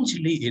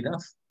strangely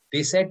enough,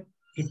 they said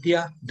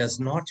India does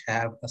not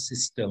have a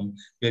system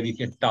where we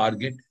can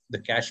target the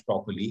cash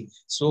properly.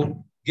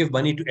 So give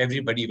money to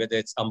everybody, whether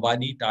it's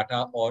Ambani,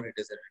 Tata, or it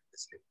is a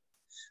Muslim.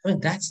 I mean,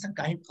 that's the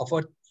kind of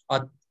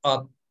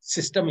a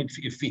system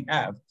if we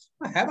have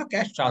a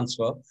cash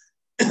transfer,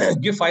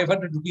 give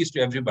 500 rupees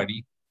to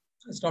everybody.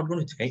 It's not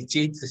going to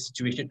change the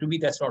situation. To me,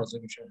 that's not a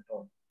solution at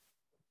all.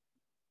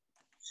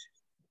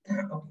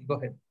 Okay, go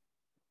ahead.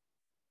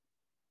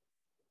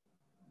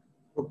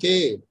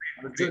 Okay.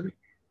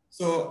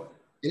 So,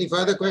 any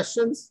further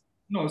questions?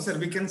 No, sir,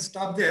 we can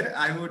stop there.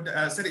 I would,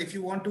 sir, if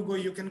you want to go,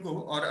 you can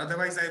go, or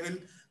otherwise I will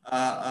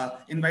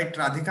invite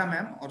Radhika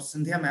ma'am or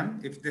Sandhya ma'am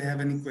if they have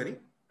any query.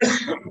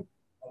 I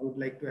would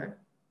like to add.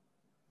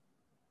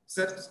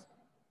 Sir?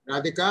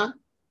 Radhika?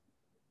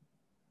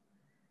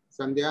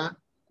 Sandhya?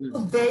 A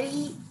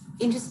very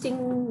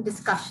interesting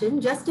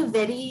discussion. Just some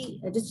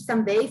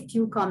very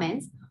few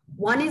comments.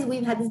 One is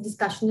we've had this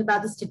discussion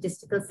about the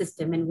statistical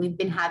system, and we've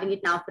been having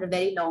it now for a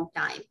very long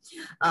time.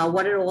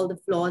 What are all the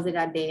flaws that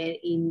are there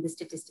in the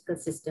statistical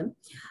system?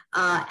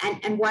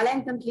 And while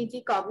I'm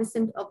completely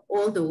cognizant of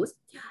all those,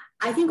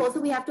 I think also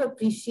we have to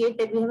appreciate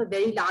that we have a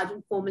very large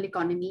informal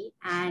economy,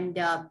 and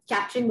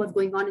capturing what's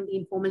going on in the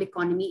informal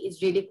economy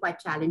is really quite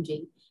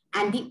challenging.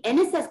 And the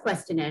NSS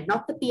questionnaire,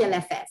 not the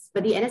PLFS,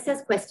 but the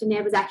NSS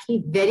questionnaire was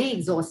actually very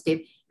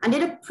exhaustive and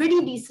did a pretty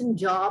decent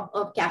job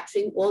of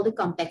capturing all the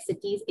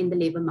complexities in the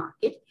labor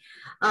market.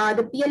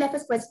 The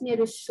PLFS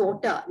questionnaire is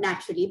shorter,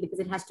 naturally, because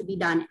it has to be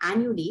done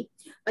annually.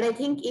 But I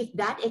think if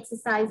that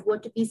exercise were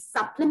to be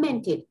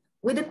supplemented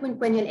with a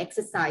quinquennial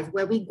exercise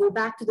where we go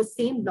back to the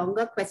same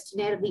longer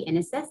questionnaire of the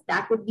NSS,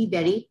 that would be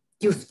very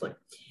useful.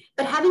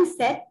 But having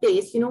said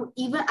this,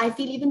 I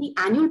feel even the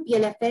annual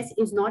PLFS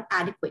is not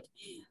adequate,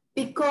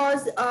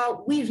 because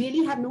we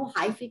really have no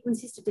high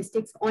frequency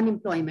statistics on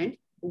employment.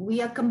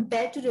 We are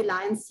compelled to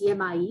rely on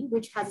CMIE,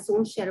 which has its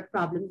own share of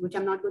problems, which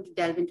I'm not going to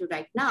delve into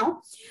right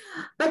now.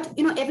 But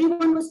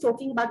everyone was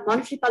talking about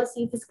monetary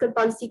policy, fiscal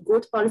policy,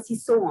 growth policy,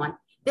 so on.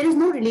 There is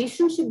no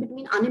relationship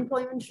between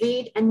unemployment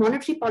rate and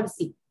monetary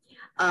policy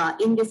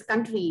in this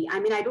country. I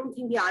mean, I don't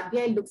think the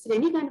RBI looks at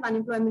any kind of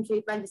unemployment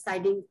rate while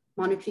deciding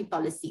monetary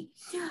policy.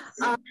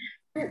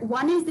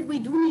 One is that we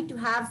do need to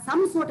have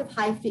some sort of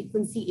high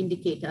frequency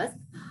indicators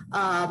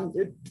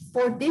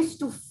for this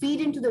to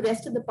feed into the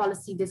rest of the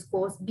policy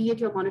discourse, be it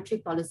your monetary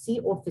policy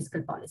or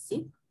fiscal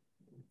policy.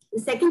 The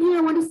second thing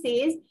I want to say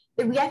is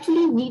that we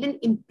actually need an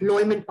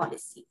employment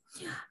policy.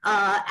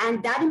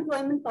 And that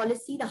employment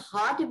policy, the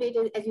heart of it,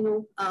 as you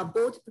know,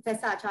 both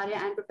Professor Acharya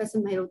and Professor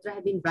Mehrotra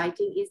have been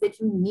writing, is that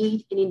you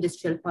need an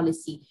industrial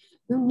policy.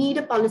 You need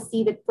a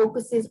policy that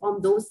focuses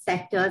on those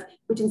sectors,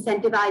 which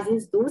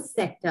incentivizes those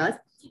sectors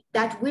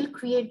that will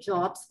create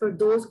jobs for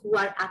those who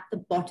are at the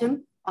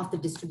bottom of the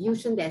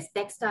distribution. There's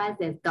textiles,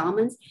 there's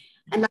garments.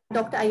 And like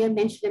Dr. Iyer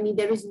mentioned, I mean,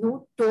 there is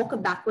no talk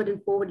of backward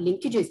and forward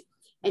linkages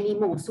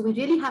anymore. So we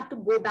really have to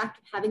go back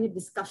to having a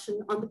discussion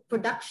on the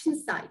production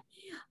side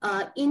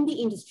in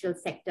the industrial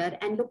sector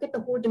and look at the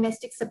whole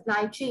domestic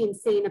supply chain,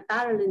 say in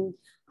apparel, and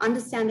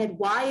understand that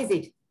why is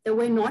it that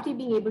we're not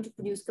being able to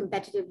produce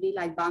competitively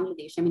like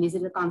Bangladesh? I mean, is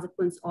it a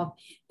consequence of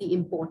the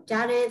import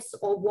tariffs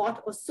or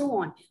what, or so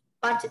on?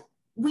 But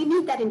we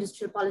need that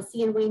industrial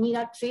policy, and we need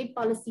our trade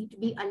policy to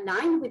be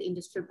aligned with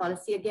industrial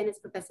policy, again, as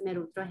Professor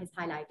Mehrotra has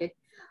highlighted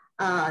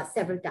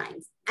several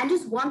times. And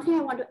just one thing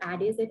I want to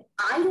add is that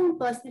I don't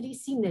personally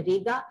see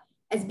NREGA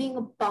as being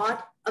a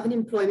part of an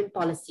employment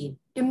policy.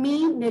 To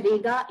me,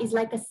 NREGA is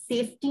like a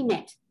safety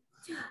net.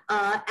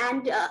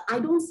 I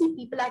don't see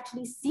people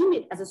actually seeing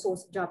it as a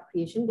source of job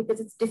creation,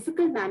 because it's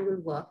difficult manual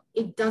work.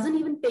 It doesn't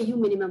even pay you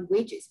minimum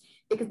wages,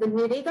 because the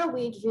NREGA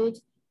wage rate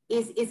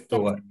is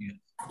kept,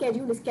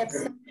 schedule is kept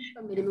separate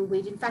from minimum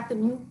wage. In fact, the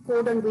new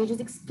code on wages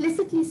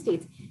explicitly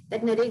states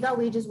that NREGA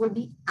wages will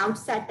be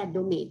outside that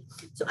domain.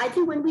 So I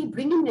think when we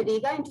bring in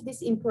NREGA into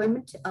this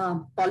employment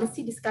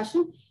policy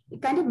discussion,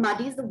 it kind of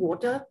muddies the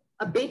water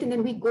a bit, and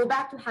then we go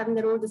back to having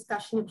that old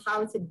discussion of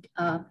how it's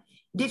a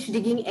ditch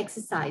digging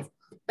exercise.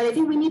 But I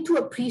think we need to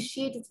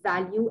appreciate its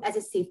value as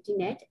a safety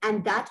net,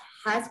 and that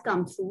has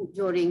come through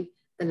during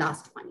the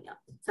last 1 year.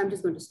 So I'm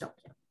just going to stop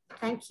here.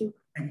 Thank you.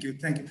 Thank you.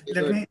 Thank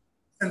you.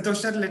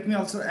 Santosh, let me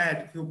also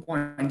add a few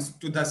points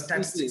to the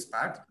statistics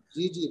part.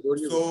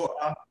 So,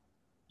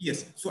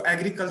 yes, so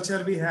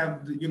agriculture, we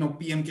have,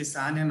 PM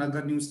Kisan and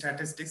other new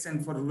statistics,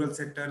 and for rural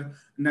sector,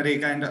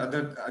 NREGA and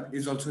other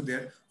is also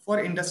there. For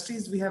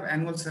industries, we have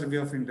annual survey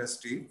of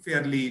industry,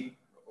 fairly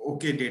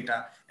okay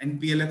data, and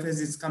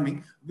PLFS is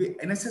coming.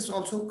 NSS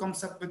also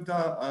comes up with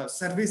the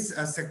service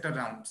sector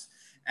rounds.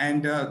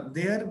 And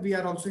there we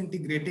are also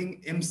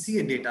integrating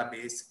MCA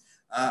database,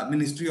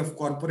 Ministry of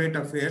Corporate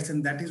Affairs,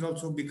 and that is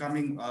also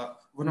becoming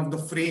one of the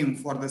frame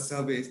for the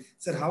surveys.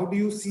 Sir, how do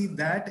you see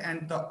that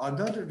and the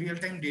other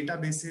real-time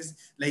databases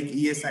like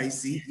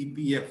ESIC,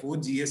 EPFO,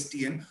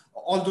 GSTN,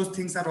 all those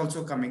things are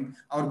also coming.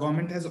 Our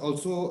government has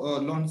also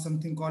launched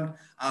something called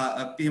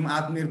PM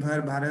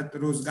Atmanirbhar Bharat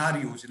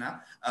Rozgar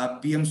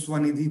Yojana, PM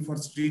Swanidhi for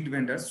street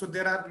vendors. So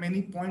there are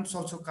many points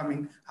also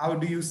coming. How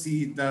do you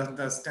see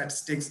the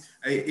statistics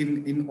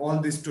in all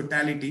this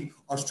totality?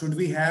 Or should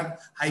we have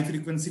high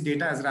frequency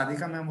data, as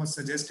Radhika ma'am was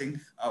suggesting,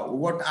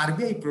 what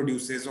RBI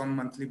produces on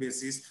monthly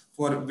basis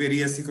for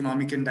various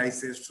economic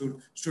indices?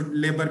 Should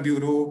Labor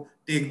Bureau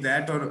take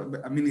that,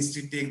 or a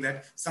ministry take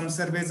that? Some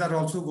surveys are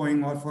also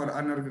going on for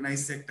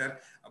unorganized sector,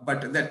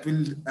 but that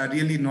will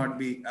really not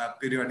be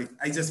periodic.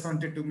 I just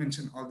wanted to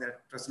mention all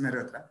that, Professor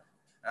Mehrotra.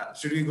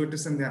 Should we go to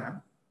Sandhya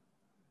ma'am?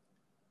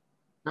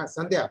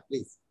 Sandhya,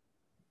 please.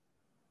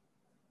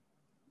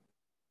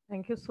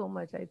 Thank you so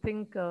much. I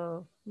think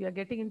we are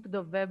getting into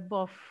the web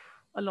of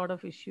a lot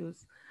of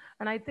issues.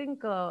 And I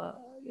think,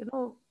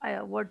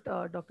 what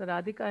Dr.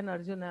 Radhika and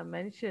Arjun have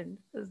mentioned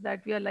is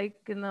that we are like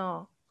in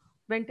a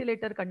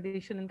ventilator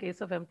condition in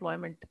case of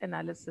employment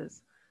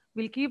analysis.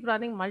 We'll keep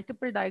running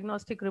multiple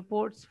diagnostic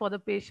reports for the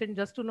patient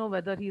just to know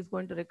whether he is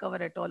going to recover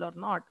at all or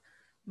not.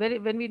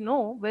 When we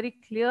know very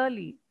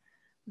clearly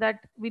that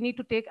we need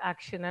to take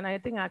action. And I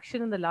think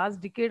action in the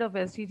last decade of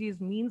SDGs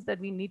means that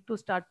we need to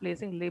start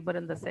placing labor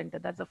in the center.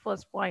 That's the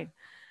first point.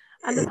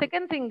 And the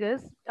second thing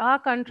is, our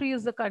country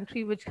is the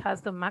country which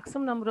has the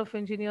maximum number of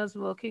engineers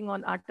working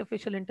on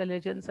artificial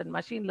intelligence and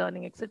machine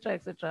learning, et cetera,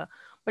 et cetera.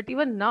 But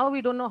even now,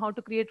 we don't know how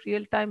to create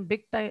real-time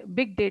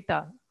big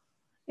data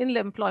in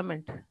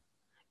employment.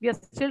 We are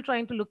still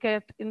trying to look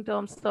at in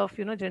terms of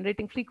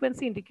generating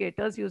frequency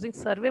indicators using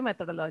survey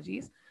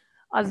methodologies.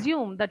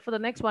 Assume that for the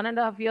next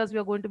 1.5 years, we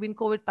are going to be in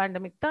COVID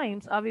pandemic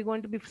times. Are we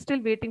going to be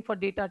still waiting for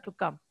data to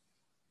come?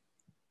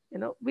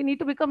 We need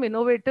to become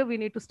innovative. We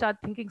need to start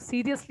thinking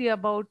seriously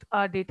about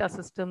our data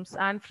systems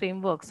and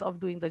frameworks of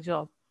doing the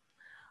job.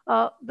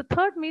 The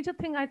third major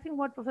thing, I think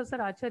what Professor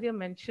Acharya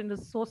mentioned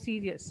is so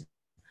serious,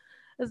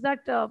 is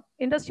that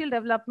industrial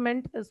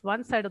development is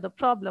one side of the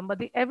problem, but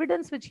the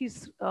evidence which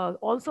he's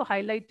also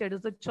highlighted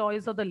is the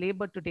choice of the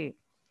labor today.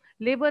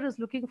 Labor is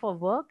looking for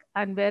work,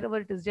 and wherever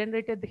it is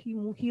generated,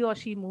 he or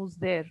she moves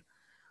there.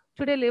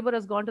 Today, labor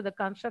has gone to the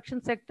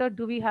construction sector.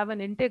 Do we have an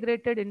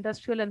integrated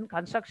industrial and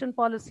construction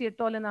policy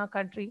at all in our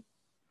country?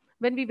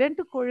 When we went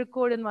to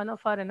Kozhikode in one of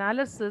our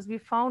analysis, we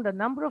found a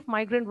number of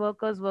migrant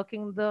workers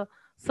working in the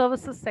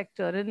services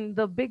sector, in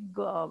the big,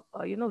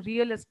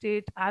 real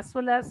estate, as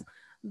well as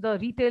the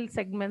retail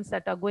segments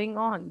that are going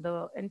on,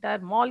 the entire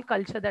mall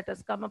culture that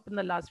has come up in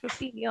the last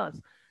 15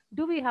 years.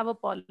 Do we have a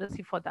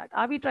policy for that?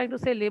 Are we trying to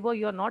say, labor,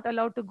 you're not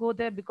allowed to go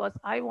there because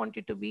I want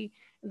you to be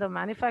in the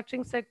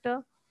manufacturing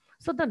sector?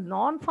 So the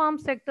non-farm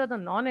sector, the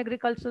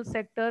non-agricultural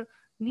sector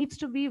needs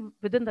to be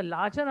within the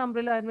larger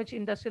umbrella in which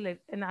industrial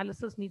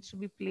analysis needs to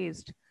be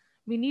placed.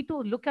 We need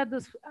to look at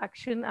this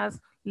action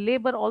as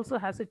labor also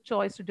has a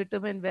choice to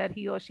determine where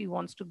he or she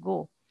wants to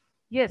go.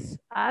 Yes,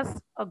 as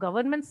a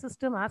government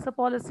system, as a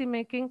policy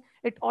making,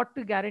 it ought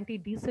to guarantee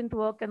decent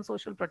work and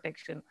social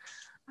protection.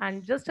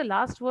 And just a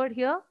last word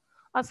here,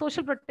 our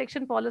social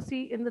protection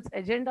policy in this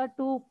agenda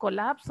to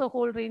collapse a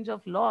whole range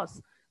of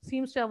laws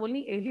seems to have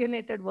only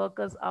alienated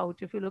workers out.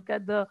 If you look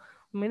at the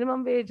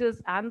minimum wages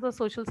and the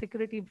social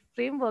security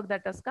framework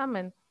that has come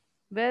in,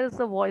 where is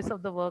the voice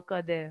of the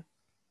worker there?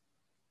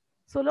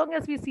 So long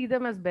as we see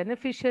them as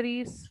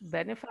beneficiaries,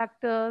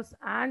 benefactors,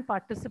 and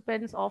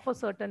participants of a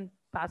certain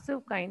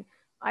passive kind,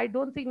 I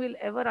don't think we'll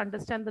ever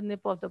understand the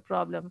nip of the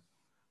problem,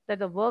 that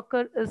the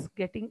worker is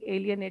getting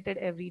alienated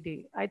every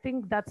day. I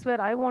think that's where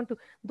I want to,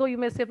 though you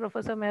may say,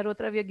 Professor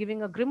Mehrotra, we are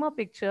giving a grimmer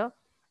picture.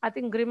 I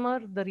think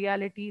grimmer, the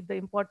reality, the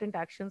important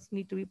actions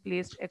need to be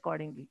placed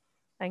accordingly.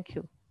 Thank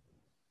you.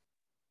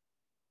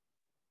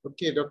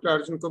 Okay, Dr.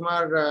 Arjun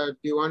Kumar, do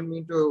you want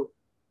me to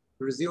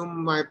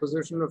resume my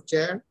position of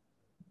chair?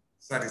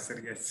 Sorry,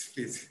 sir. Yes,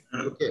 please.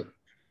 Okay.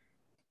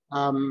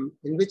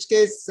 In which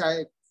case,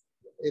 I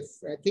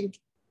think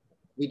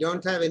we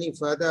don't have any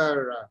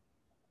further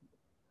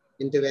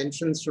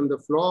interventions from the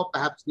floor,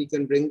 perhaps we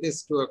can bring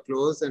this to a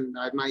close, and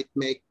I might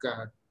make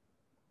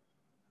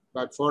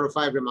about 4 or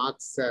 5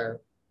 remarks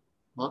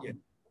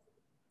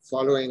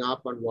following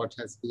up on what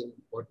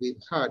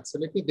we've heard. So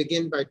let me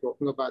begin by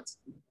talking about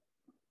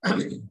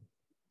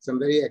some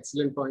very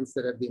excellent points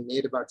that have been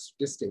made about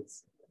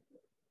statistics.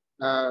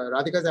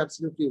 Radhika is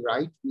absolutely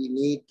right. We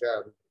need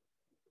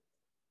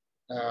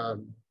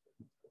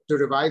to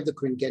revive the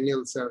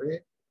quinquennial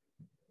survey.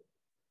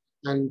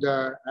 And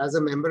as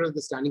a member of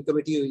the Standing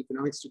Committee of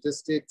Economic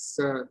Statistics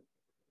of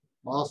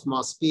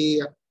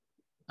MOSPI,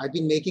 I've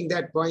been making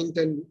that point,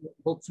 and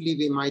hopefully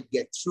we might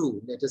get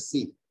through. Let us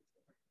see.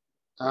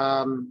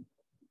 I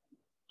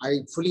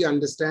fully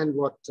understand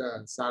what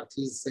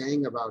Sarthi is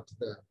saying about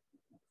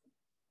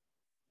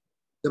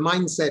the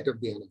mindset of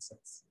the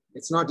NSS.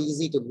 It's not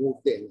easy to move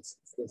the NSS.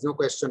 There's no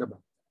question about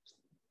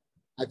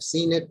it. I've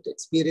seen it,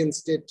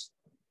 experienced it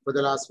for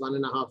the last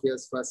 1.5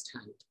 years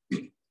firsthand.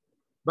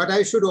 But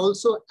I should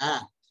also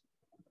add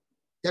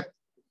that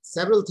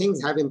several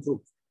things have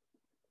improved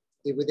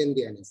within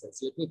the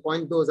NSS. Let me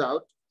point those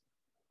out.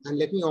 And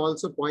let me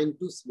also point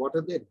to what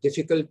are the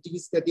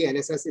difficulties that the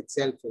NSS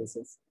itself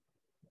faces.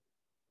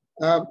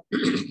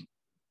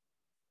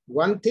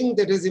 One thing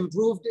that has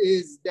improved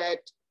is that,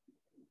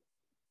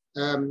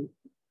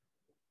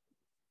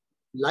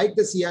 like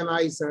the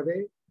CMI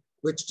survey,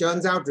 which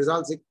churns out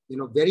results,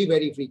 very,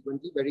 very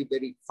frequently, very,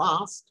 very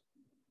fast,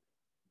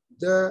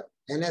 the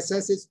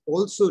NSS is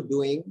also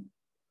doing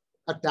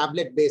a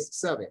tablet-based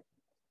survey.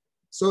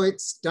 So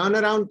its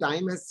turnaround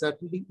time has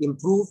certainly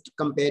improved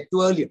compared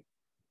to earlier.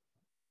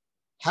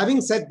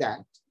 Having said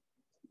that,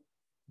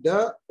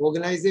 the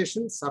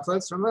organization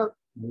suffers from a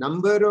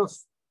number of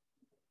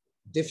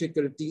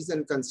difficulties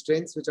and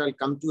constraints, which I'll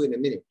come to in a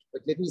minute.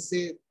 But let me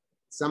say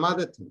some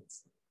other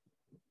things,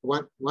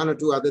 one or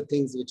two other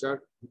things which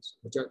are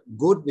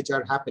good, which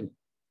are happening.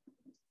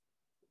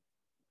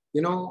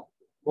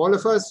 All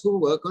of us who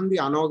work on the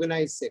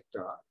unorganized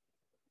sector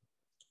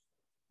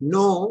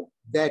know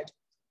that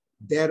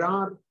there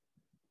are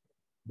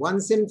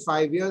once in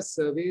 5 year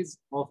surveys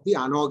of the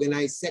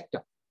unorganized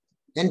sector.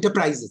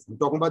 Enterprises, I'm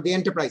talking about the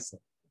enterprise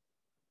sector.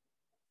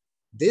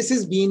 This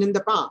has been in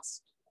the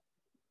past.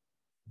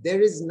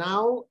 There is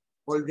now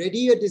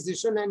already a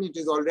decision, and it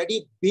is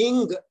already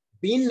been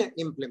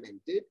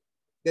implemented,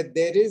 that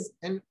there is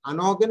an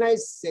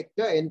unorganized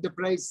sector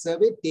enterprise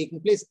survey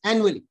taking place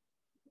annually.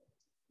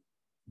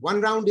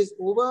 One round is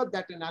over,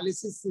 that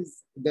analysis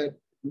is, the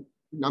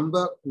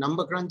number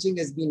crunching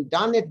has been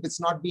done,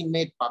 it's not been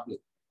made public.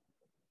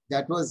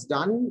 That was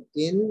done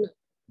in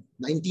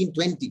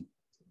 1920.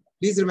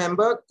 Please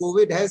remember,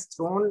 COVID has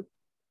thrown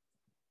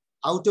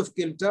out of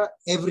kilter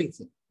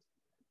everything.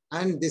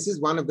 And this is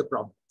one of the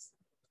problems.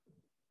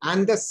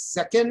 And the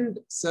second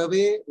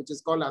survey, which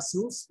is called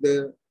ASUS,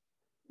 the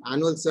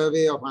Annual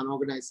Survey of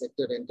Unorganized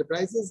Sector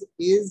Enterprises,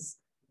 is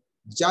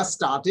just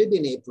started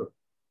in April.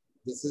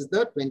 This is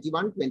the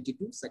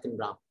 21-22 second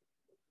round.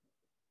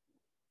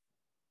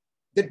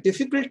 The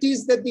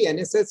difficulties that the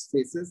NSS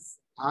faces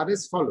are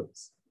as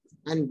follows.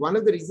 And one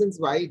of the reasons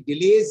why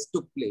delays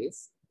took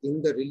place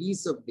in the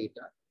release of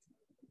data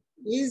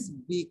is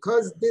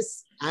because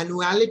this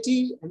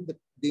annuality and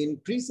the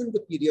increase in the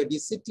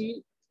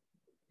periodicity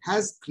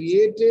has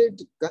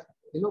created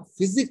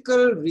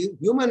physical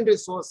human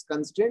resource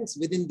constraints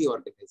within the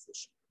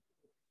organization.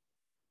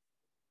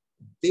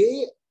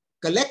 They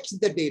collect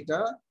the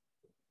data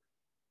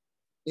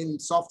in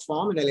soft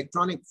form, in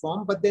electronic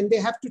form, but then they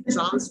have to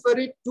transfer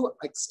it to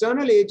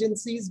external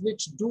agencies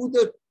which do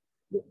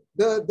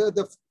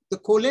the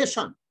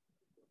collation.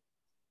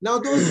 Now,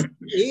 those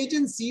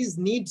agencies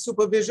need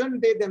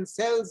supervision. They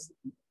themselves,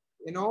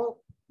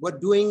 were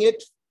doing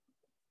it,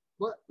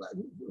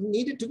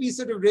 needed to be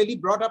sort of really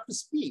brought up to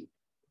speed.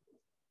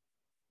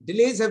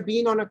 Delays have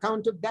been on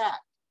account of that.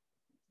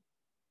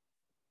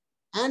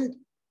 And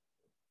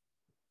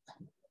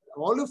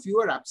all of you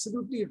are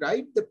absolutely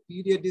right. The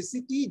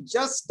periodicity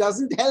just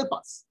doesn't help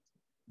us.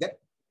 That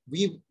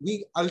we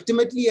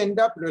ultimately end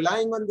up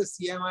relying on the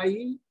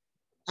CMIE,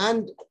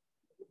 and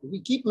we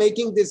keep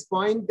making this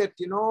point that,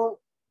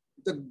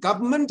 the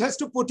government has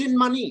to put in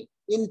money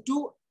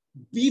into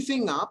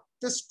beefing up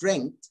the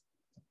strength.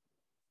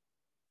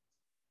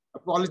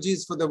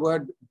 Apologies for the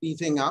word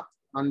beefing up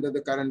under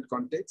the current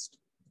context.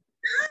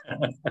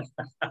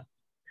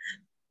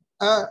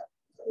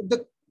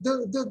 The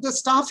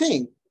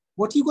staffing,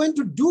 what are you going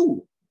to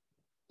do?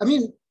 I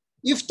mean,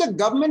 if the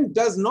government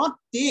does not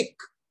take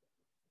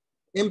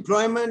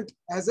employment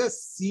as a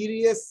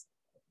serious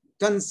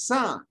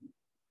concern,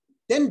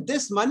 then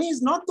this money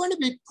is not going to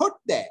be put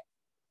there.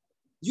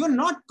 You're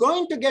not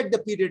going to get the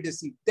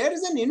periodicity. There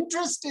is an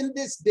interest in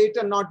this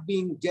data not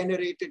being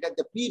generated at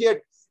the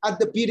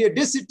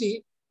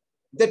periodicity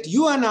that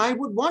you and I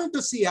would want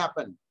to see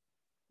happen.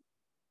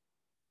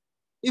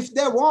 If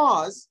there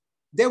was,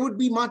 there would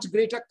be much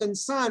greater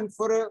concern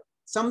for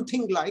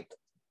something like,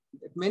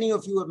 that many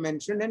of you have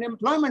mentioned, an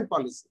employment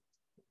policy.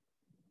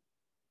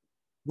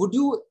 Would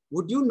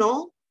you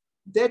know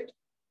that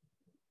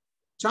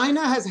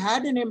China has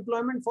had an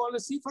employment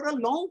policy for a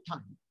long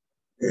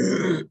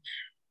time?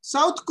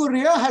 South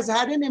Korea has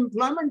had an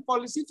employment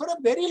policy for a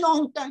very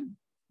long time.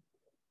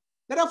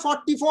 There are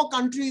 44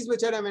 countries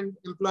which have an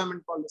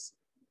employment policy.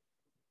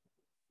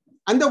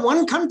 And the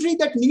one country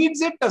that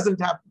needs it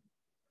doesn't have it.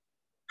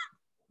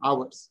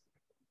 Ours.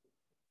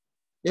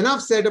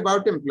 Enough said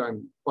about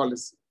employment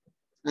policy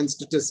and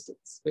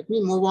statistics. Let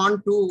me move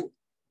on to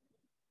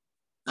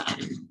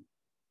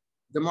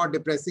the more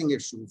depressing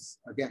issues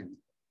again.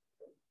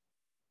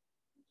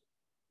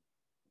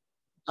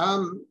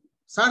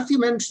 Sarthi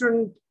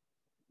mentioned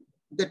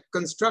that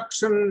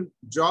construction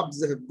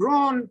jobs have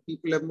grown,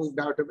 people have moved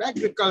out of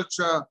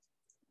agriculture,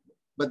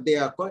 but they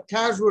are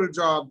casual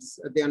jobs,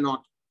 they are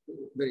not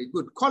very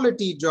good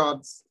quality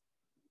jobs.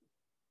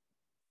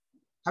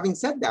 Having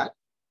said that,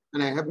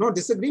 and I have no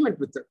disagreement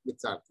with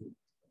Sarthi,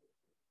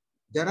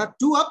 there are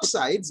two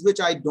upsides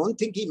which I don't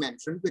think he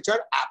mentioned, which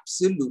are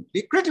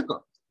absolutely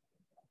critical.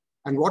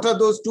 And what are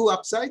those two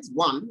upsides?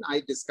 One,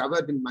 I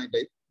discovered in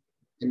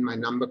my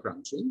number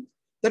crunching,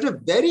 that a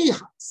very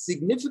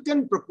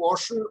significant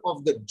proportion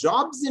of the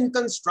jobs in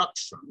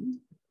construction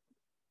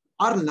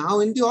are now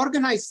in the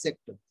organized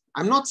sector.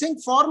 I'm not saying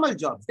formal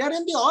jobs, they're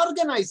in the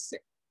organized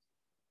sector.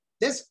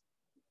 There's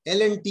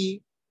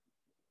L&T,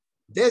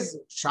 there's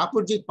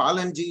Shapurji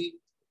Palanji.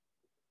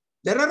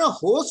 There are a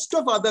host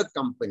of other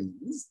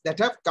companies that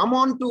have come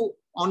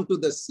onto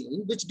the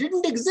scene which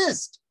didn't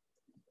exist,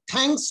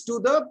 thanks to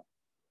the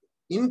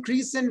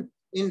increase in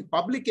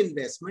public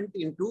investment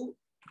into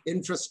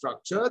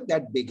infrastructure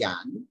that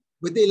began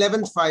with the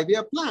 11th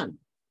five-year plan,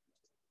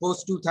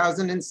 post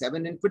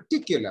 2007 in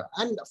particular.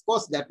 And of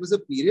course, that was a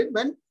period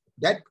when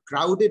that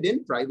crowded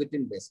in private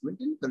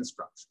investment in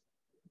construction.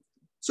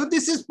 So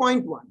this is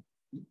point one.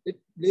 It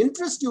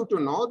interests you to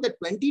know that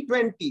in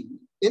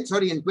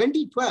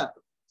 2012,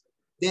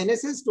 the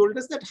NSS told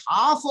us that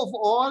half of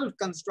all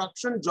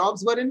construction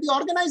jobs were in the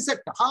organized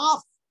sector,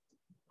 half.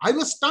 I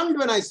was stunned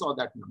when I saw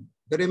that number.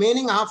 The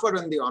remaining half are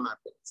in the unorganized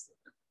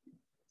sector.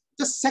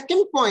 The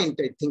second point,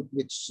 I think,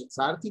 which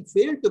Sarthi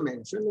failed to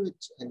mention,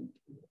 and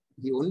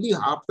he only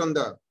harped on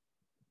the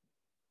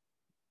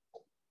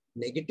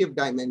negative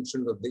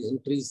dimension of the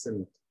increase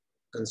in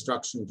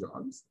construction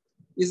jobs,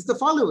 is the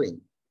following.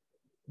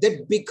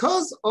 That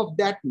because of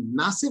that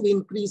massive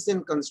increase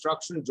in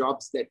construction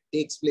jobs that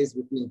takes place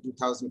between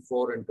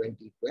 2004 and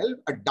 2012,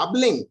 a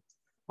doubling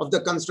of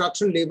the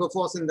construction labor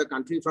force in the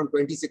country from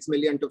 26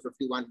 million to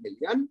 51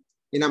 million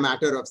in a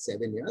matter of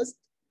 7 years,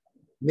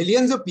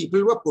 millions of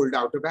people were pulled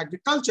out of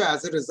agriculture,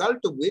 as a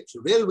result of which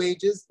real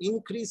wages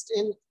increased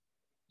in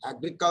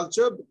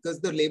agriculture because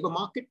the labor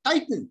market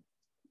tightened.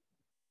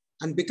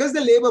 And because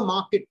the labor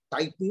market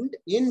tightened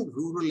in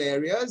rural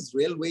areas,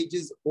 real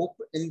wages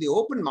in the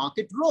open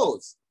market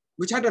rose,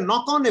 which had a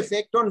knock-on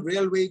effect on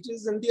real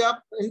wages in the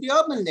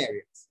urban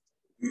areas.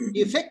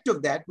 The effect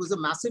of that was a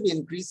massive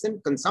increase in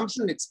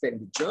consumption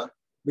expenditure,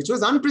 which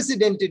was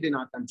unprecedented in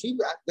our country,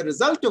 the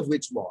result of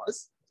which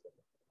was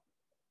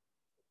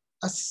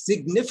a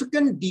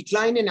significant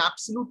decline in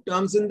absolute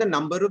terms in the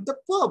number of the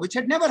poor, which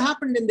had never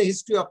happened in the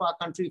history of our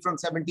country from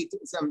 73,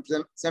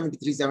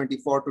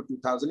 74 to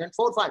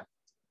 2004-5.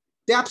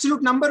 The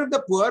absolute number of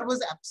the poor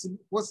was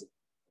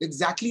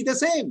exactly the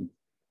same.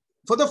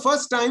 For the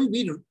first time,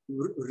 we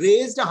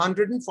raised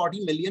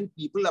 140 million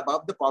people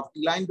above the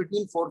poverty line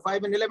between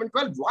 4-5 and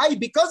 11-12. Why?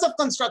 Because of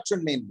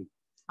construction mainly.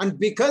 And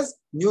because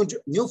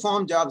new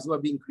farm jobs were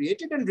being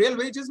created and real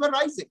wages were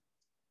rising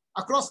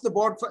across the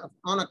board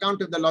on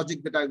account of the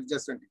logic that I was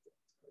just saying.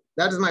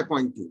 That is my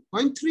point 2.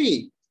 Point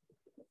 3.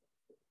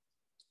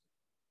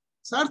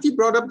 Sarthi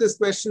brought up this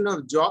question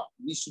of job.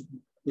 We should,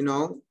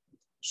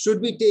 should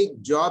we take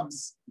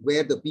jobs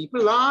where the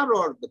people are,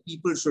 or the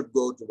people should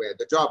go to where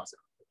the jobs are?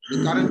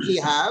 We currently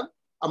have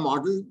a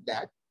model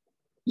that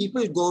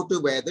people go to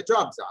where the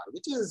jobs are,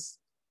 which is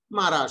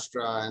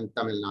Maharashtra and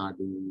Tamil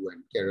Nadu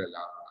and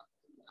Kerala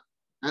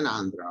and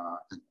Andhra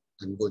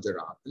and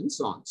Gujarat and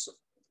so on. So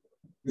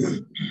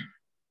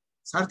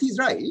Sarthi is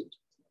right.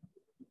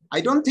 I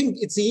don't think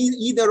it's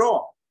either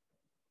or.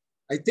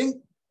 I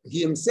think he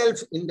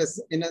himself, in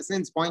a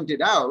sense,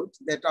 pointed out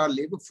that our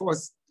labor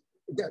force,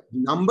 the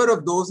number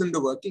of those in the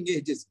working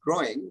age is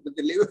growing, but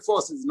the labor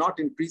force is not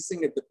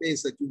increasing at the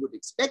pace that you would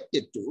expect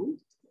it to,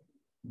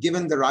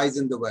 given the rise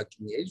in the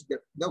working age.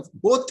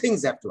 Both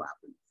things have to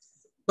happen.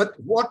 But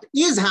what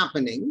is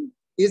happening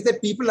is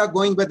that people are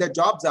going where their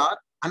jobs are.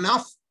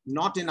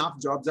 Not enough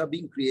jobs are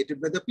being created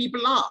where the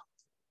people are.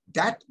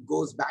 That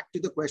goes back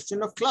to the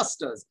question of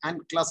clusters.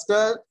 And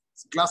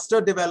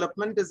cluster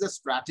development is a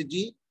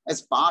strategy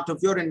as part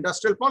of your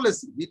industrial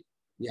policy. We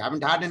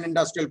haven't had an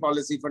industrial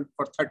policy for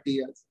 30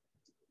 years.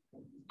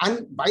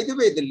 And by the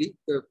way, the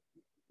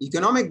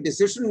economic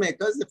decision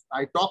makers, if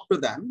I talk to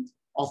them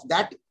of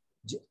that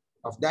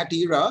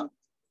era,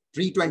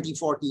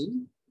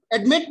 pre-2014,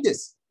 admit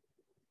this.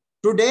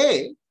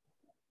 Today,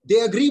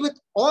 they agree with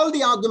all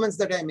the arguments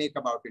that I make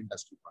about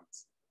industry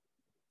policy.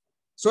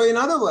 So in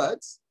other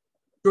words,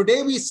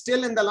 today we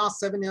still in the last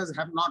 7 years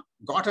have not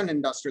got an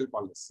industrial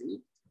policy,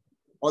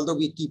 although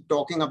we keep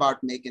talking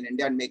about Make in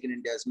India, and Make in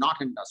India is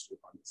not industrial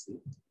policy.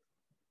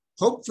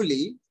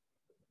 Hopefully,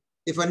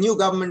 if a new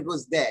government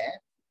was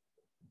there,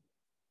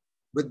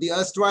 with the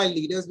erstwhile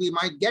leaders, we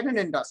might get an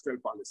industrial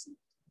policy.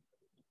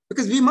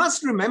 Because we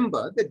must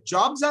remember that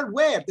jobs are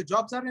where? The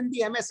jobs are in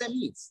the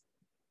MSMEs.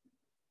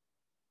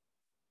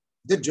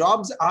 The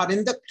jobs are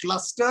in the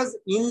clusters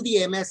in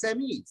the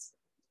MSMEs.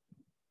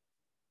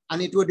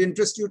 And it would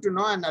interest you to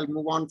know, and I'll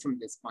move on from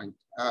this point,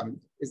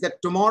 is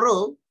that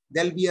tomorrow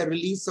there'll be a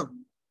release of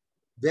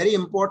very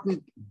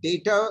important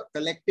data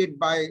collected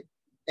by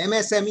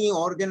MSME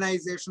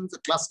organizations, a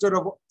cluster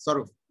of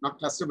not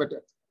cluster, but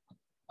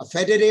a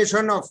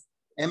federation of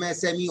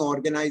MSME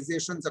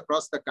organizations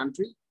across the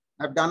country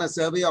have done a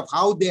survey of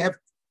how they have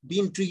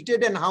been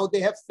treated and how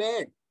they have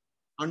fared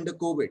under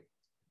COVID.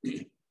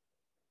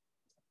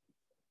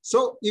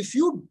 So if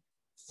you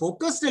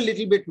focused a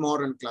little bit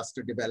more on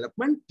cluster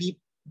development,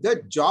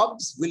 the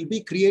jobs will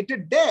be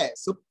created there.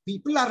 So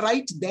people are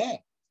right there.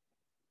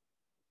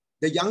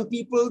 The young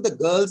people, the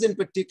girls in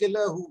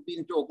particular, who've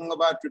been talking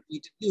about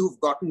repeatedly, who've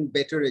gotten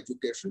better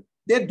education,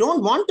 they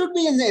don't want to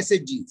be in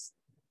SHGs.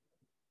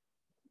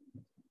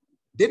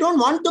 They don't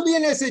want to be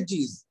in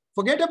SHGs.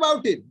 Forget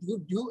about it.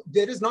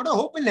 There is not a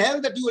hope in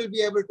hell that you will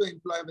be able to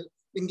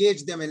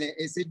engage them in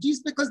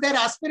SHGs because their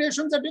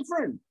aspirations are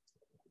different.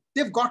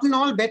 They've gotten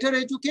all better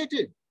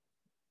educated.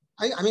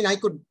 I mean, I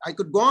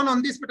could go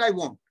on this, but I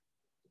won't.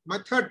 My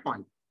third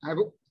point.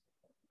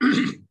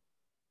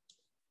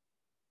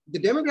 The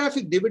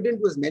demographic dividend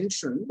was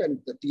mentioned and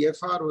the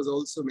TFR was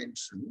also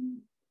mentioned.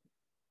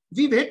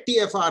 We've hit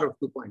TFR of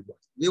 2.1.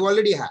 We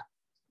already have.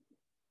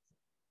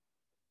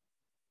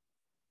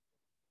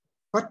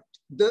 But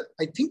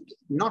I think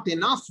not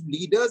enough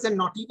leaders and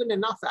not even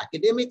enough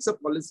academics or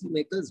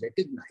policymakers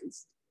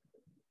recognize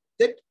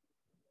that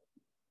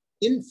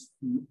in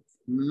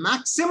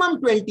maximum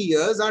 20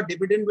 years, our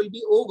dividend will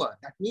be over.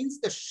 That means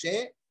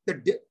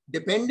the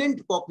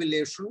dependent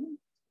population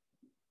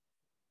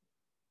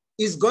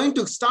is going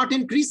to start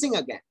increasing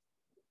again.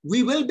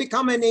 We will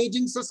become an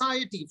aging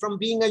society from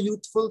being a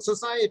youthful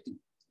society.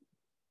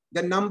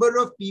 The number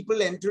of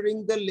people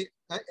entering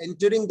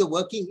the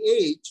working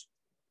age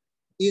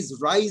is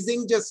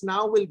rising just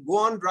now, will go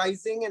on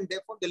rising, and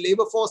therefore the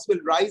labor force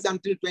will rise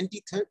until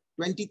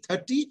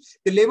 2030.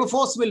 The labor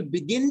force will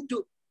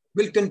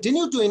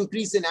continue to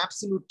increase in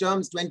absolute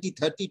terms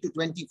 2030 to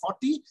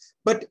 2040,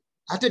 but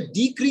at a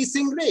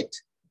decreasing rate,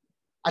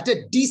 at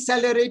a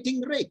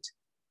decelerating rate.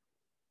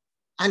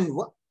 And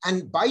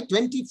by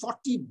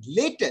 2040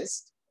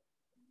 latest,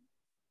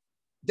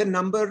 the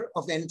number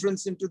of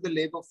entrants into the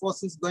labor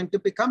force is going to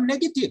become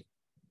negative.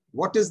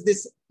 What does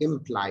this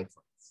imply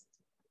for us?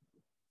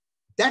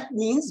 That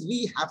means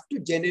we have to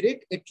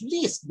generate at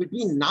least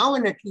between now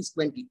and at least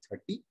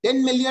 2030,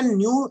 10 million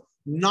new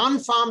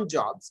non-farm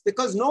jobs,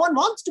 because no one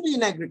wants to be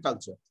in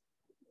agriculture.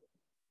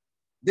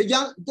 The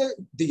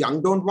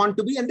young don't want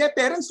to be, and their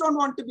parents don't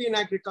want to be in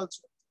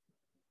agriculture.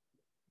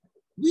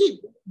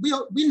 We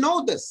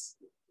know this,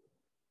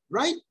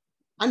 right?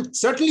 And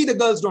certainly the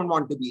girls don't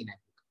want to be in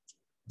agriculture.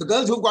 The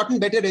girls who've gotten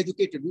better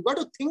educated, we've got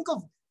to think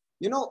of,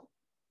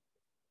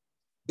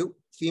 the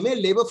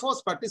female labor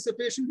force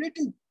participation rate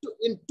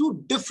in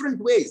two different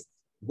ways.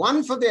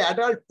 One for the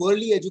adult,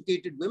 poorly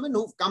educated women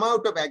who've come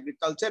out of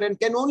agriculture and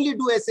can only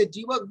do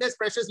SHG work. There's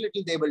precious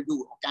little they will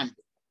do or can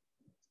do.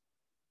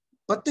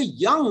 But the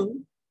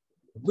young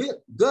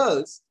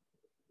girls,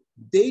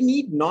 they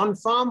need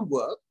non-farm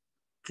work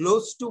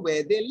close to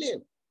where they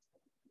live.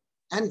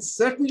 And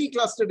certainly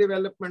cluster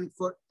development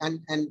and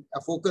a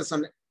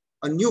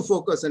new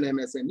focus on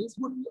MSMEs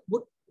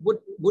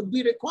would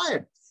be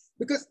required.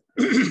 Because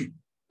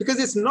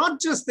it's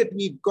not just that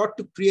we've got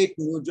to create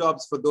new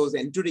jobs for those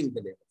entering the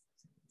labor.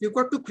 We've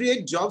got to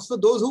create jobs for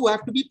those who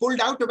have to be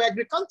pulled out of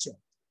agriculture.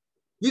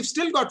 We've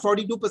still got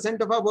 42%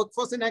 of our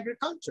workforce in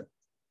agriculture.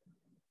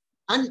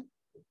 And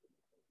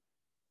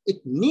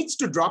it needs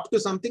to drop to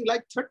something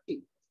like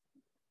 30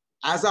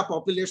 as our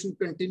population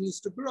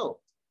continues to grow.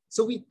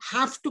 So we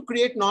have to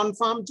create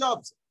non-farm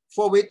jobs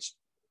for which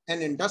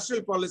an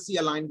industrial policy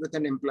aligned with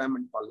an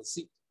employment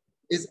policy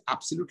is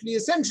absolutely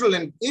essential.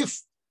 And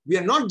if we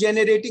are not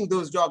generating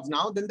those jobs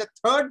now, then the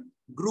third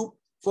group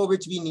for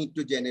which we need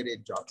to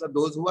generate jobs are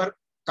those who are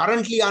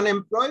currently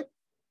unemployed.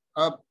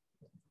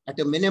 At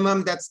a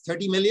minimum, that's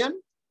 30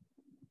 million.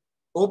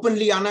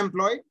 Openly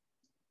unemployed,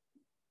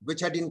 which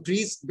had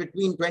increased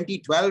between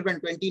 2012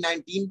 and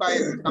 2019 by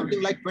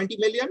something like 20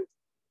 million.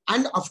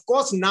 And of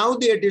course, now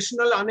the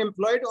additional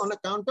unemployed on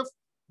account of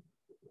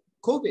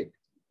COVID.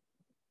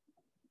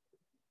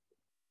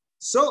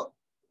 So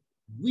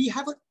we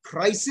have a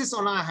crisis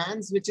on our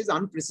hands, which is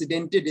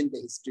unprecedented in the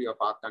history of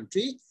our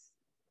country.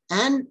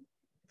 And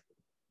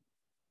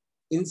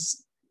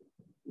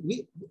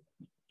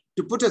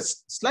to put a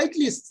slight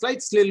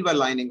silver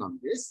lining on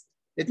this,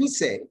 let me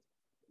say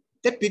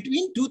that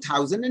between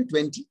 2000 and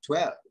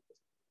 2012,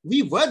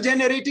 we were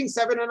generating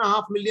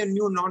 7.5 million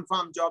new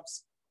non-farm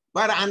jobs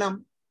per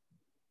annum.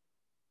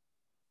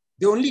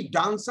 The only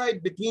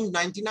downside between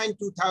 99,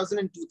 2000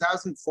 and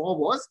 2004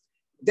 was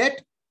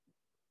that,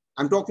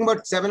 I'm talking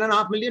about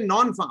 7.5 million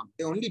non-farm.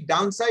 The only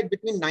downside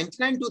between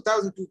 99,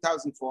 2000,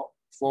 2004,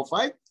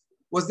 5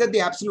 was that the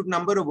absolute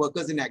number of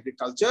workers in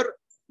agriculture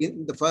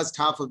in the first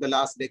half of the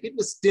last decade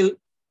was still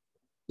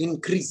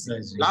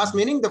increasing. Last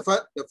meaning the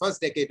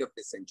first decade of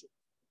this century.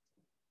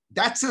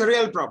 That's a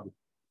real problem.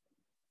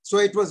 So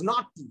it was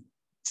not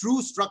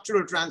true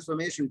structural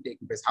transformation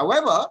taking place.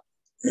 However,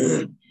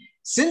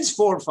 since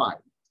 4-5,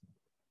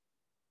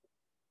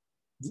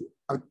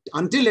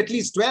 until at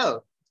least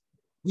 12,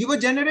 we were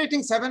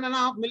generating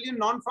 7.5 million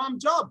non-farm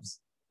jobs.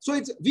 So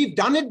we've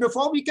done it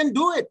before, we can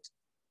do it.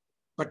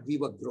 But we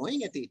were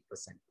growing at 8%.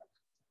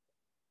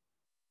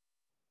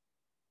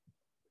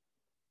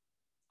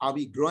 Are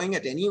we growing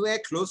at anywhere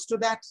close to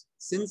that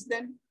since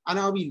then? And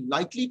are we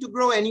likely to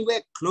grow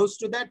anywhere close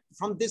to that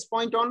from this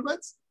point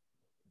onwards?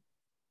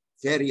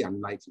 Very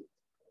unlikely.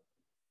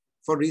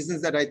 For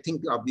reasons that I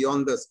think are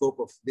beyond the scope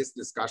of this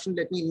discussion,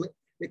 let me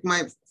make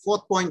my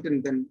fourth point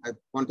and then I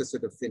want to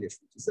sort of finish.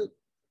 So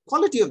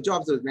quality of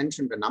jobs was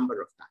mentioned a number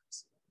of times.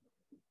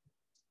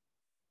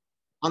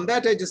 On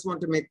that, I just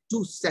want to make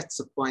two sets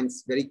of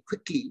points very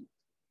quickly.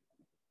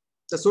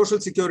 The Social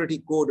Security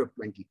Code of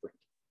 2020,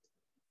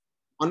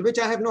 on which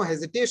I have no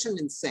hesitation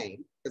in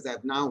saying, because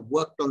I've now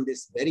worked on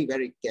this very,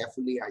 very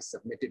carefully. I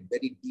submitted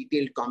very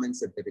detailed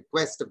comments at the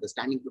request of the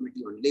Standing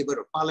Committee on Labour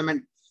of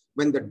Parliament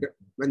when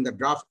the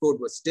draft code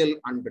was still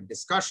under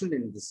discussion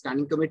in the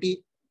Standing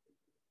Committee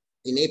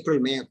in April,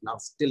 May of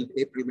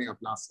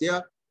last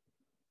year.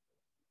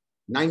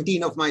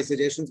 19 of my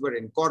suggestions were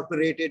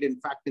incorporated, in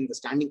fact, in the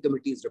Standing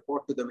Committee's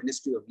report to the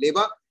Ministry of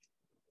Labour.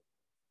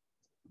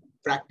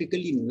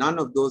 Practically none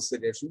of those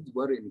suggestions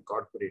were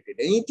incorporated.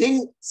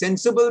 Anything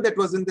sensible that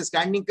was in the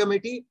Standing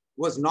Committee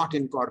was not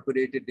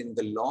incorporated in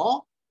the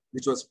law,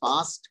 which was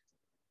passed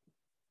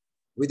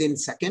within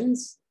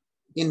seconds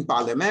in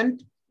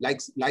Parliament,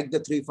 like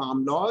the 3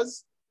 farm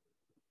laws.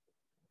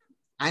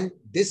 And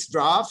this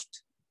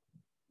draft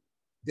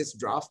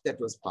that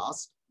was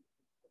passed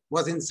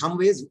was in some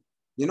ways,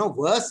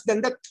 worse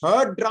than the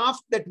 3rd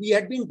draft that we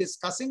had been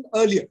discussing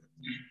earlier.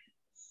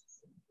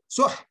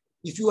 So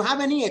if you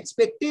have any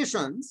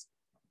expectations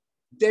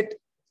that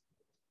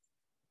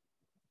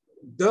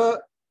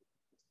the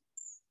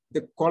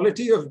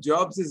quality of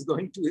jobs is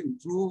going to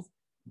improve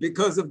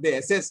because of the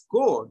SS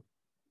code,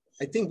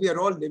 I think we are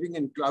all living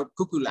in cloud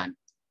cuckoo land.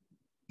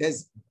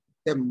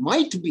 There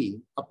might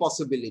be a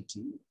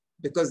possibility,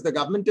 because the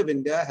government of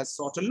India has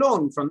sought a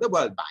loan from the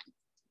World Bank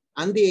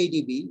and the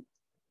ADB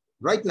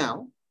right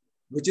now,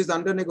 which is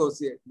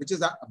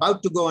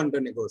about to go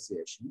under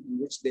negotiation, in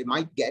which they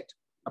might get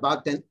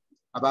about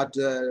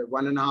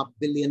 $1.5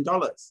 billion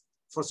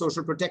for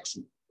social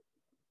protection.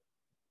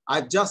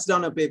 I've just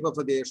done a paper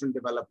for the Asian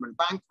Development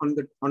Bank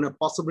on a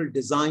possible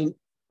design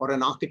or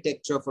an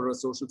architecture for a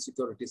social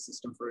security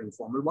system for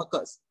informal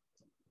workers,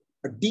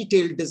 a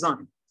detailed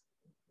design.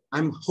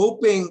 I'm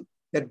hoping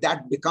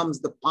that becomes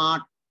the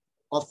part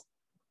of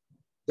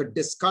the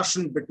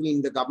discussion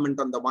between the government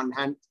on the one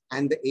hand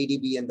and the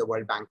ADB and the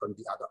World Bank on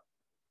the other.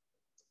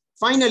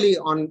 Finally,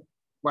 on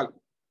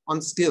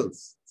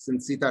skills,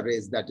 since Sita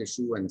raised that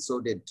issue and so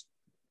did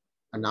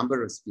a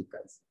number of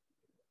speakers.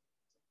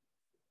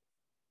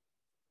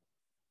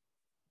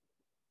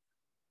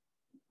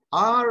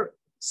 Our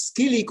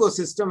skill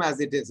ecosystem as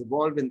it has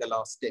evolved in the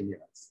last 10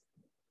 years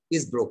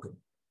is broken.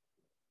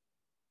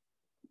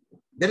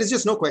 There is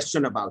just no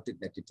question about it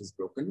that it is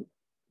broken,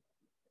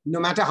 no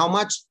matter how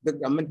much the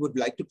government would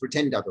like to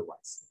pretend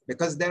otherwise,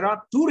 because there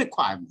are 2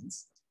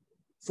 requirements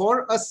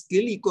for a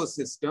skill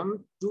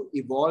ecosystem to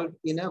evolve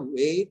in a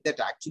way that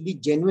actually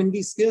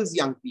genuinely skills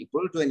young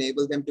people to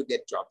enable them to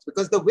get jobs.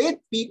 Because the way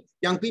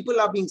young people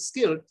are being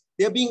skilled,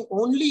 they're being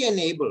only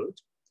enabled,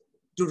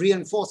 to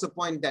reinforce a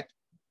point that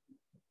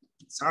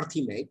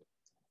Sarthi made,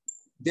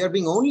 they're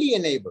being only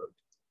enabled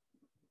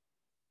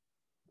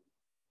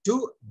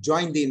to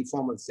join the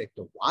informal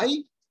sector.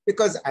 Why?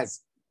 Because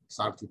as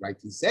Sarthi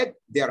rightly said,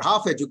 they are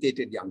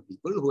half-educated young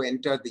people who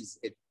enter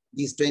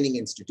these training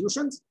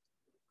institutions,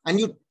 and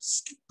you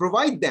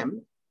provide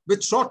them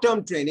with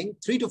short-term training,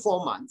 3 to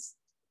 4 months,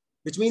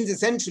 which means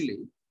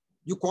essentially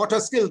you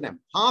quarter skill them.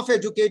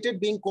 Half-educated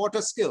being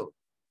quarter skilled.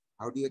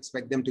 How do you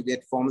expect them to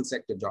get formal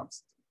sector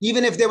jobs?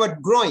 Even if they were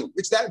growing,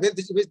 which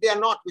they are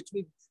not, which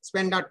we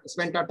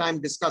spent our time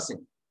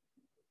discussing.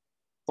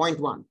 Point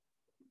 1.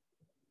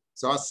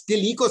 So our skill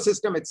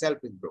ecosystem itself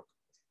is broken.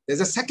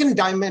 There's a second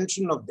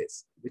dimension of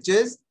this, which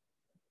is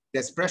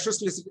there's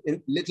precious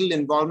little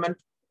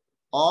involvement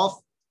of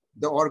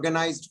the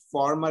organized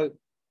formal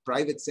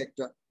private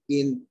sector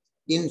in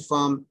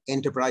firm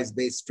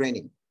enterprise-based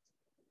training.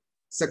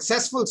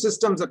 Successful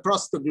systems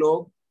across the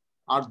globe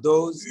are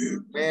those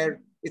where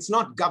it's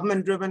not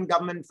government-driven,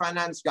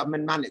 government-financed,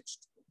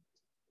 government-managed.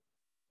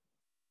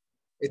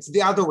 It's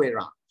the other way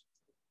around.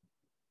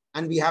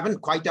 And we haven't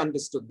quite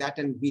understood that,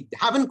 and we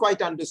haven't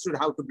quite understood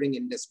how to bring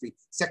industry.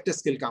 Sector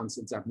skill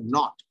councils have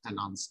not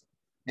announced.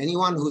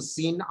 Anyone who's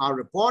seen our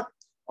report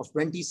of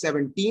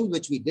 2017,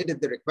 which we did at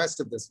the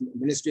request of the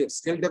Ministry of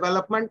Skill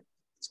Development,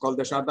 it's called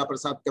the Sharda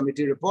Prasad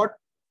Committee Report,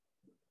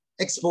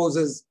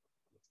 exposes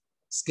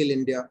Skill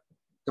India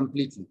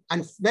completely.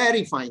 And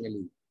very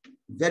finally,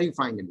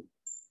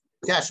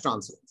 cash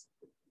transfers.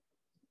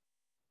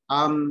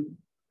 I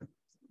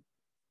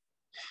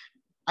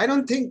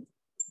don't think,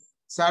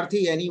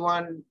 Sarthi,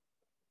 anyone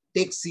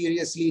takes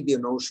seriously the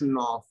notion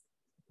of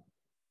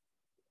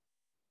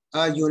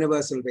a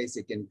universal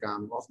basic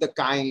income of the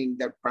kind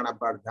that Pranab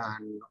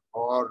Bardhan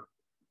or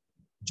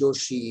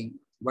Joshi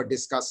were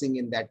discussing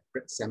in that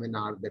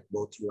seminar that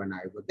both you and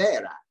I were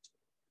there at,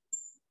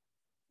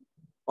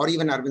 or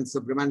even Arvind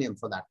Subramaniam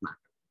for that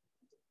matter.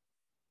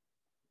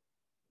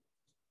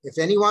 If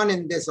anyone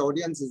in this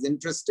audience is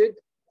interested,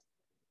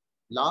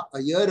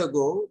 a year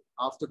ago,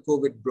 after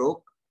COVID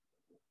broke,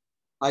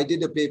 I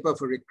did a paper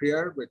for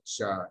ICRIER, which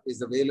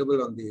is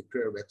available on the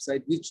ICRIER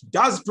website, which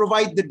does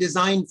provide the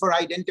design for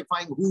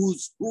identifying who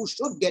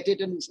should get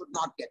it and who should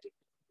not get it.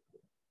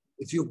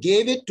 If you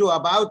gave it to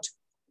about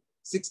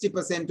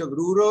 60% of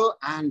rural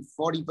and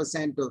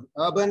 40% of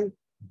urban,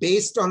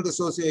 based on the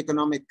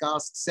socioeconomic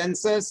caste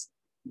census,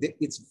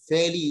 it's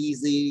fairly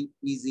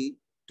easy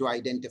to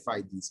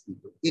identify these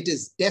people. It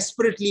is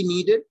desperately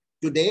needed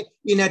today,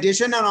 in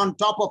addition and on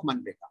top of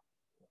Manrega.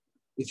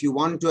 If you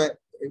want to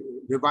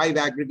revive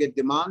aggregate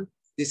demand,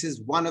 this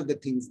is one of the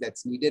things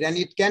that's needed, and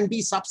it can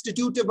be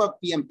substitutive of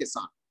PM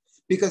Kisan,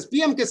 because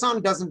PM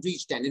Kisan doesn't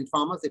reach tenant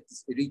farmers, it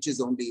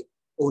reaches only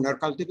owner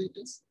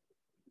cultivators.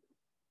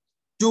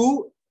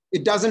 2,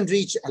 it doesn't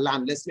reach a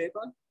landless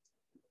labor.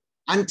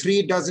 And 3,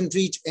 it doesn't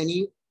reach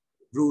any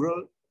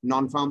rural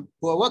non-farm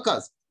poor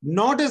workers,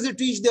 nor does it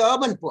reach the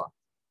urban poor.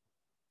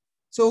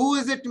 So who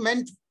is it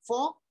meant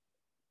for?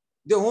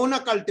 The owner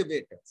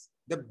cultivators,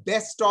 the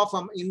best of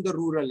them in the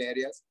rural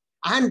areas.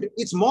 And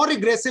it's more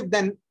aggressive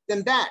than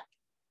that,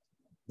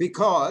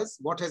 because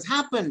what has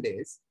happened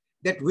is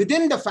that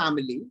within the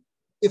family,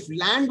 if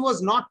land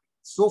was not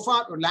so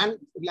far,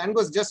 land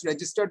was just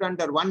registered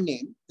under one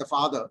name, the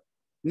father.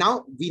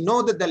 Now we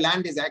know that the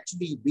land is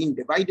actually being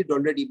divided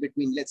already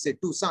between, let's say,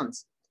 2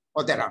 sons,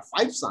 or there are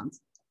 5 sons.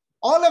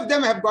 All of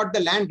them have got the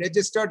land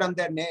registered on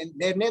their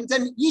names,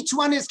 and each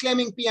one is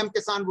claiming PM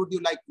Kisan. Would you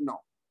like to know?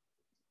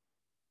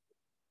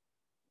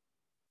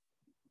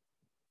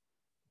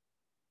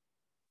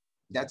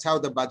 That's how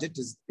the budget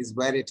is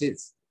where it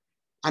is.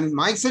 And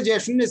my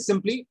suggestion is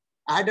simply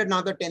add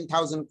another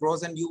 10,000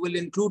 crores and you will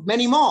include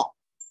many more.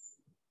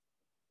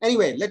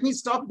 Anyway, let me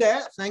stop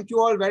there. Thank you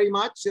all very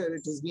much.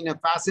 It has been a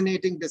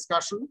fascinating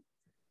discussion,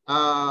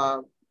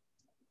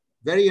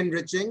 very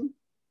enriching.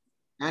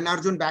 And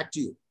Arjun, back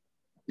to you.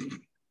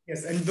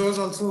 Yes, and those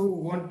also who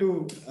want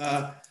to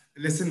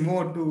listen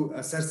more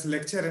to Sir's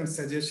lecture and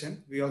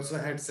suggestion, we also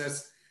had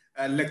Sir's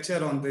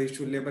lecture on the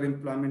issue labor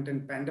employment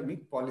and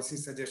pandemic, policy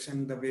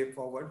suggestion, the way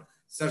forward.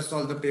 Search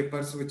all the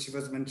papers which he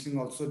was mentioning,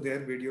 also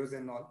their videos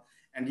and all.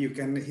 And you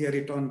can hear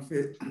it on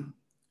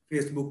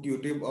Facebook,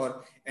 YouTube,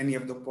 or any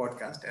of the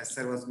podcast, as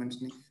Sir was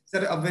mentioning.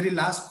 Sir, a very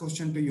last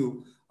question to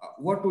you.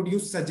 What would you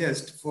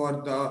suggest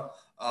for the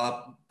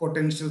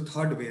potential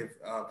third wave,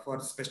 for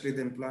especially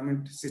the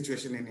employment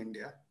situation in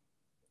India?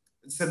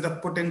 So the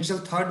potential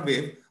third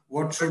wave,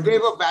 what should...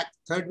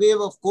 Third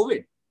wave of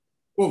COVID.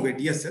 COVID,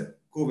 yes, sir.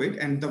 COVID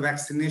and the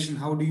vaccination.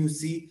 How do you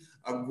see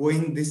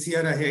going this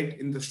year ahead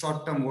in the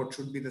short term? What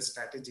should be the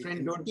strategy?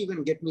 Friend, don't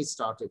even get me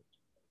started.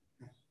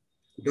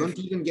 Don't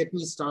even get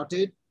me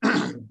started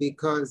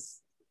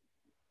because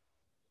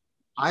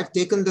I've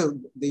taken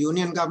the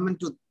union government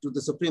to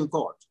the Supreme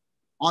Court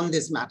on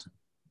this matter,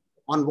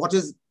 on what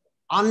is,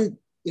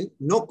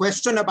 no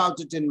question about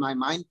it in my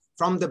mind,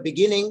 from the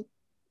beginning,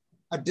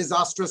 a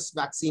disastrous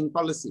vaccine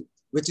policy,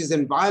 which is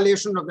in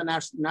violation of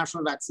the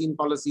national vaccine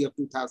policy of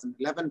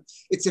 2011.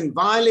 It's in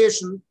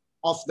violation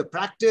of the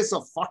practice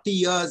of 40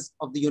 years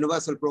of the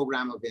universal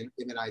program of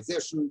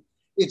immunization.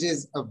 It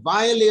is a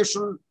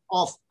violation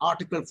of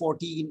Article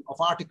 14, of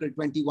Article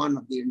 21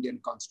 of the Indian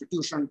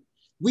Constitution.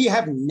 We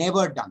have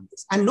never done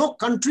this. And no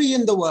country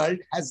in the world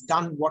has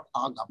done what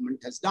our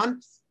government has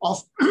done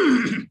of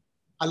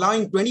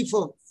allowing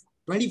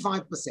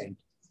 25%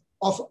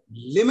 of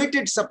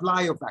limited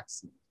supply of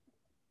vaccine.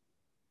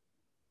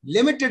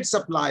 Limited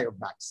supply of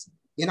vaccine.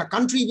 In a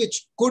country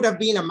which could have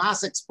been a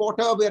mass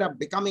exporter, we are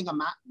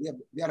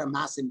a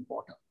mass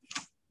importer.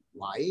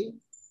 Why?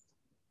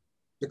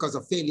 Because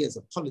of failures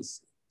of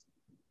policy.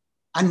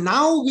 And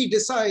now we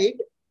decide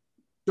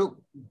to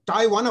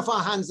tie one of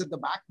our hands at the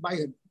back by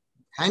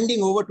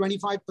handing over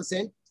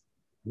 25%.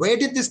 Where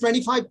did this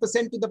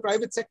 25% to the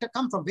private sector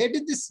come from? Where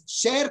did this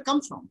share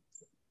come from?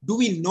 Do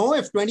we know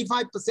if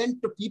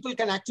 25% to people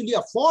can actually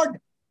afford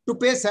to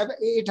pay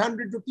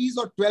 800 rupees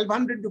or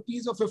 1200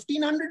 rupees or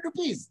 1500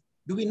 rupees?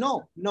 Do we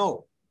know?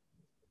 No.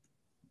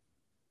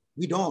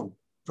 We don't.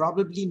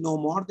 Probably no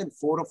more than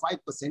 4 or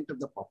 5% of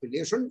the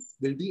population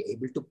will be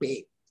able to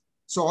pay.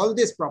 So all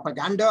this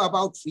propaganda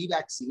about free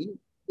vaccine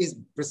is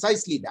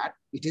precisely that.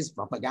 It is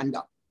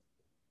propaganda.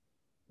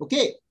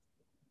 Okay.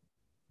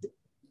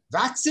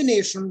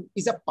 Vaccination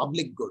is a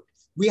public good.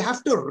 We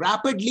have to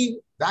rapidly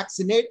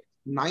vaccinate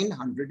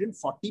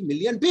 940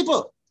 million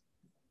people.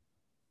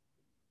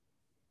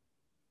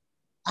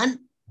 And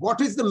what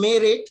is the May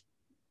rate?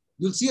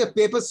 You'll see a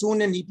paper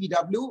soon in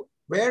EPW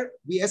where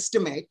we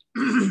estimate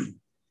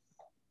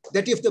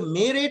that if the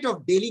May rate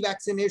of daily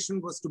vaccination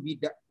was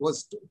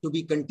to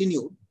be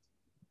continued,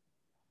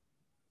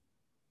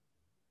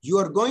 you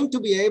are going to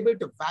be able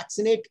to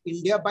vaccinate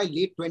India by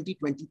late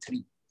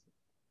 2023.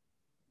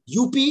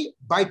 UP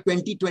by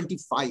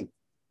 2025.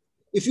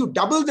 If you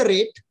double the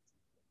rate,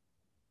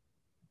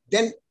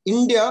 then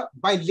India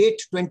by late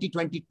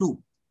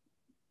 2022.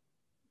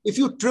 If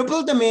you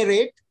triple the May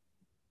rate,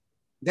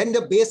 then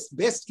the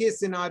best case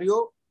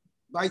scenario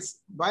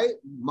by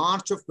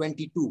March of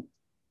 22.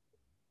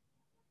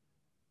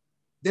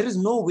 There is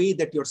no way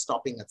that you're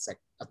stopping a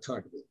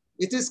third wave.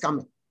 It is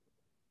coming.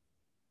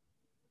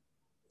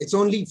 It's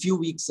only a few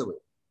weeks away.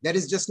 There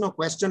is just no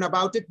question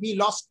about it. We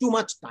lost too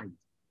much time.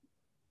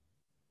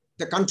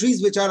 The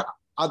countries which are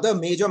other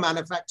major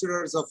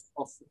manufacturers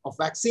of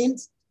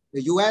vaccines,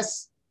 the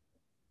US,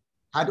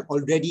 had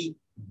already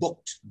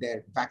booked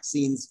their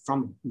vaccines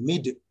from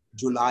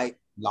mid-July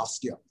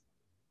last year.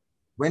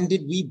 When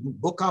did we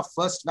book our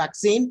first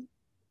vaccine?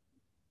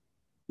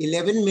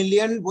 11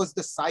 million was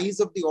the size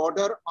of the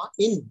order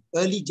in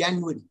early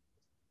January.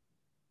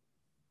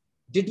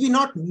 Did we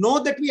not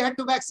know that we had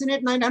to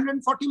vaccinate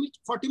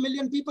 940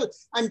 million people?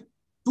 And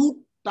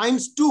 2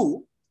 times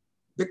 2,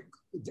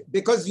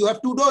 because you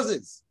have 2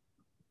 doses.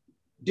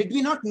 Did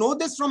we not know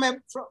this from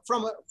ever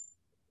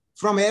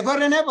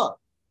and ever?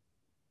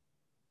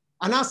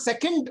 And our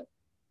second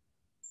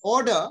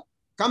order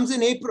comes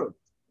in April.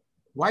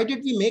 Why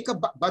did we make a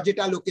budget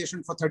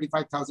allocation for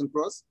 35,000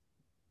 crores?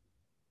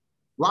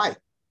 Why?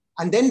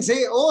 And then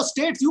say, oh,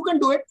 states, you can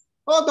do it.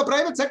 Oh, the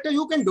private sector,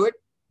 you can do it.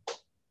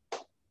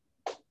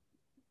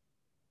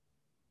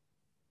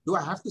 Do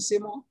I have to say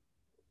more?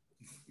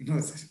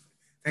 No, sir.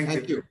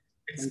 Thank you.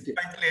 It's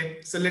quite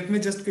late. So let me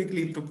just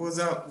quickly propose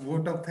a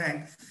vote of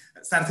thanks.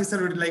 Sarthi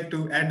sir, would you like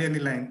to add any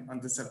line on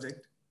the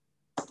subject?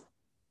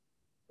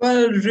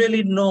 Well,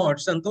 really not.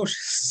 Santosh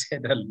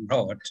said a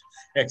lot,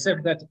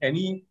 except that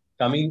any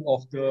coming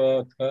of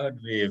the third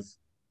wave,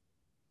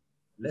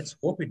 let's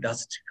hope it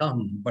doesn't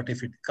come. But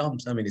if it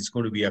comes, I mean, it's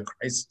going to be a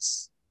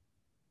crisis.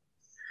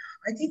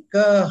 I think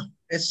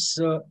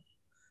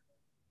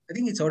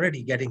it's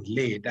already getting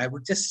late. I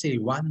would just say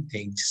one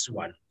thing, just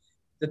one,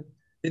 that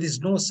there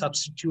is no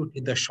substitute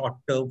in the short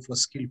term for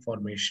skill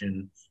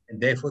formation. And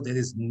therefore, there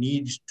is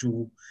need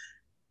to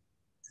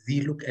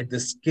relook at the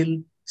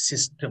skill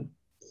system,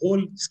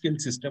 whole skill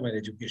system and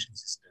education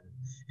system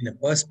in a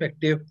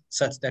perspective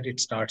such that it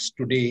starts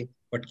today,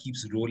 but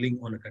keeps rolling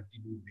on a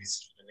continued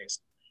basis for the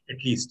next at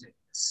least 10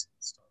 years.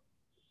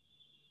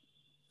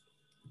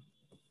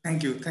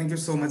 Thank you. Thank you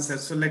so much, sir.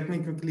 So let me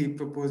quickly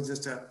propose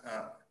just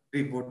a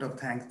brief vote of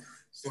thanks.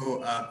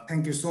 So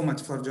thank you so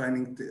much for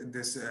joining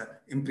this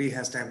IMPRI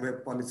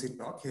 #Web Policy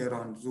Talk here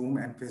on Zoom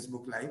and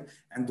Facebook Live,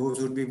 and those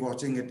who will be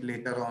watching it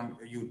later on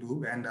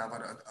YouTube and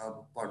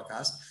our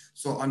podcast.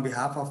 So on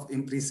behalf of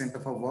IMPRI Center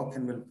for Work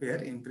and Welfare,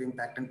 IMPRI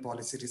Impact and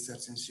Policy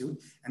Research Institute,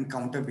 and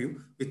Counterview,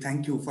 we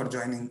thank you for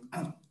joining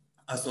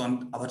us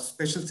on our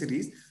special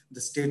series,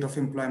 The State of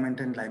Employment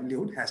and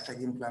Livelihood,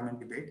 #Employment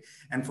Debate.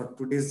 And for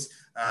today's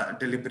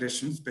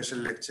deliberation, special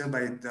lecture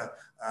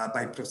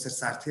by Professor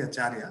Sarthi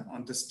Acharya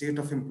on the state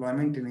of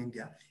employment in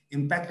India,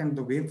 impact and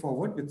the way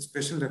forward, with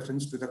special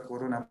reference to the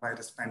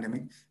coronavirus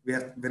pandemic. We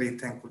are very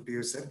thankful to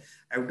you, sir.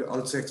 I would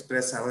also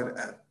express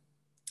our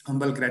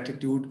humble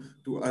gratitude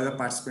to other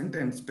participants,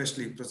 and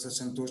especially Professor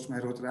Santosh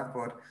Mehrotra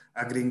for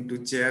agreeing to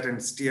chair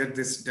and steer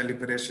this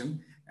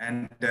deliberation,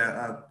 and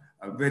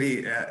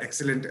very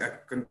excellent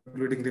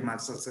concluding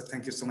remarks also.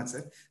 Thank you so much,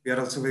 sir. We are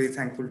also very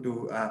thankful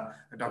to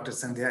Dr.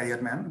 Sandhya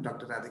Iyer ma'am,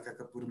 Dr. Radhika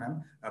Kapoor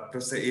ma'am,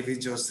 Professor A.V.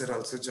 Jose sir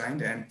also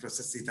joined, and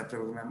Professor Sita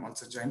Prabhu ma'am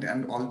also joined,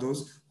 and all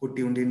those who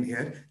tuned in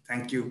here.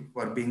 Thank you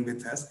for being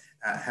with us.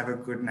 Have a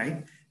good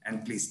night,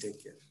 and please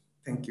take care.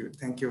 Thank you.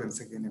 Thank you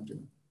once again,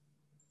 everyone.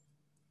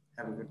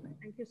 Have a good night.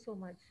 Thank you so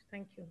much.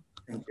 Thank you.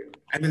 Thank you.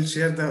 I will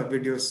share the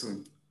video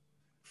soon.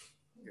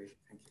 Okay.